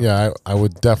anywhere right now. Yeah, I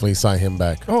would definitely sign him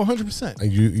back. Oh,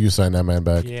 100%. You sign that man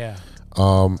back. Yeah.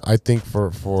 I think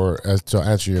to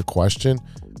answer your question,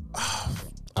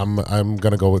 I'm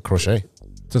gonna go with Crochet.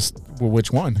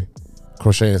 Which one?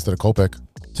 Crochet instead of Kopech.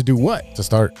 To do what? To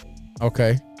start.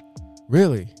 Okay.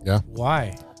 Really? Yeah.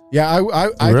 Why? Yeah,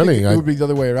 I really think it would be the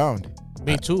other way around.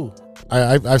 Me too.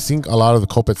 I've seen a lot of the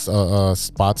Kopech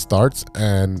spot starts,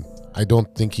 and I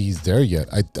don't think he's there yet.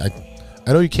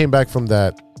 I know he came back from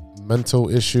that mental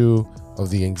issue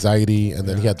of the anxiety, and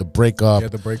then he had the breakup. Yeah,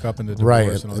 the breakup and the divorce.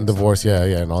 Right, and divorce,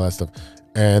 and all that stuff.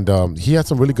 And he had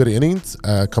some really good innings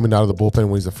coming out of the bullpen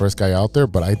when he's the first guy out there,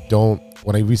 but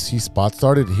when I see spot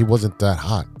started, he wasn't that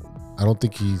hot. I don't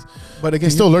think he's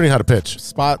still learning how to pitch.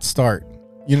 Spot start.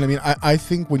 You know what I mean? I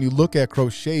think when you look at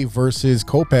Crochet versus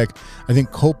Kopech, I think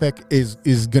Kopech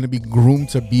is going to be groomed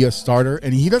to be a starter,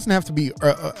 and he doesn't have to be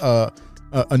a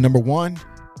number 1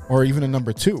 or even a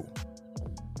number 2.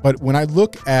 But when I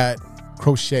look at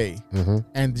Crochet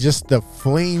and just the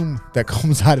flame that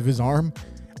comes out of his arm,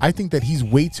 I think that he's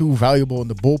way too valuable in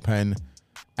the bullpen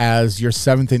as your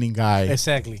 7th inning guy.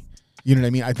 Exactly. You know what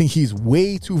I mean? I think he's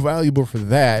way too valuable for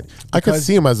that. I could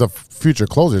see him as a future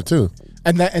closer too.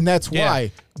 And that's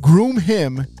why groom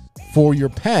him for your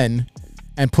pen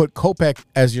and put Kopech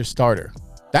as your starter.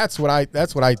 That's what I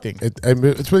think.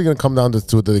 It's really going to come down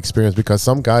to the experience, because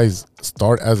some guys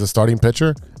start as a starting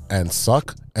pitcher and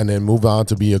suck and then move on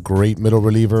to be a great middle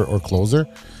reliever or closer.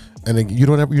 And then you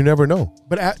never know.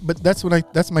 But that's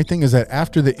my thing is that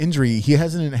after the injury, he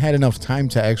hasn't had enough time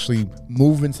to actually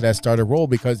move into that starter role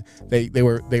because they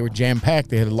were jam packed.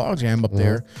 They had a log jam up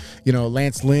there. You know,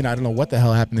 Lance Lynn, I don't know what the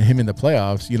hell happened to him in the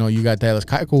playoffs. You know, you got Dallas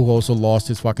Keuchel who also lost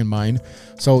his fucking mind.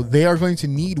 So they are going to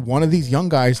need one of these young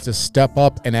guys to step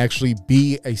up and actually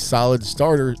be a solid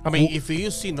starter. I mean, if you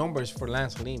see numbers for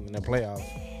Lance Lynn in the playoff,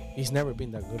 he's never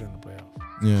been that good in the playoff.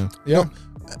 Yeah.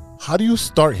 How do you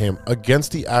start him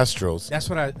against the Astros?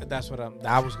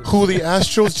 That was gonna who say. the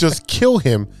Astros just kill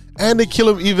him, and they kill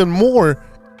him even more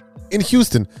in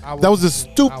Houston. That was the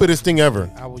stupidest thing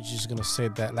ever. I was just gonna say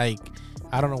that, like,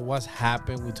 I don't know what's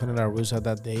happened with Tony La Russa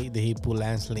that day that he put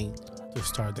Lance Lynn to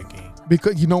start the game.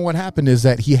 Because you know what happened is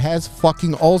that he has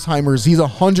fucking Alzheimer's. He's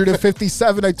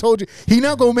 157. I told you. He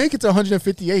not gonna make it to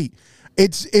 158.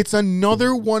 It's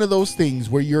another one of those things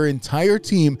where your entire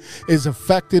team is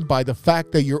affected by the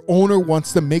fact that your owner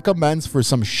wants to make amends for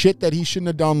some shit that he shouldn't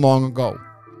have done long ago.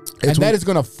 And that is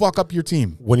going to fuck up your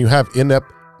team. When you have inept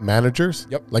managers,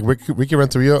 like Ricky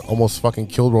Renteria almost fucking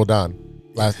killed Rodon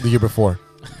the year before.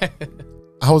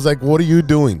 I was like, what are you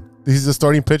doing? He's the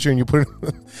starting pitcher and you put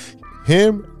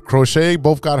him, Crochet,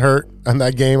 both got hurt in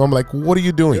that game. I'm like, what are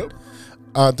you doing?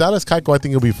 Dallas Keuchel, I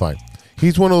think he'll be fine.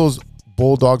 He's one of those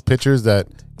bulldog pitchers that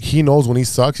he knows when he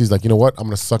sucks. He's like, you know what? I'm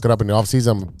going to suck it up in the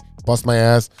offseason. I'm going to bust my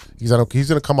ass. He's going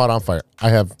to come out on fire. I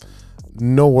have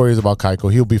no worries about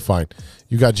Keuchel. He'll be fine.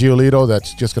 You got Giolito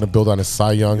that's just going to build on his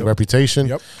Cy Young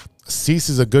reputation. Cease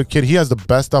is a good kid. He has the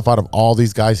best stuff out of all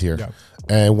these guys here.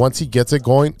 And once he gets it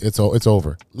going, it's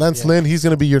over. Lance Lynn, he's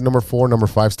going to be your number 4, number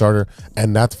 5 starter,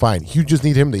 and that's fine. You just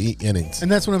need him to eat innings. And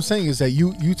that's what I'm saying is that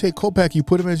you take Kopech, you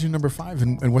put him as your number 5,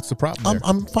 and what's the problem there?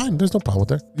 I'm fine. There's no problem with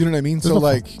that. You know what I mean? There's so, no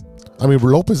like... I mean,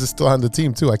 Lopez is still on the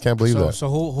team, too. I can't believe that. So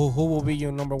who will be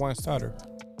your number 1 starter?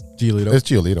 Giolito. It's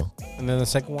Giolito. And then the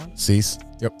second one? Cease.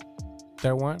 Yep.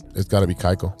 Third one? It's got to be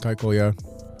Keuchel. Keuchel, yeah.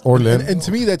 Or Lynn. And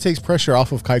to me, that takes pressure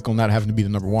off of Keuchel not having to be the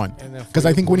number 1. Because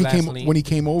I think when he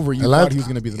came over, you thought he was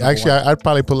going to be the number 1. Actually, I'd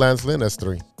probably put Lance Lynn as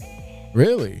 3.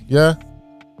 Really? Yeah.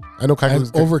 I know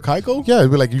Keuchel over Keuchel? Yeah, it'd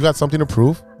be like, you got something to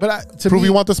prove. But to prove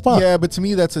you want the spot. Yeah, but to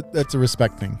me, that's a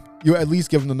respect thing. You at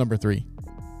least give him the number 3.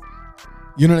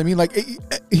 You know what I mean? Like,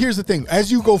 here's the thing: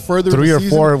 as you go further, 3 or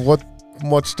season, 4, what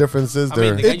much difference is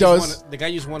there? It does. The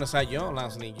guy just won a Cy Young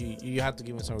last night. You have to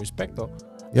give him some respect, though.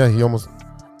 Yeah, he almost.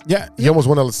 Yeah, he almost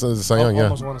won a Cy Young. Yeah,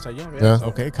 almost won a Cy Young. Yeah.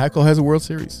 Okay, Keuchel has a World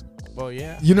Series. Well,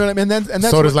 yeah. You know what I mean? And that's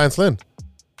so does Lance Lynn.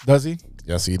 Does he?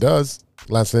 Yes, he does.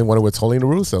 Lance Lynn won it with Tony La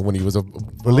Russa when he was a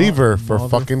reliever for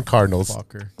fucking Cardinals.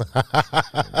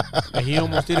 And he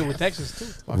almost did it with Texas too.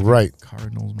 Right.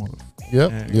 Cardinals,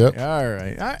 motherfucker. Yep. All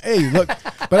right. Hey, look,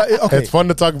 but okay. It's fun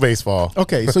to talk baseball.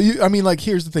 Okay, so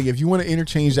here's the thing: if you want to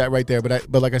interchange that right there,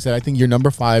 but like I said, I think you're number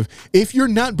 5. If you're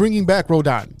not bringing back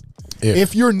Rodon.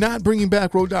 If you're not bringing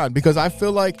back Rodon, because I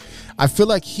feel like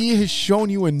he has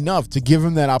shown you enough to give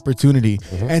him that opportunity,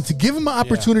 and to give him an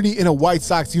opportunity in a White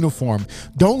Sox uniform.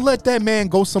 Don't let that man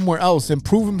go somewhere else and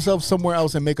prove himself somewhere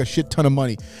else and make a shit ton of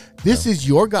money. This is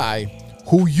your guy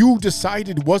who you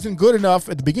decided wasn't good enough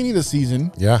at the beginning of the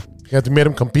season. Yeah, you had to make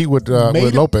him compete with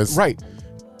Lopez. Right.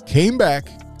 Came back,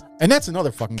 and that's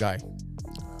another fucking guy.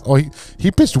 Oh, he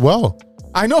pitched well.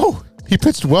 I know. He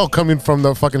pitched well coming from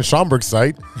the fucking Schaumburg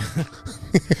site.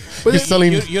 But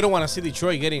you don't want to see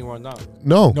Detroit getting run down.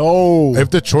 No. If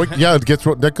Detroit, it gets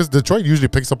because Detroit usually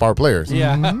picks up our players.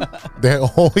 Yeah. They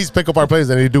always pick up our players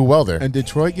and they do well there. And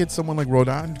Detroit gets someone like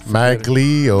Rodon.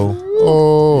 Maglio.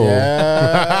 Oh.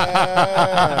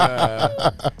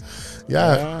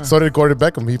 Yeah. So did Gordon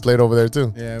Beckham. He played over there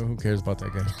too. Yeah, who cares about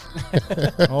that guy?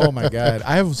 Oh my God,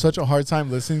 I have such a hard time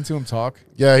listening to him talk.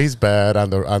 Yeah, he's bad on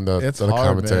the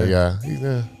commentary. Man.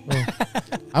 Yeah.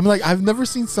 I'm like, I've never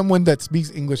seen someone that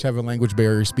speaks English have a language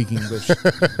barrier speaking English.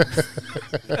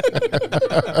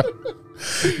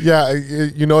 Yeah,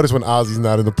 you notice when Ozzy's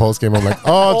not in the post game, I'm like,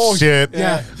 oh shit.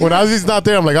 Yeah. When Ozzy's not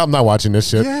there, I'm like, I'm not watching this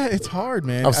shit. Yeah, it's hard,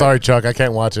 man. I'm sorry, Chuck. I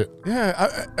can't watch it.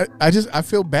 Yeah, I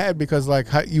feel bad because like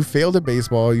you failed at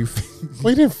baseball. Well,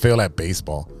 he didn't fail at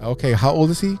baseball. Okay, how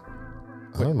old is he?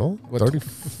 I don't know. 30,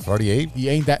 38? He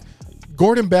ain't that.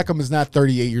 Gordon Beckham is not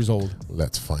 38 years old.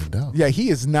 Let's find out. Yeah, he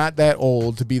is not that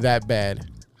old to be that bad.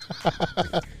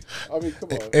 I mean, come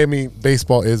on. I mean,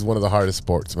 baseball is one of the hardest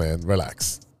sports, man.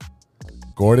 Relax.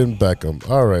 Gordon Beckham.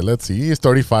 All right, let's see. He is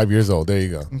 35 years old. There you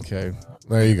go. Okay.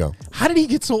 There you go. How did he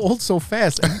get so old so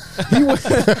fast? He was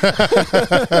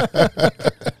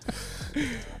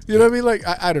you know what I mean? Like,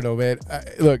 I don't know, man.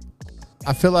 Look,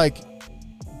 I feel like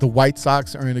the White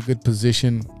Sox are in a good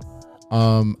position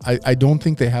I don't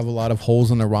think they have a lot of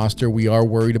holes on the roster. We are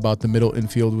worried about the middle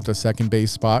infield with the second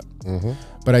base spot.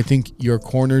 But I think your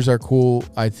corners are cool.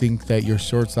 I think that your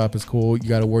shortstop is cool. You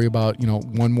got to worry about,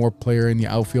 one more player in the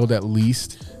outfield at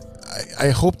least. I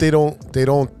hope they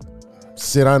don't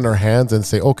sit on their hands and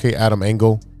say, okay, Adam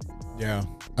Engel. Yeah.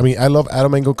 I mean, I love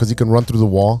Adam Engel because he can run through the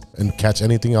wall and catch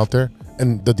anything out there,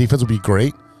 and the defense would be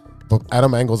great. But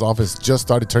Adam Engel's offense just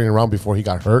started turning around before he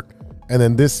got hurt. And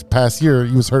then this past year,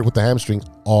 he was hurt with the hamstring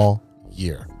all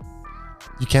year.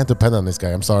 You can't depend on this guy.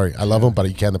 I'm sorry. I love him, but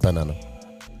you can't depend on him.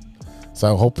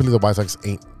 So hopefully the White Sox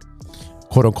ain't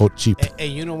quote-unquote cheap.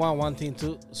 And you know what? One thing,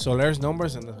 too. Soler's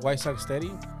numbers in the White Sox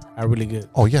Stadium are really good.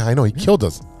 Oh, yeah, I know. He killed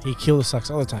us. He killed the Sox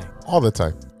all the time. All the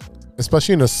time.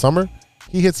 Especially in the summer.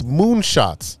 He hits moon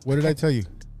shots. What did I tell you?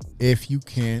 If you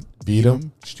can't beat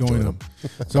him, join him.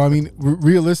 So, I mean,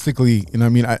 realistically, and I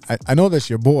mean, I know that's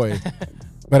your boy,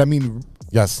 but I mean,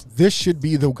 yes, this should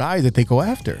be the guy that they go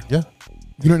after. Yeah.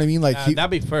 You know what I mean? Like that'd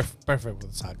be perfect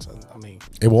with the Sox. I mean,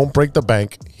 it won't break the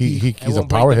bank. He's a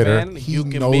power hitter. You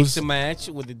can mix and match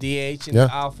with the DH in the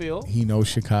outfield. He knows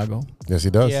Chicago. Yes,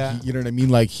 he does. Yeah. You know what I mean?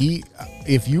 Like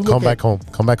if you look come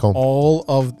back home, all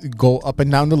of go up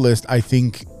and down the list, I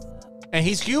think. And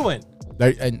he's Cuban.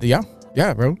 And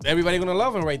yeah, bro. Everybody gonna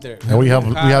love him right there. And we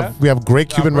have great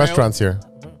Cuban restaurants here.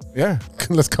 Yeah,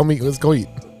 let's come eat. Let's go eat.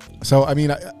 So I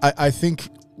mean, I think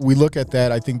we look at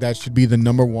that. I think that should be the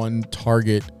number one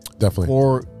target, definitely,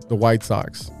 for the White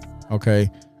Sox. Okay,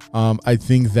 I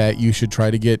think that you should try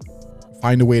to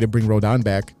find a way to bring Rodon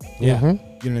back. Yeah,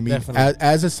 you know what I mean.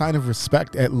 As a sign of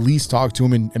respect, at least talk to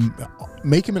him and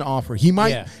make him an offer. He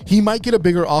might get a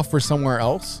bigger offer somewhere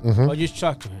else. Or just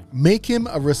talk to him. Make him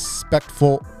a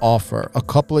respectful offer. A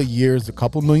couple of years, a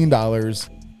couple $1 million.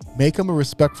 Make him a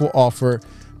respectful offer,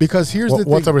 because here's the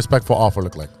thing. What's a respectful offer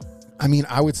look like? I mean,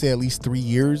 I would say at least 3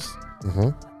 years.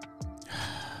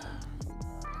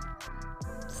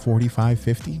 45,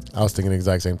 50. I was thinking the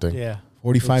exact same thing. Yeah.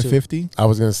 45, 50. I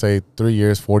was gonna say 3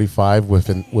 years, 45 with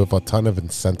a ton of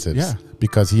incentives. Yeah.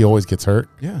 Because he always gets hurt.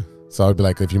 Yeah. So I'd be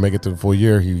like, if you make it to the full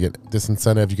year, you get this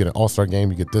incentive. You get an All-Star game,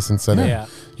 you get this incentive. Yeah.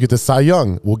 You get the Cy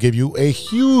Young. We'll give you a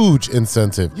huge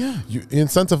incentive. Yeah. You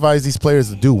incentivize these players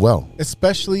to do well.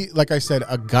 Especially, like I said,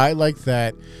 a guy like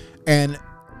that, and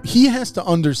he has to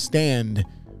understand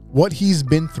what he's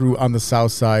been through on the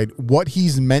South Side, what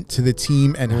he's meant to the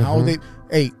team, and how they.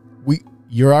 Hey,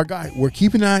 you're our guy. We're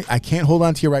keeping an eye. I can't hold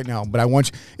on to you right now, but I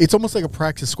want you. It's almost like a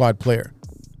practice squad player.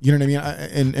 You know what I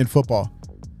mean? In football,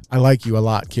 I like you a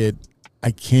lot, kid.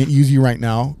 I can't use you right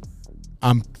now.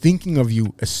 I'm thinking of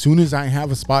you. As soon as I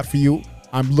have a spot for you,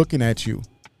 I'm looking at you.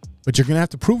 But you're going to have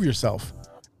to prove yourself.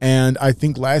 And I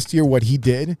think last year what he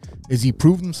did is he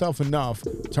proved himself enough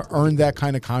to earn that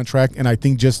kind of contract. And I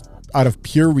think just out of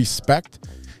pure respect,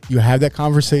 you have that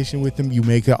conversation with him. You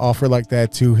make an offer like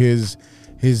that to his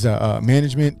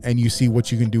management, and you see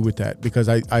what you can do with that. Because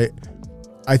I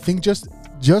think just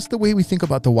the way we think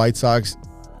about the White Sox,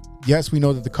 yes, we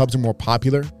know that the Cubs are more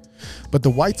popular, but the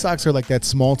White Sox are like that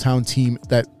small town team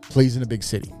that plays in a big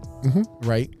city,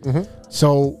 right?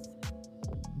 So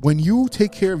when you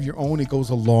take care of your own, it goes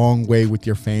a long way with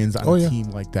your fans on a team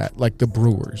like that, like the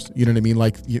Brewers. You know what I mean?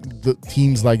 Like the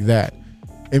teams like that.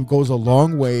 It goes a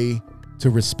long way to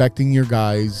respecting your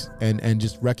guys and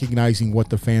just recognizing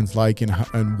what the fans like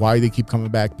and why they keep coming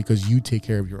back, because you take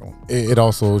care of your own. It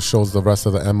also shows the rest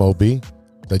of the MLB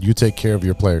that you take care of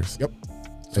your players. Yep.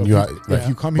 And So if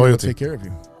you come here, we'll take care of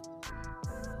you.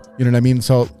 You know what I mean?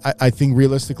 So I think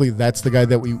realistically, that's the guy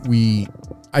that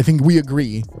I think we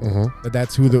agree that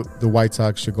that's who the White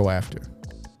Sox should go after,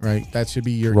 right? That should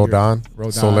be your Rodon,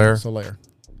 Soler.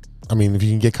 I mean, if you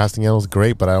can get Castellanos,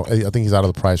 great, but I think he's out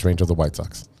of the price range of the White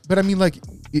Sox. But I mean, like,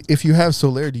 if you have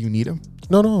Soler, do you need him?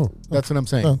 No. That's what I'm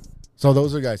saying. No. So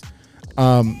those are guys.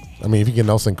 I mean, if you get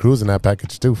Nelson Cruz in that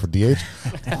package too for DH,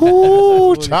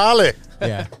 ooh, Charlie.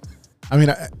 Yeah. I mean,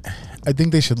 I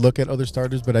think they should look at other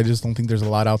starters, but I just don't think there's a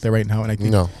lot out there right now. And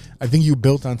I think you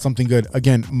built on something good.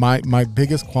 Again, my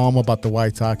biggest qualm about the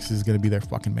White Sox is going to be their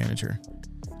fucking manager.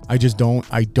 I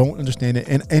don't understand it.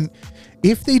 And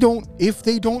if they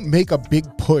don't make a big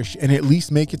push and at least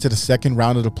make it to the second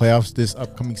round of the playoffs this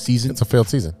upcoming season, it's a failed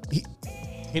season.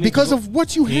 Because of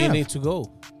what you have. He needs to go.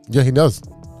 Yeah, he does.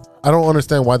 I don't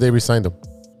understand why they re-signed him.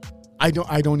 I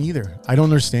don't either. I don't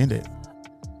understand it.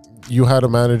 You had a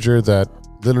manager that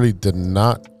literally did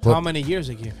not put... How many years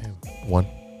they give him? One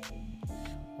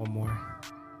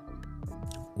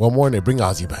more and they bring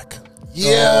Ozzy back.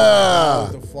 Yeah.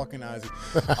 The fucking Ozzy.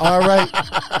 All right.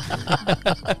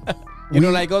 You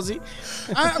don't like Ozzy?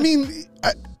 I mean,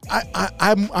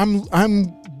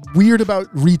 I'm weird about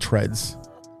retreads.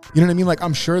 You know what I mean? Like,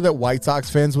 I'm sure that White Sox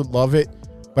fans would love it,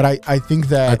 but I think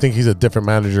he's a different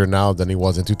manager now than he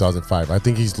was in 2005. I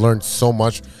think he's learned so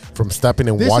much from stepping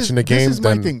and watching the games.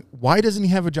 This is my thing. Why doesn't he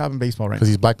have a job in baseball right now? Because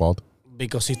he's blackballed.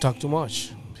 Because he talked too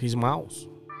much. He's mouse.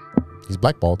 He's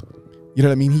blackballed. You know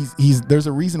what I mean? He's there's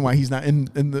a reason why he's not in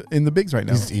the bigs right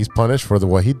now. He's punished for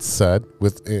what he'd said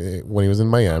with when he was in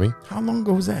Miami. How long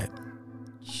ago was that?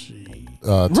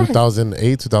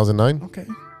 2008, 2009. Okay.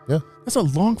 Yeah. That's a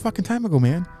long fucking time ago,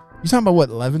 man. You talking about what,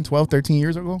 11, 12, 13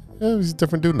 years ago? Yeah, he's a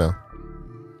different dude now.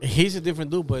 He's a different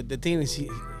dude, but the thing is,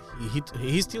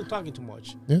 he's still talking too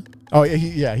much. Yeah. Oh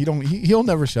yeah, he'll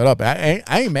never shut up. I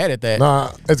ain't mad at that.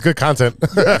 Nah, it's good content.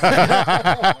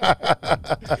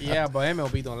 Yeah, but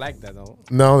MLB don't like that though.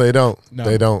 No, they don't. No.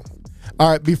 They don't. All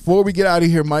right, before we get out of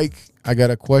here, Mike, I got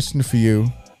a question for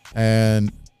you,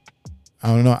 and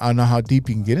I don't know how deep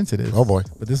you can get into this. Oh boy.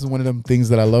 But this is one of them things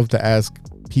that I love to ask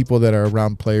people that are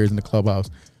around players in the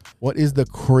clubhouse. What is the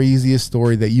craziest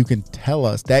story that you can tell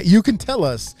us that you've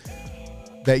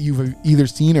either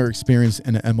seen or experienced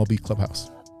in an MLB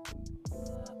clubhouse?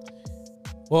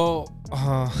 Well,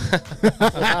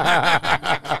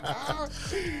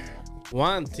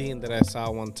 one thing that I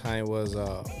saw one time was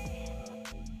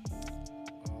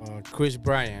Chris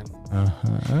Bryant.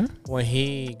 When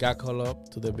he got called up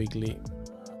to the big league,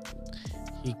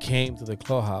 he came to the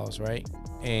clubhouse, right?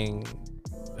 And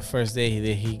the first day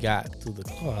that he got to the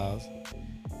clubhouse,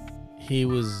 he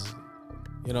was,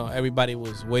 everybody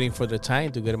was waiting for the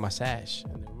time to get a massage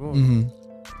in the room.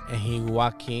 And he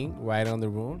walked in right on the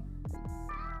room,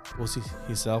 puts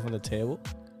himself on the table.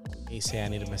 He said, "I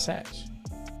need a massage."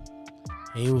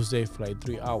 And he was there for like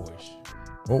 3 hours.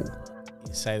 Oh.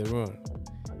 Inside the room.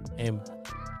 And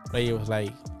player was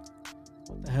like,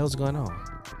 "What the hell's going on?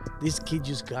 This kid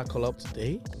just got called up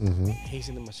today. He's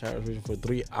in the massage room for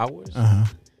 3 hours."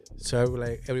 So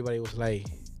everybody was like,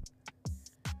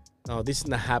 "No, this is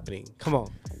not happening. Come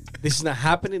on. This is not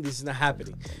happening. This is not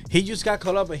happening." He just got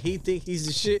called up and he think he's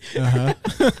the shit.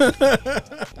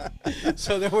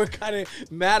 So they were kind of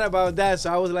mad about that.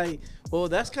 So I was like, well,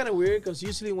 that's kind of weird because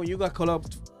usually when you got called up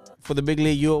for the big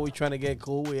league, you always trying to get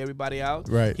cool with everybody out.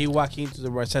 Right. He walked into the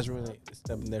massage room and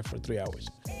stepped in there for 3 hours.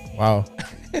 Wow.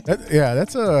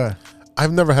 That's a...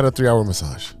 I've never had a 3-hour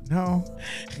massage. No,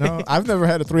 I've never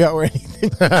had a 3-hour anything.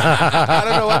 I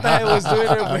don't know what the hell he was doing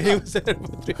there, but he was there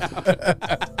for 3 hours.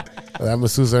 That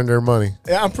masseuse earned their money.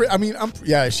 Yeah,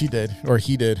 she did, or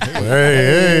he did.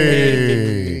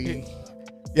 Hey.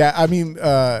 Yeah, I mean,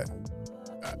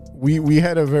 we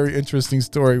had a very interesting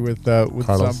story with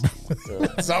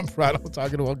Zambrano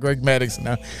talking about Greg Maddux.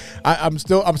 Now, I'm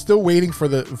still waiting for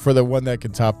the one that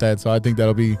can top that. So I think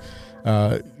that'll be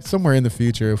somewhere in the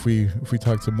future if we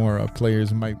talk to more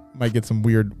players, might get some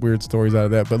weird stories out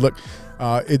of that. But look,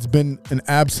 it's been an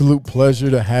absolute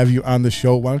pleasure to have you on the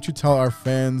show. Why don't you tell our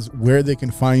fans where they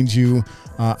can find you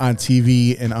on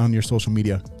TV and on your social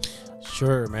media?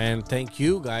 Sure, man. Thank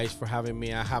you guys for having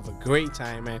me. I have a great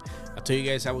time, man. I told you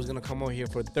guys I was gonna come over here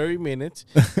for 30 minutes.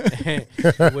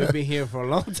 We've been here for a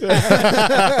long time.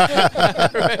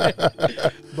 Right?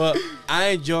 But I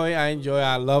enjoy.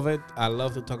 I love it. I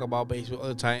love to talk about baseball all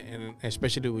the time, and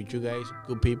especially with you guys,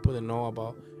 good people that know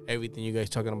about everything you guys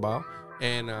talking about.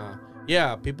 And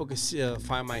people can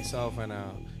find myself on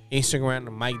Instagram,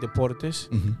 Mike Deportes,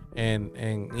 and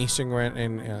Instagram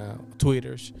and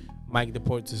Twitters, Mike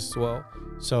Deportes as well.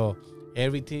 So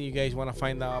everything you guys want to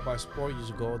find out about sport, you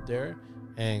just go out there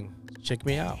and check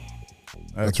me out.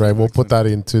 That's right. We'll put that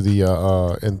into the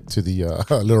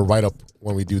little write up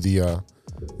when we do the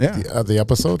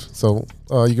episode. So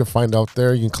you can find out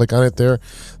there. You can click on it there.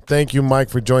 Thank you, Mike,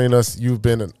 for joining us. You've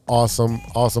been an awesome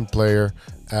player.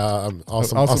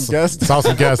 Awesome guest.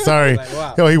 Awesome guest. Sorry. Like,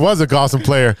 wow. Yo, he was a awesome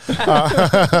player.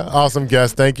 Awesome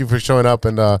guest. Thank you for showing up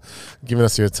and giving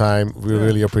us your time. We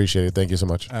really appreciate it. Thank you so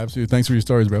much. Absolutely. Thanks for your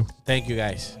stories, bro. Thank you,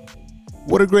 guys.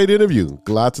 What a great interview.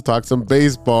 Glad to talk some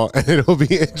baseball, and it'll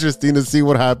be interesting to see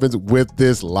what happens with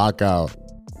this lockout.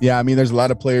 Yeah, I mean, there's a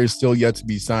lot of players still yet to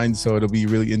be signed, so it'll be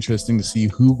really interesting to see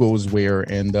who goes where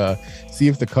and see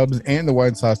if the Cubs and the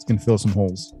White Sox can fill some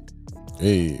holes.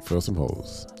 Hey, fill some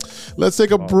holes. Let's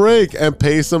take a break and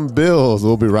pay some bills.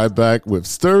 We'll be right back with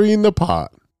Stirring the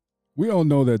Pot. We all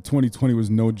know that 2020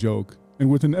 was no joke, and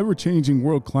with an ever-changing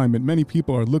world climate, many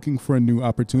people are looking for a new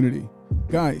opportunity.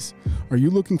 Guys, are you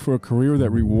looking for a career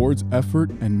that rewards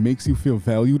effort and makes you feel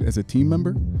valued as a team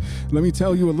member? Let me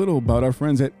tell you a little about our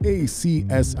friends at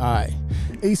ACSI.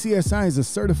 ACSI is a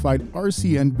certified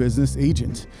RCN business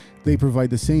agent. They provide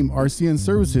the same RCN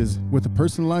services with a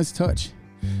personalized touch.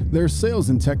 Their sales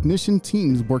and technician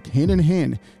teams work hand in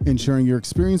hand, ensuring your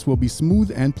experience will be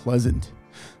smooth and pleasant.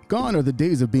 Gone are the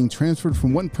days of being transferred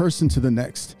from one person to the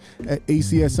next. At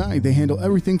ACSI, they handle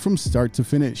everything from start to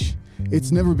finish. It's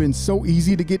never been so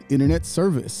easy to get internet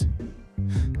service.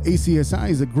 ACSI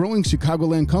is a growing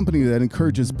Chicagoland company that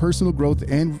encourages personal growth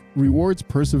and rewards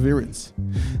perseverance.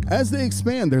 As they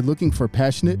expand, they're looking for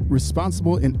passionate,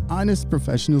 responsible, and honest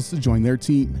professionals to join their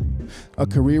team. A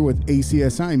career with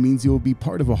ACSI means you'll be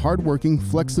part of a hardworking,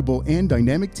 flexible, and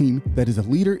dynamic team that is a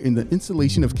leader in the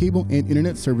installation of cable and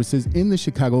internet services in the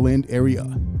Chicagoland area.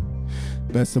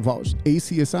 Best of all,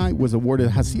 ACSI was awarded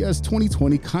Hacia's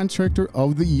 2020 Contractor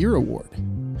of the Year Award.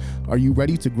 Are you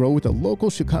ready to grow with a local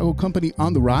Chicago company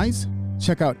on the rise?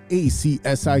 Check out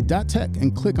acsi.tech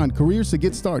and click on careers to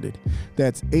get started.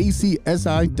 That's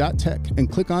acsi.tech and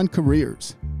click on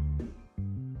careers.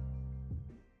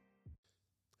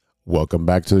 Welcome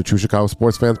back to the True Chicago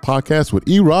Sports Fans Podcast with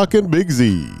E-Rock and Big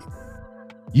Z.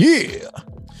 Yeah.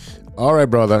 All right,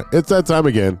 brother. It's that time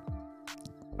again.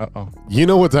 Uh-oh. You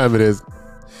know what time it is.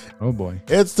 Oh, boy.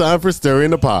 It's time for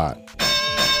Stirring the Pot.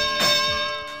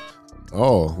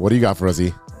 Oh, what do you got for us,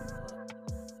 E?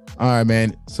 All right,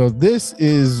 man. So this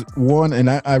is one, and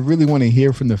I really want to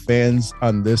hear from the fans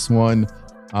on this one.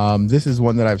 This is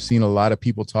one that I've seen a lot of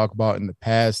people talk about in the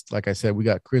past. Like I said, we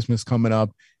got Christmas coming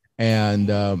up, and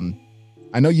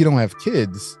I know you don't have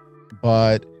kids,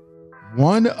 but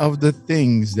one of the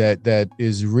things that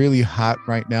is really hot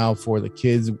right now for the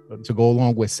kids to go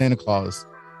along with Santa Claus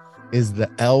is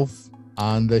the Elf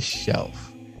on the Shelf.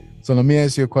 So let me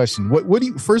ask you a question. What do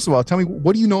you, first of all, tell me,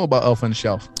 what do you know about Elf on the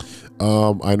Shelf?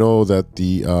 I know that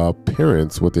the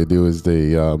parents, what they do is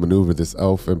they maneuver this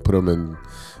elf and put him in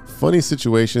funny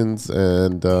situations,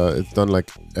 and it's done like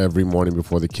every morning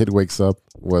before the kid wakes up,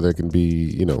 whether it can be,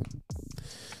 you know,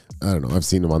 I don't know. I've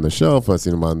seen him on the shelf. I've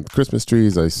seen him on Christmas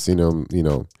trees. I've seen him, you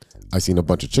know, I've seen a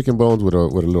bunch of chicken bones with a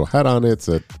little hat on it.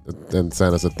 And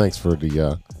Santa said, thanks for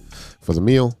the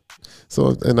meal.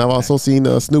 So, and I've also seen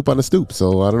Snoop on the stoop.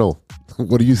 So I don't know.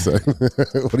 What do you say?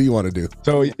 What do you want to do?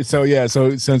 So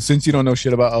since you don't know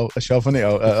shit about Elf on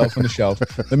the Shelf,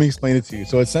 let me explain it to you.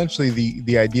 So essentially,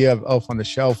 the idea of Elf on the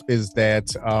Shelf is that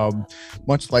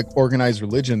much like organized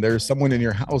religion, there's someone in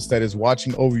your house that is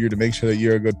watching over you to make sure that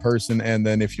you're a good person, and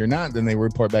then if you're not, then they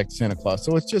report back to Santa Claus.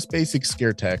 So it's just basic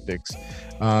scare tactics,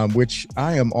 which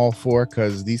I am all for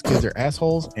because these kids are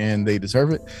assholes and they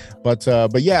deserve it. But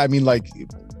yeah, I mean, like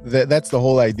that's the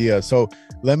whole idea. So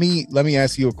let me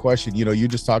ask you a question. You know, you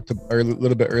just talked a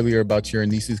little bit earlier about your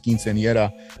niece's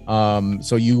quinceañera.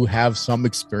 So you have some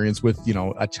experience with, you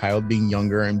know, a child being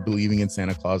younger and believing in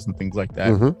Santa Claus and things like that.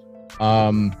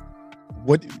 Mm-hmm.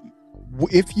 What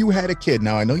if you had a kid?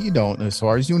 Now I know you don't, as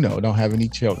far as you know, don't have any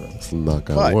children. Knock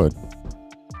on wood.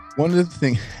 One of the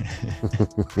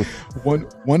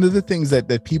things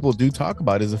that people do talk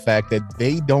about is the fact that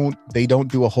they don't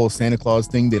do a whole Santa Claus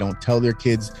thing. They don't tell their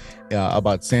kids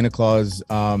about Santa Claus,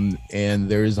 and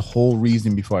there is a whole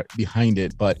reason behind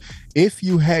it. But if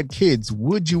you had kids,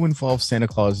 would you involve Santa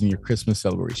Claus in your Christmas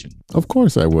celebration? Of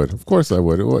course I would.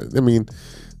 I mean,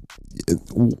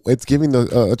 it's giving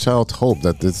a child hope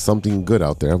that there's something good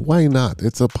out there. Why not?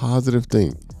 It's a positive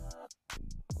thing.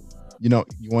 You know,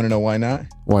 you want to know why not?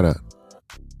 Why not?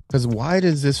 Because why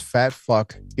does this fat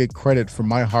fuck get credit for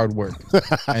my hard work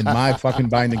and my fucking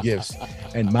buying the gifts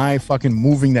and my fucking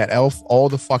moving that elf all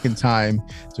the fucking time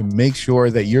to make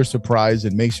sure that you're surprised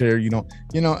and make sure, you know,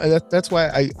 that's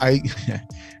why I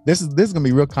this is gonna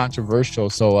be real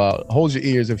controversial. So hold your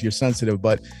ears if you're sensitive.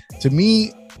 But to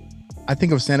me, I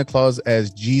think of Santa Claus as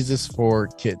Jesus for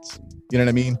kids. You know what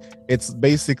I mean? It's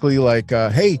basically like,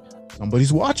 hey,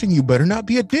 somebody's watching, you better not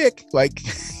be a dick. Like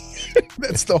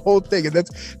that's the whole thing. And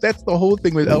that's the whole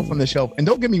thing with Elf on the Shelf. And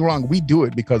don't get me wrong, we do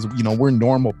it because, you know, we're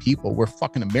normal people. We're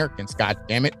fucking Americans, god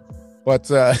damn it. But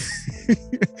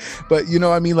but you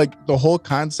know, I mean, like the whole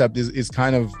concept is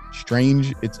kind of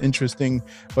strange. It's interesting.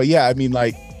 But yeah, I mean,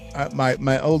 like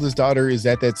my oldest daughter is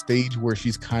at that stage where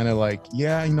she's kind of like,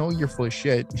 yeah, I know you're full of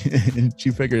shit. And she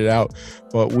figured it out.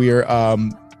 But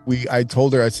I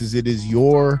told her, I says, it is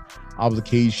your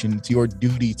obligation, it's your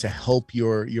duty to help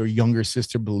your younger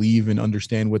sister believe and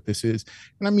understand what this is.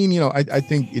 And I mean, you know, I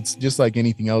think it's just like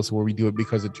anything else where we do it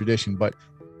because of tradition. But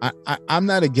I'm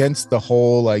not against the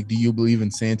whole, like, do you believe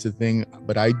in Santa thing?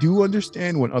 But I do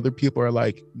understand when other people are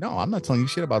like, no, I'm not telling you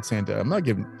shit about Santa. I'm not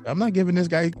giving this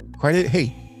guy credit.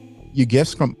 Hey, your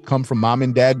gifts come from mom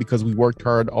and dad because we worked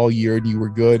hard all year and you were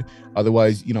good.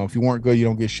 Otherwise, you know, if you weren't good, you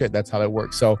don't get shit. That's how that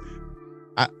works. So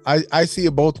I see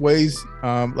it both ways.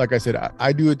 Like I said,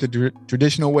 I do it the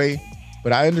traditional way,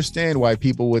 but I understand why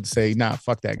people would say, nah,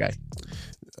 fuck that guy.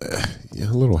 Yeah,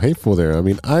 a little hateful there. I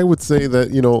mean, I would say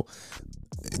that, you know,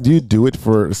 do you do it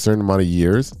for a certain amount of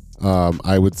years?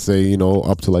 I would say,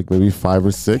 up to like maybe 5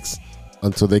 or 6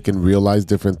 until they can realize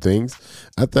different things.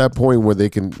 At that point where they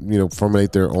can,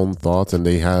 formulate their own thoughts and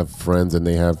they have friends and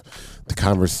they have the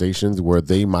conversations where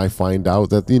they might find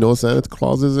out that, Santa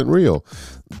Claus isn't real.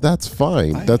 That's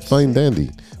fine. That's fine,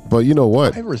 dandy. But you know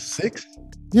what? 5 or 6?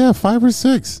 Yeah, 5 or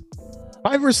 6.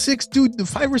 5 or 6, dude. The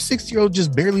 5 or 6-year-old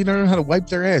just barely learn how to wipe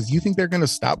their ass. You think they're gonna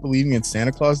stop believing in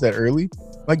Santa Claus that early?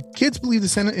 Like, kids believe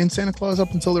in Santa Claus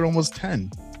up until they're almost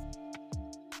 10.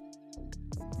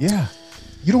 Yeah,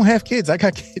 you don't have kids. I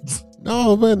got kids.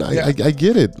 No, man, I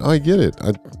get it. I get it.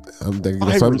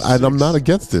 I'm not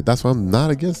against it. That's why I'm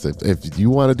not against it. If you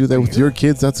want to do that with your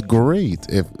kids, that's great.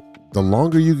 If the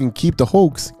longer you can keep the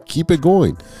hoax, keep it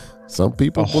going. Some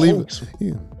people believe it.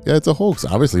 Yeah, it's a hoax,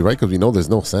 obviously, right? Because we know there's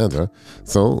no Santa.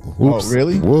 So, whoops. Oh,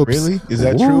 really? Whoops. Really? Is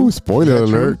that true? Spoiler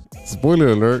alert. Spoiler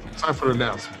alert. Time for the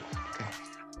announcement.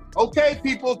 Okay,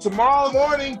 people, tomorrow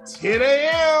morning, 10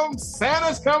 a.m.,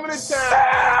 Santa's coming to town.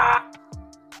 Santa!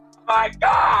 My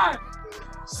God!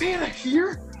 Santa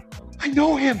here? I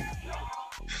know him.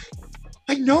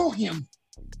 I know him.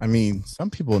 I mean, some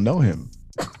people know him.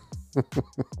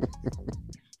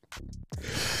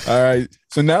 All right.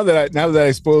 So now that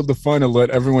I spoiled the fun and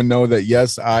let everyone know that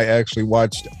yes, I actually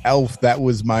watched Elf. That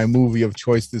was my movie of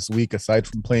choice this week, aside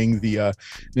from playing the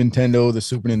Nintendo, the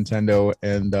Super Nintendo,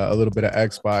 and a little bit of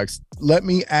Xbox. Let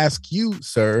me ask you,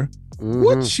 sir,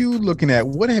 what you looking at?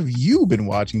 What have you been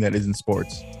watching that isn't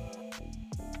sports?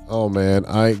 Oh man,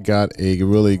 I got a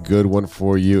really good one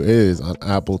for you. It is on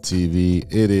Apple TV.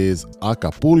 It is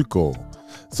Acapulco.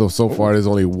 So far, there's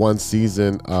only one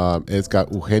season. It's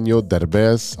got Eugenio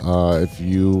Derbez. If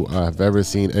you have ever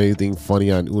seen anything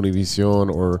funny on Univision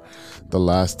or the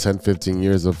last 10, 15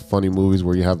 years of funny movies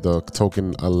where you have the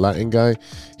token Latin guy,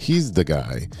 he's the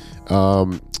guy.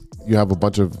 You have a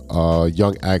bunch of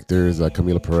young actors,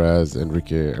 Camila Perez,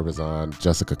 Enrique Erazan,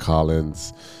 Jessica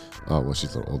Collins. Well,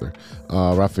 she's a little older.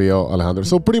 Rafael Alejandro.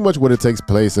 So pretty much what it takes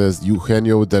place is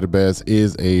Eugenio Derbez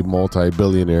is a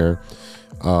multi-billionaire.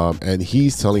 And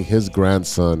he's telling his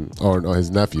grandson, or no, his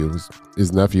nephew,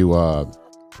 the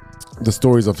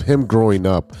stories of him growing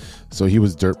up. So he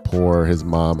was dirt poor. His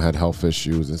mom had health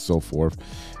issues and so forth.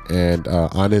 And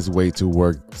on his way to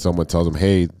work, someone tells him,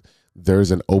 hey, there's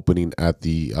an opening at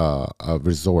the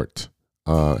resort.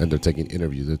 And they're taking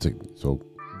interviews. So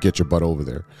get your butt over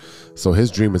there. So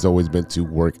his dream has always been to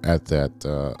work at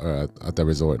that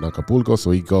resort in Acapulco.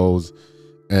 So he goes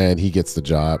and he gets the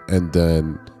job. And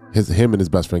then him and his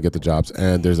best friend get the jobs,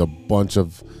 and there's a bunch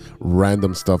of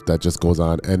random stuff that just goes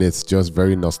on, and it's just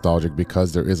very nostalgic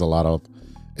because there is a lot of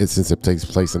it, since it takes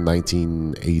place in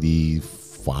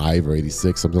 1985 or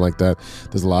 86, something like that.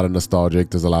 There's a lot of nostalgic.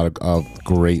 There's a lot of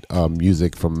great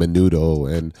music from Menudo,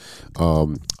 and a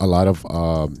lot of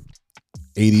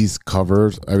 80s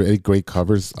covers. Great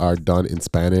covers are done in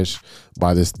Spanish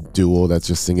by this duo that's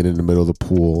just singing in the middle of the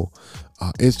pool.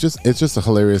 It's just a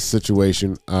hilarious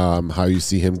situation. How you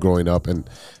see him growing up, and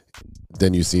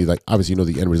then you see, like, obviously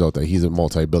the end result that he's a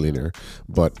multi-billionaire,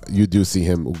 but you do see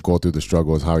him go through the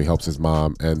struggles, how he helps his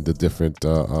mom, and the different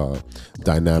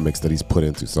dynamics that he's put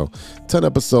into. So 10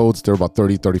 episodes, they're about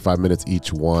 30-35 minutes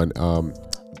each one.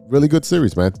 Really good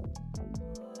series, man.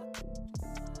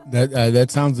 That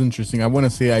sounds interesting. I want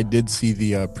to say I did see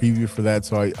the preview for that,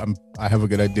 so I have a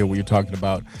good idea what you're talking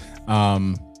about.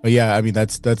 But yeah, I mean,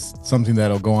 that's something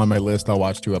that'll go on my list. I'll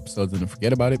watch 2 episodes and then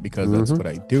forget about it because that's what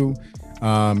I do.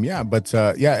 Hey,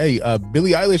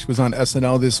 Billie Eilish was on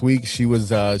SNL this week. She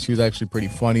was actually pretty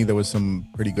funny. There was some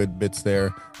pretty good bits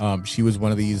there. She was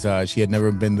one of these, she had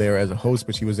never been there as a host,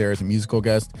 but she was there as a musical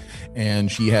guest,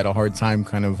 and she had a hard time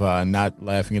kind of not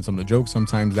laughing at some of the jokes.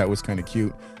 Sometimes that was kind of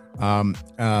cute.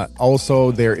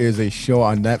 Also, there is a show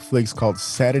on Netflix called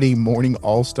Saturday Morning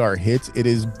All-Star Hits. It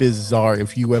is bizarre.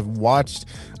 If you have watched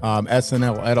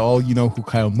SNL at all, you know who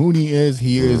Kyle Mooney is.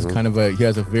 He is kind of he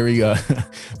has a very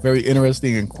very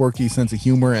interesting and quirky sense of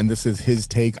humor, and this is his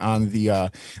take on the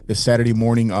Saturday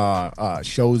morning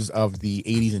shows of the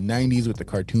 80s and 90s with the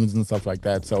cartoons and stuff like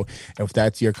that. So if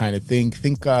that's your kind of thing,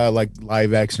 think like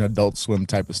live action Adult Swim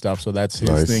type of stuff. So that's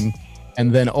his thing.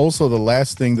 And then also the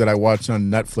last thing that I watched on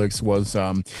Netflix was,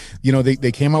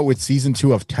 they came out with season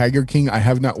 2 of Tiger King. I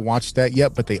have not watched that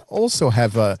yet, but they also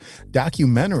have a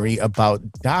documentary about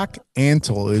Doc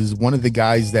Antle, is one of the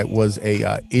guys that was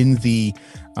in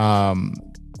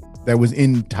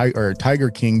Tiger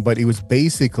King, but it was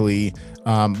basically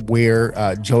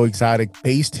where Joe Exotic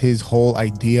based his whole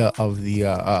idea of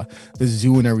the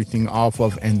zoo and everything off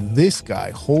of. And this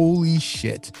guy, holy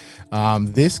shit,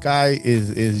 this guy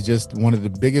is just one of the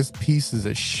biggest pieces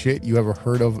of shit you ever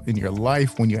heard of in your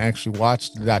life when you actually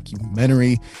watched the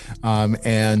documentary,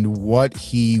 and what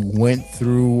he went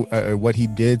through, what he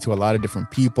did to a lot of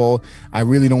different people. I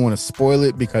really don't want to spoil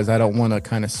it because I don't want to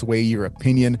kind of sway your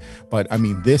opinion, but I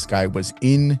mean, this guy was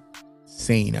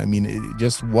insane. I mean,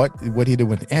 just what he did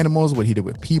with animals, what he did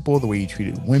with people, the way he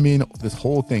treated women, this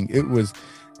whole thing, it was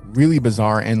really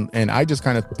bizarre. And I just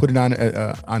kind of put it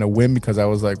on a whim because I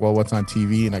was like, well, what's on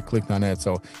TV? And I clicked on it.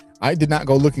 So I did not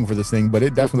go looking for this thing, but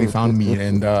it definitely found me.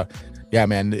 And yeah,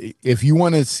 man, if you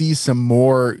want to see some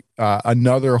more,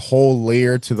 another whole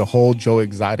layer to the whole Joe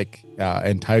Exotic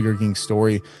and Tiger King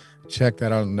story, check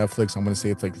that out on Netflix. I'm going to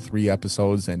say it's like 3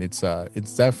 episodes, and it's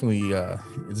definitely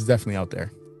out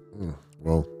there.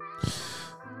 Well,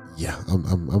 yeah,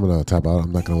 I'm gonna tap out.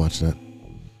 I'm not gonna watch that.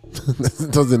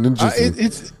 It doesn't interest me.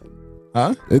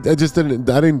 I just didn't.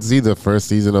 I didn't see the first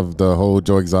season of the whole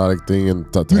Joe Exotic thing. And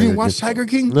you didn't watch Tiger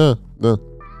King? No.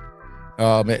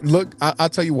 Man, look, I'll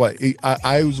tell you what.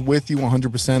 I was with you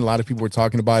 100%. A lot of people were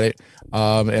talking about it,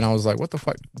 and I was like, "What the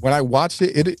fuck?" When I watched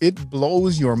it, it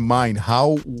blows your mind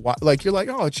how like you're like,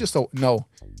 "Oh, it's just no."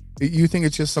 You think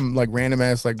it's just some like random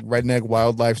ass like redneck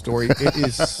wildlife story. It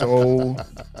is so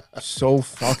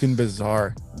fucking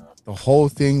bizarre. The whole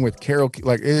thing with Carol,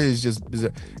 like, it is just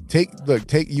bizarre.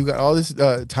 You got all this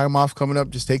time off coming up.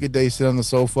 Just take a day, sit on the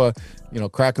sofa,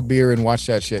 crack a beer and watch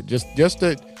that shit. Just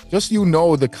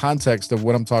the context of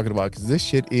what I'm talking about, because this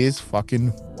shit is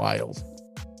fucking wild.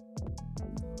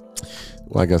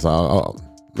 Well, I guess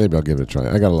maybe I'll give it a try.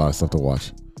 I got a lot of stuff to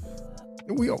watch.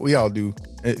 We all do,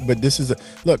 but this is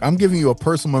look. I'm giving you a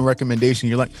personal recommendation.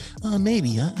 You're like, oh,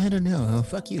 maybe I don't know.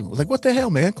 Fuck you. Like, what the hell,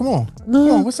 man? Come on,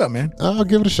 what's up, man? I'll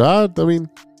give it a shot. I mean,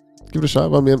 give it a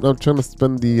shot. I mean, I'm trying to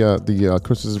spend the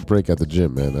Christmas break at the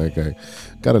gym, man. I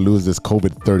gotta lose this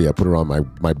COVID-30. I put it on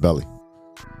my belly.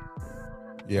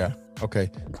 Yeah.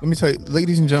 Okay. Let me tell you,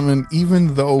 ladies and gentlemen,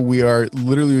 even though we are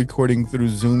literally recording through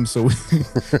Zoom, so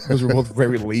because we're both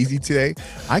very lazy today,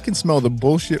 I can smell the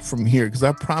bullshit from here, because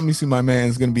I promise you my man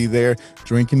is going to be there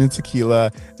drinking the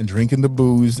tequila and drinking the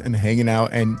booze and hanging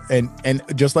out. And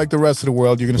just like the rest of the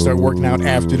world, you're going to start working out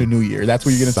after the new year. That's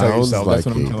what you're going to tell yourself. That's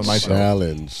what I'm telling myself.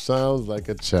 Challenge. Sounds like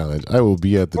a challenge. I will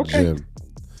be at the gym.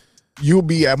 You'll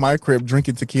be at my crib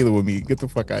drinking tequila with me. Get the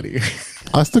fuck out of here.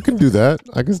 I still can do that.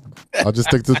 I'll just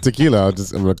stick to tequila. I'm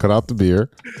gonna cut out the beer,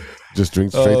 just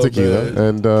drink straight tequila,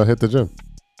 and hit the gym.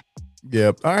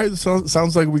 Yep. All right. So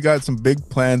sounds like we got some big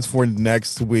plans for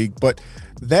next week, but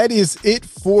that is it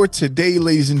for today,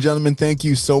 ladies and gentlemen. Thank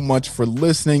you so much for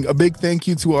listening. A big thank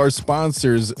you to our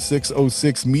sponsors,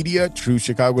 606 Media, True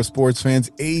Chicago Sports Fans,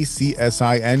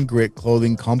 ACSI, and Grit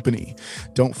Clothing Company.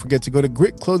 Don't forget to go to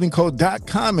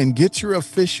gritclothingco.com and get your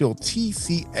official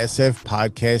TCSF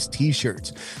podcast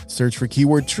t-shirts. Search for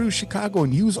keyword True Chicago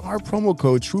and use our promo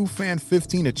code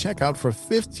TrueFan15 to check out for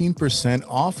 15%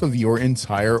 off of your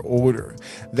entire order.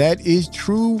 That is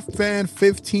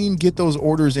TrueFan15. Get those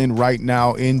orders in right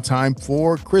now in time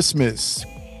for Christmas.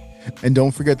 And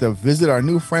don't forget to visit our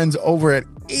new friends over at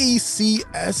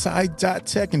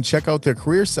ACSI.tech and check out their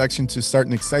career section to start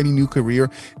an exciting new career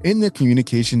in the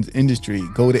communications industry.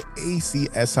 Go to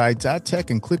ACSI.tech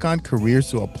and click on careers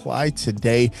to apply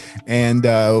today. And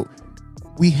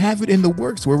we have it in the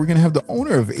works where we're going to have the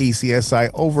owner of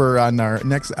ACSI over on our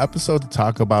next episode to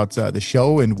talk about the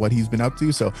show and what he's been up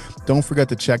to. So don't forget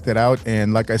to check that out.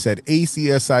 And like I said,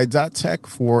 ACSI.tech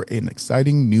for an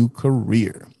exciting new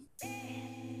career.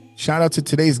 Shout out to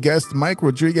today's guest, Mike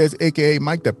Rodriguez, aka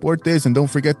Mike Deportes. And don't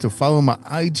forget to follow my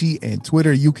IG and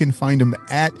Twitter. You can find him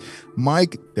at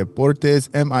Mike Deportes,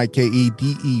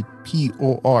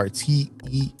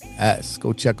 MikeDeportes.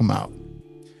 Go check him out.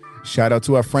 Shout out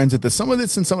to our friends at the Some of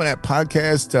This and Some of That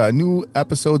podcast. New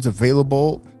episodes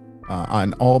available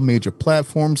on all major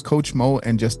platforms. Coach Mo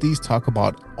and Justice talk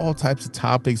about all types of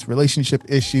topics, relationship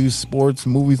issues, sports,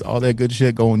 movies, all that good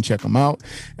shit. Go and check them out.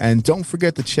 And don't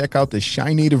forget to check out the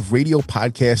Shy Native Radio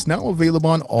podcast, now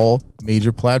available on all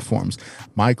major platforms.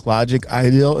 Mike Logic,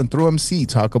 Ideal, and Throw MC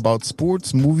talk about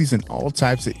sports, movies, and all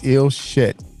types of ill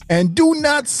shit. And do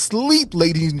not sleep,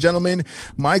 ladies and gentlemen.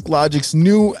 Mike Logic's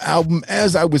new album,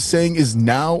 as I was saying, is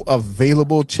now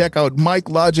available. Check out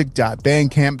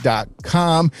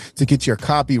mikelogic.bandcamp.com to get your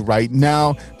copy right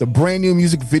now. The brand new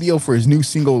music video for his new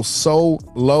single, So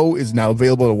Low, is now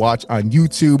available to watch on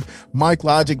YouTube.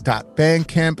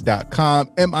 mikelogic.bandcamp.com,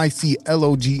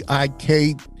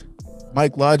 MICLOGIK.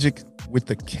 Mike Logic with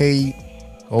the K.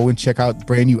 Go and check out the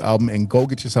brand new album and go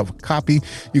get yourself a copy.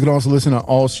 You can also listen on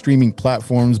all streaming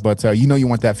platforms, but you know you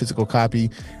want that physical copy,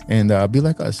 and be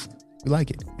like us. We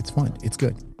like it. It's fun. It's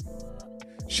good.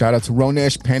 Shout out to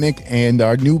Ronesh Panic and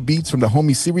our new beats from the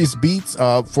homie Serious Beats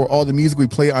for all the music we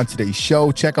play on today's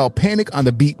show. Check out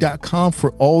paniconthebeat.com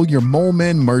for all your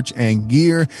Moment merch and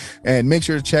gear. And make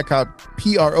sure to check out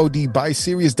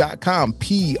prodbyserious.com,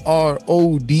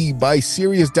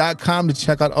 prodbyserious.com to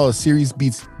check out all of Serious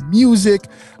Beats music.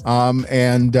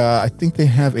 And I think they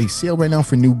have a sale right now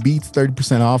for new beats,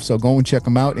 30% off. So go and check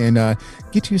them out and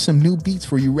get you some new beats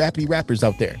for you rappy rappers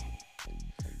out there.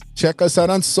 Check us out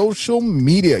on social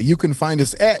media. You can find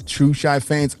us at True Chi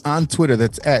Fans on Twitter.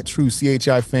 That's at True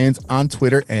CHI Fans on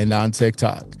Twitter and on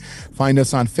TikTok. Find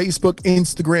us on Facebook,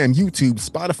 Instagram, YouTube,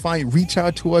 Spotify. Reach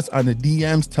out to us on the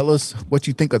DMs. Tell us what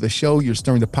you think of the show, your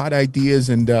stirring the pot ideas,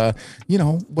 and you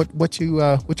know what you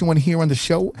want to hear on the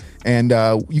show. And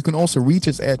you can also reach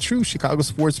us at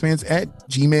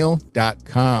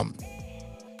TrueChicagoSportsFans@gmail.com.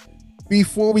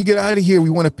 Before we get out of here, we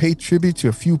want to pay tribute to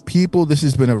a few people. This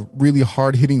has been a really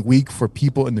hard-hitting week for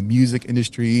people in the music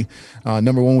industry.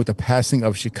 Number one, with the passing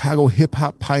of Chicago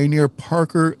hip-hop pioneer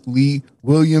Parker Lee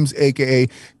Williams, a.k.a.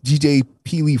 DJ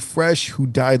Peely Fresh, who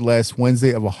died last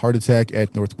Wednesday of a heart attack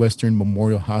at Northwestern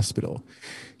Memorial Hospital.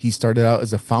 He started out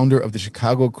as a founder of the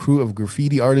Chicago crew of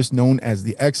graffiti artists known as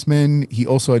the X-Men. He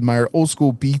also admired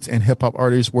old-school beats and hip-hop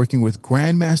artists, working with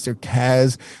Grandmaster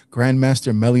Caz,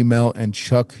 Grandmaster Melly Mel, and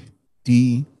Chuck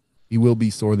D. He will be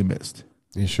sorely missed.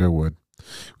 He sure would.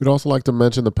 We'd also like to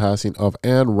mention the passing of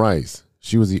Anne Rice.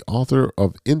 She was the author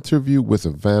of Interview with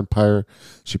a Vampire.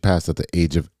 She passed at the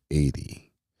age of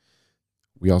 80.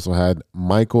 We also had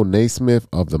Michael Naismith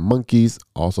of the Monkees,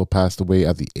 also passed away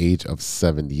at the age of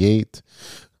 78.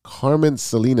 Carmen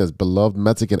Salinas, beloved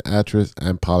Mexican actress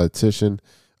and politician,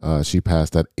 she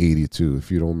passed at 82.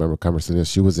 If you don't remember Carmen Salinas,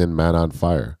 she was in Man on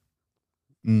Fire.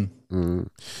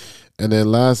 And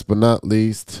then last but not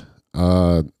least,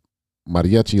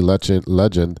 mariachi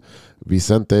legend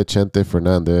Vicente Chente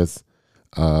Fernandez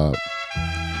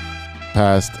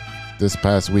passed this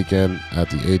past weekend at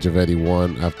the age of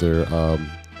 81 after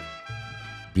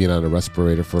being on a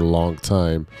respirator for a long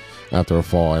time after a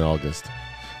fall in August.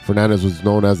 Fernandez was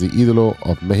known as the Ídolo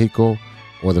of Mexico,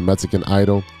 or the Mexican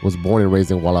Idol. Was born and raised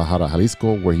in Guadalajara,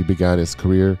 Jalisco, where he began his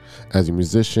career as a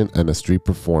musician and a street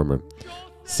performer.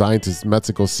 Signed to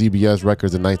Mexico CBS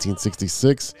Records in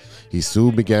 1966, he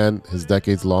soon began his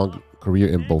decades-long career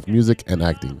in both music and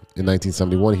acting. In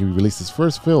 1971, he released his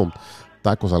first film,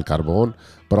 Tacos al Carbón,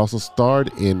 but also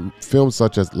starred in films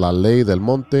such as La Ley del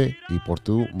Monte y Por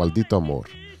Tu Maldito Amor.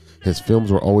 His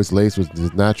films were always laced with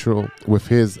his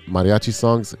mariachi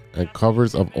songs and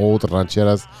covers of old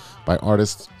rancheras by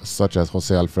artists such as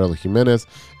Jose Alfredo Jimenez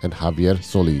and Javier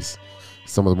Solís.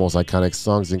 Some of the most iconic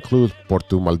songs include Por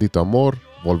Tu Maldito Amor,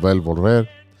 Volver,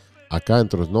 Acá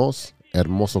Entre Nos,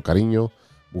 Hermoso Cariño,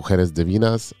 Mujeres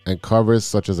Divinas, and covers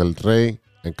such as El Rey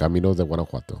and Caminos de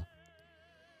Guanajuato.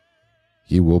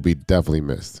 He will be definitely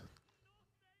missed.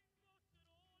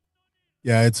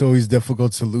 Yeah, it's always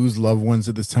difficult to lose loved ones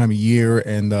at this time of year,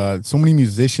 and so many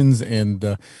musicians,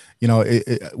 and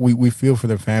we feel for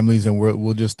their families, and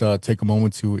we'll just take a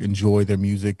moment to enjoy their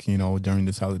music, during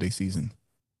this holiday season.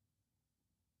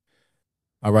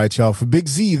 All right, y'all. For Big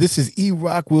Z, this is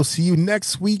E-Rock. We'll see you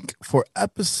next week for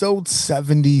episode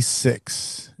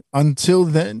 76. Until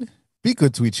then, be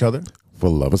good to each other. For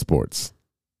love of sports.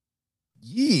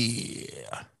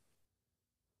 Yeah.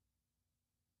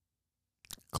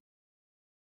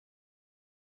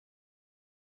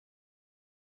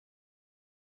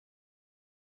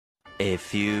 A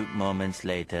few moments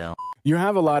later. You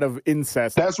have a lot of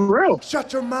incest. That's real.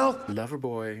 Shut your mouth, lover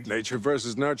boy. Nature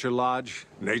versus nurture, Lodge.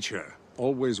 Nature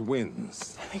always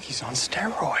wins. I think he's on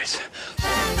steroids.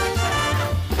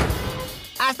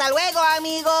 Hasta luego,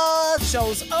 amigos.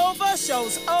 Show's over,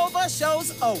 show's over,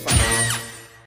 show's over.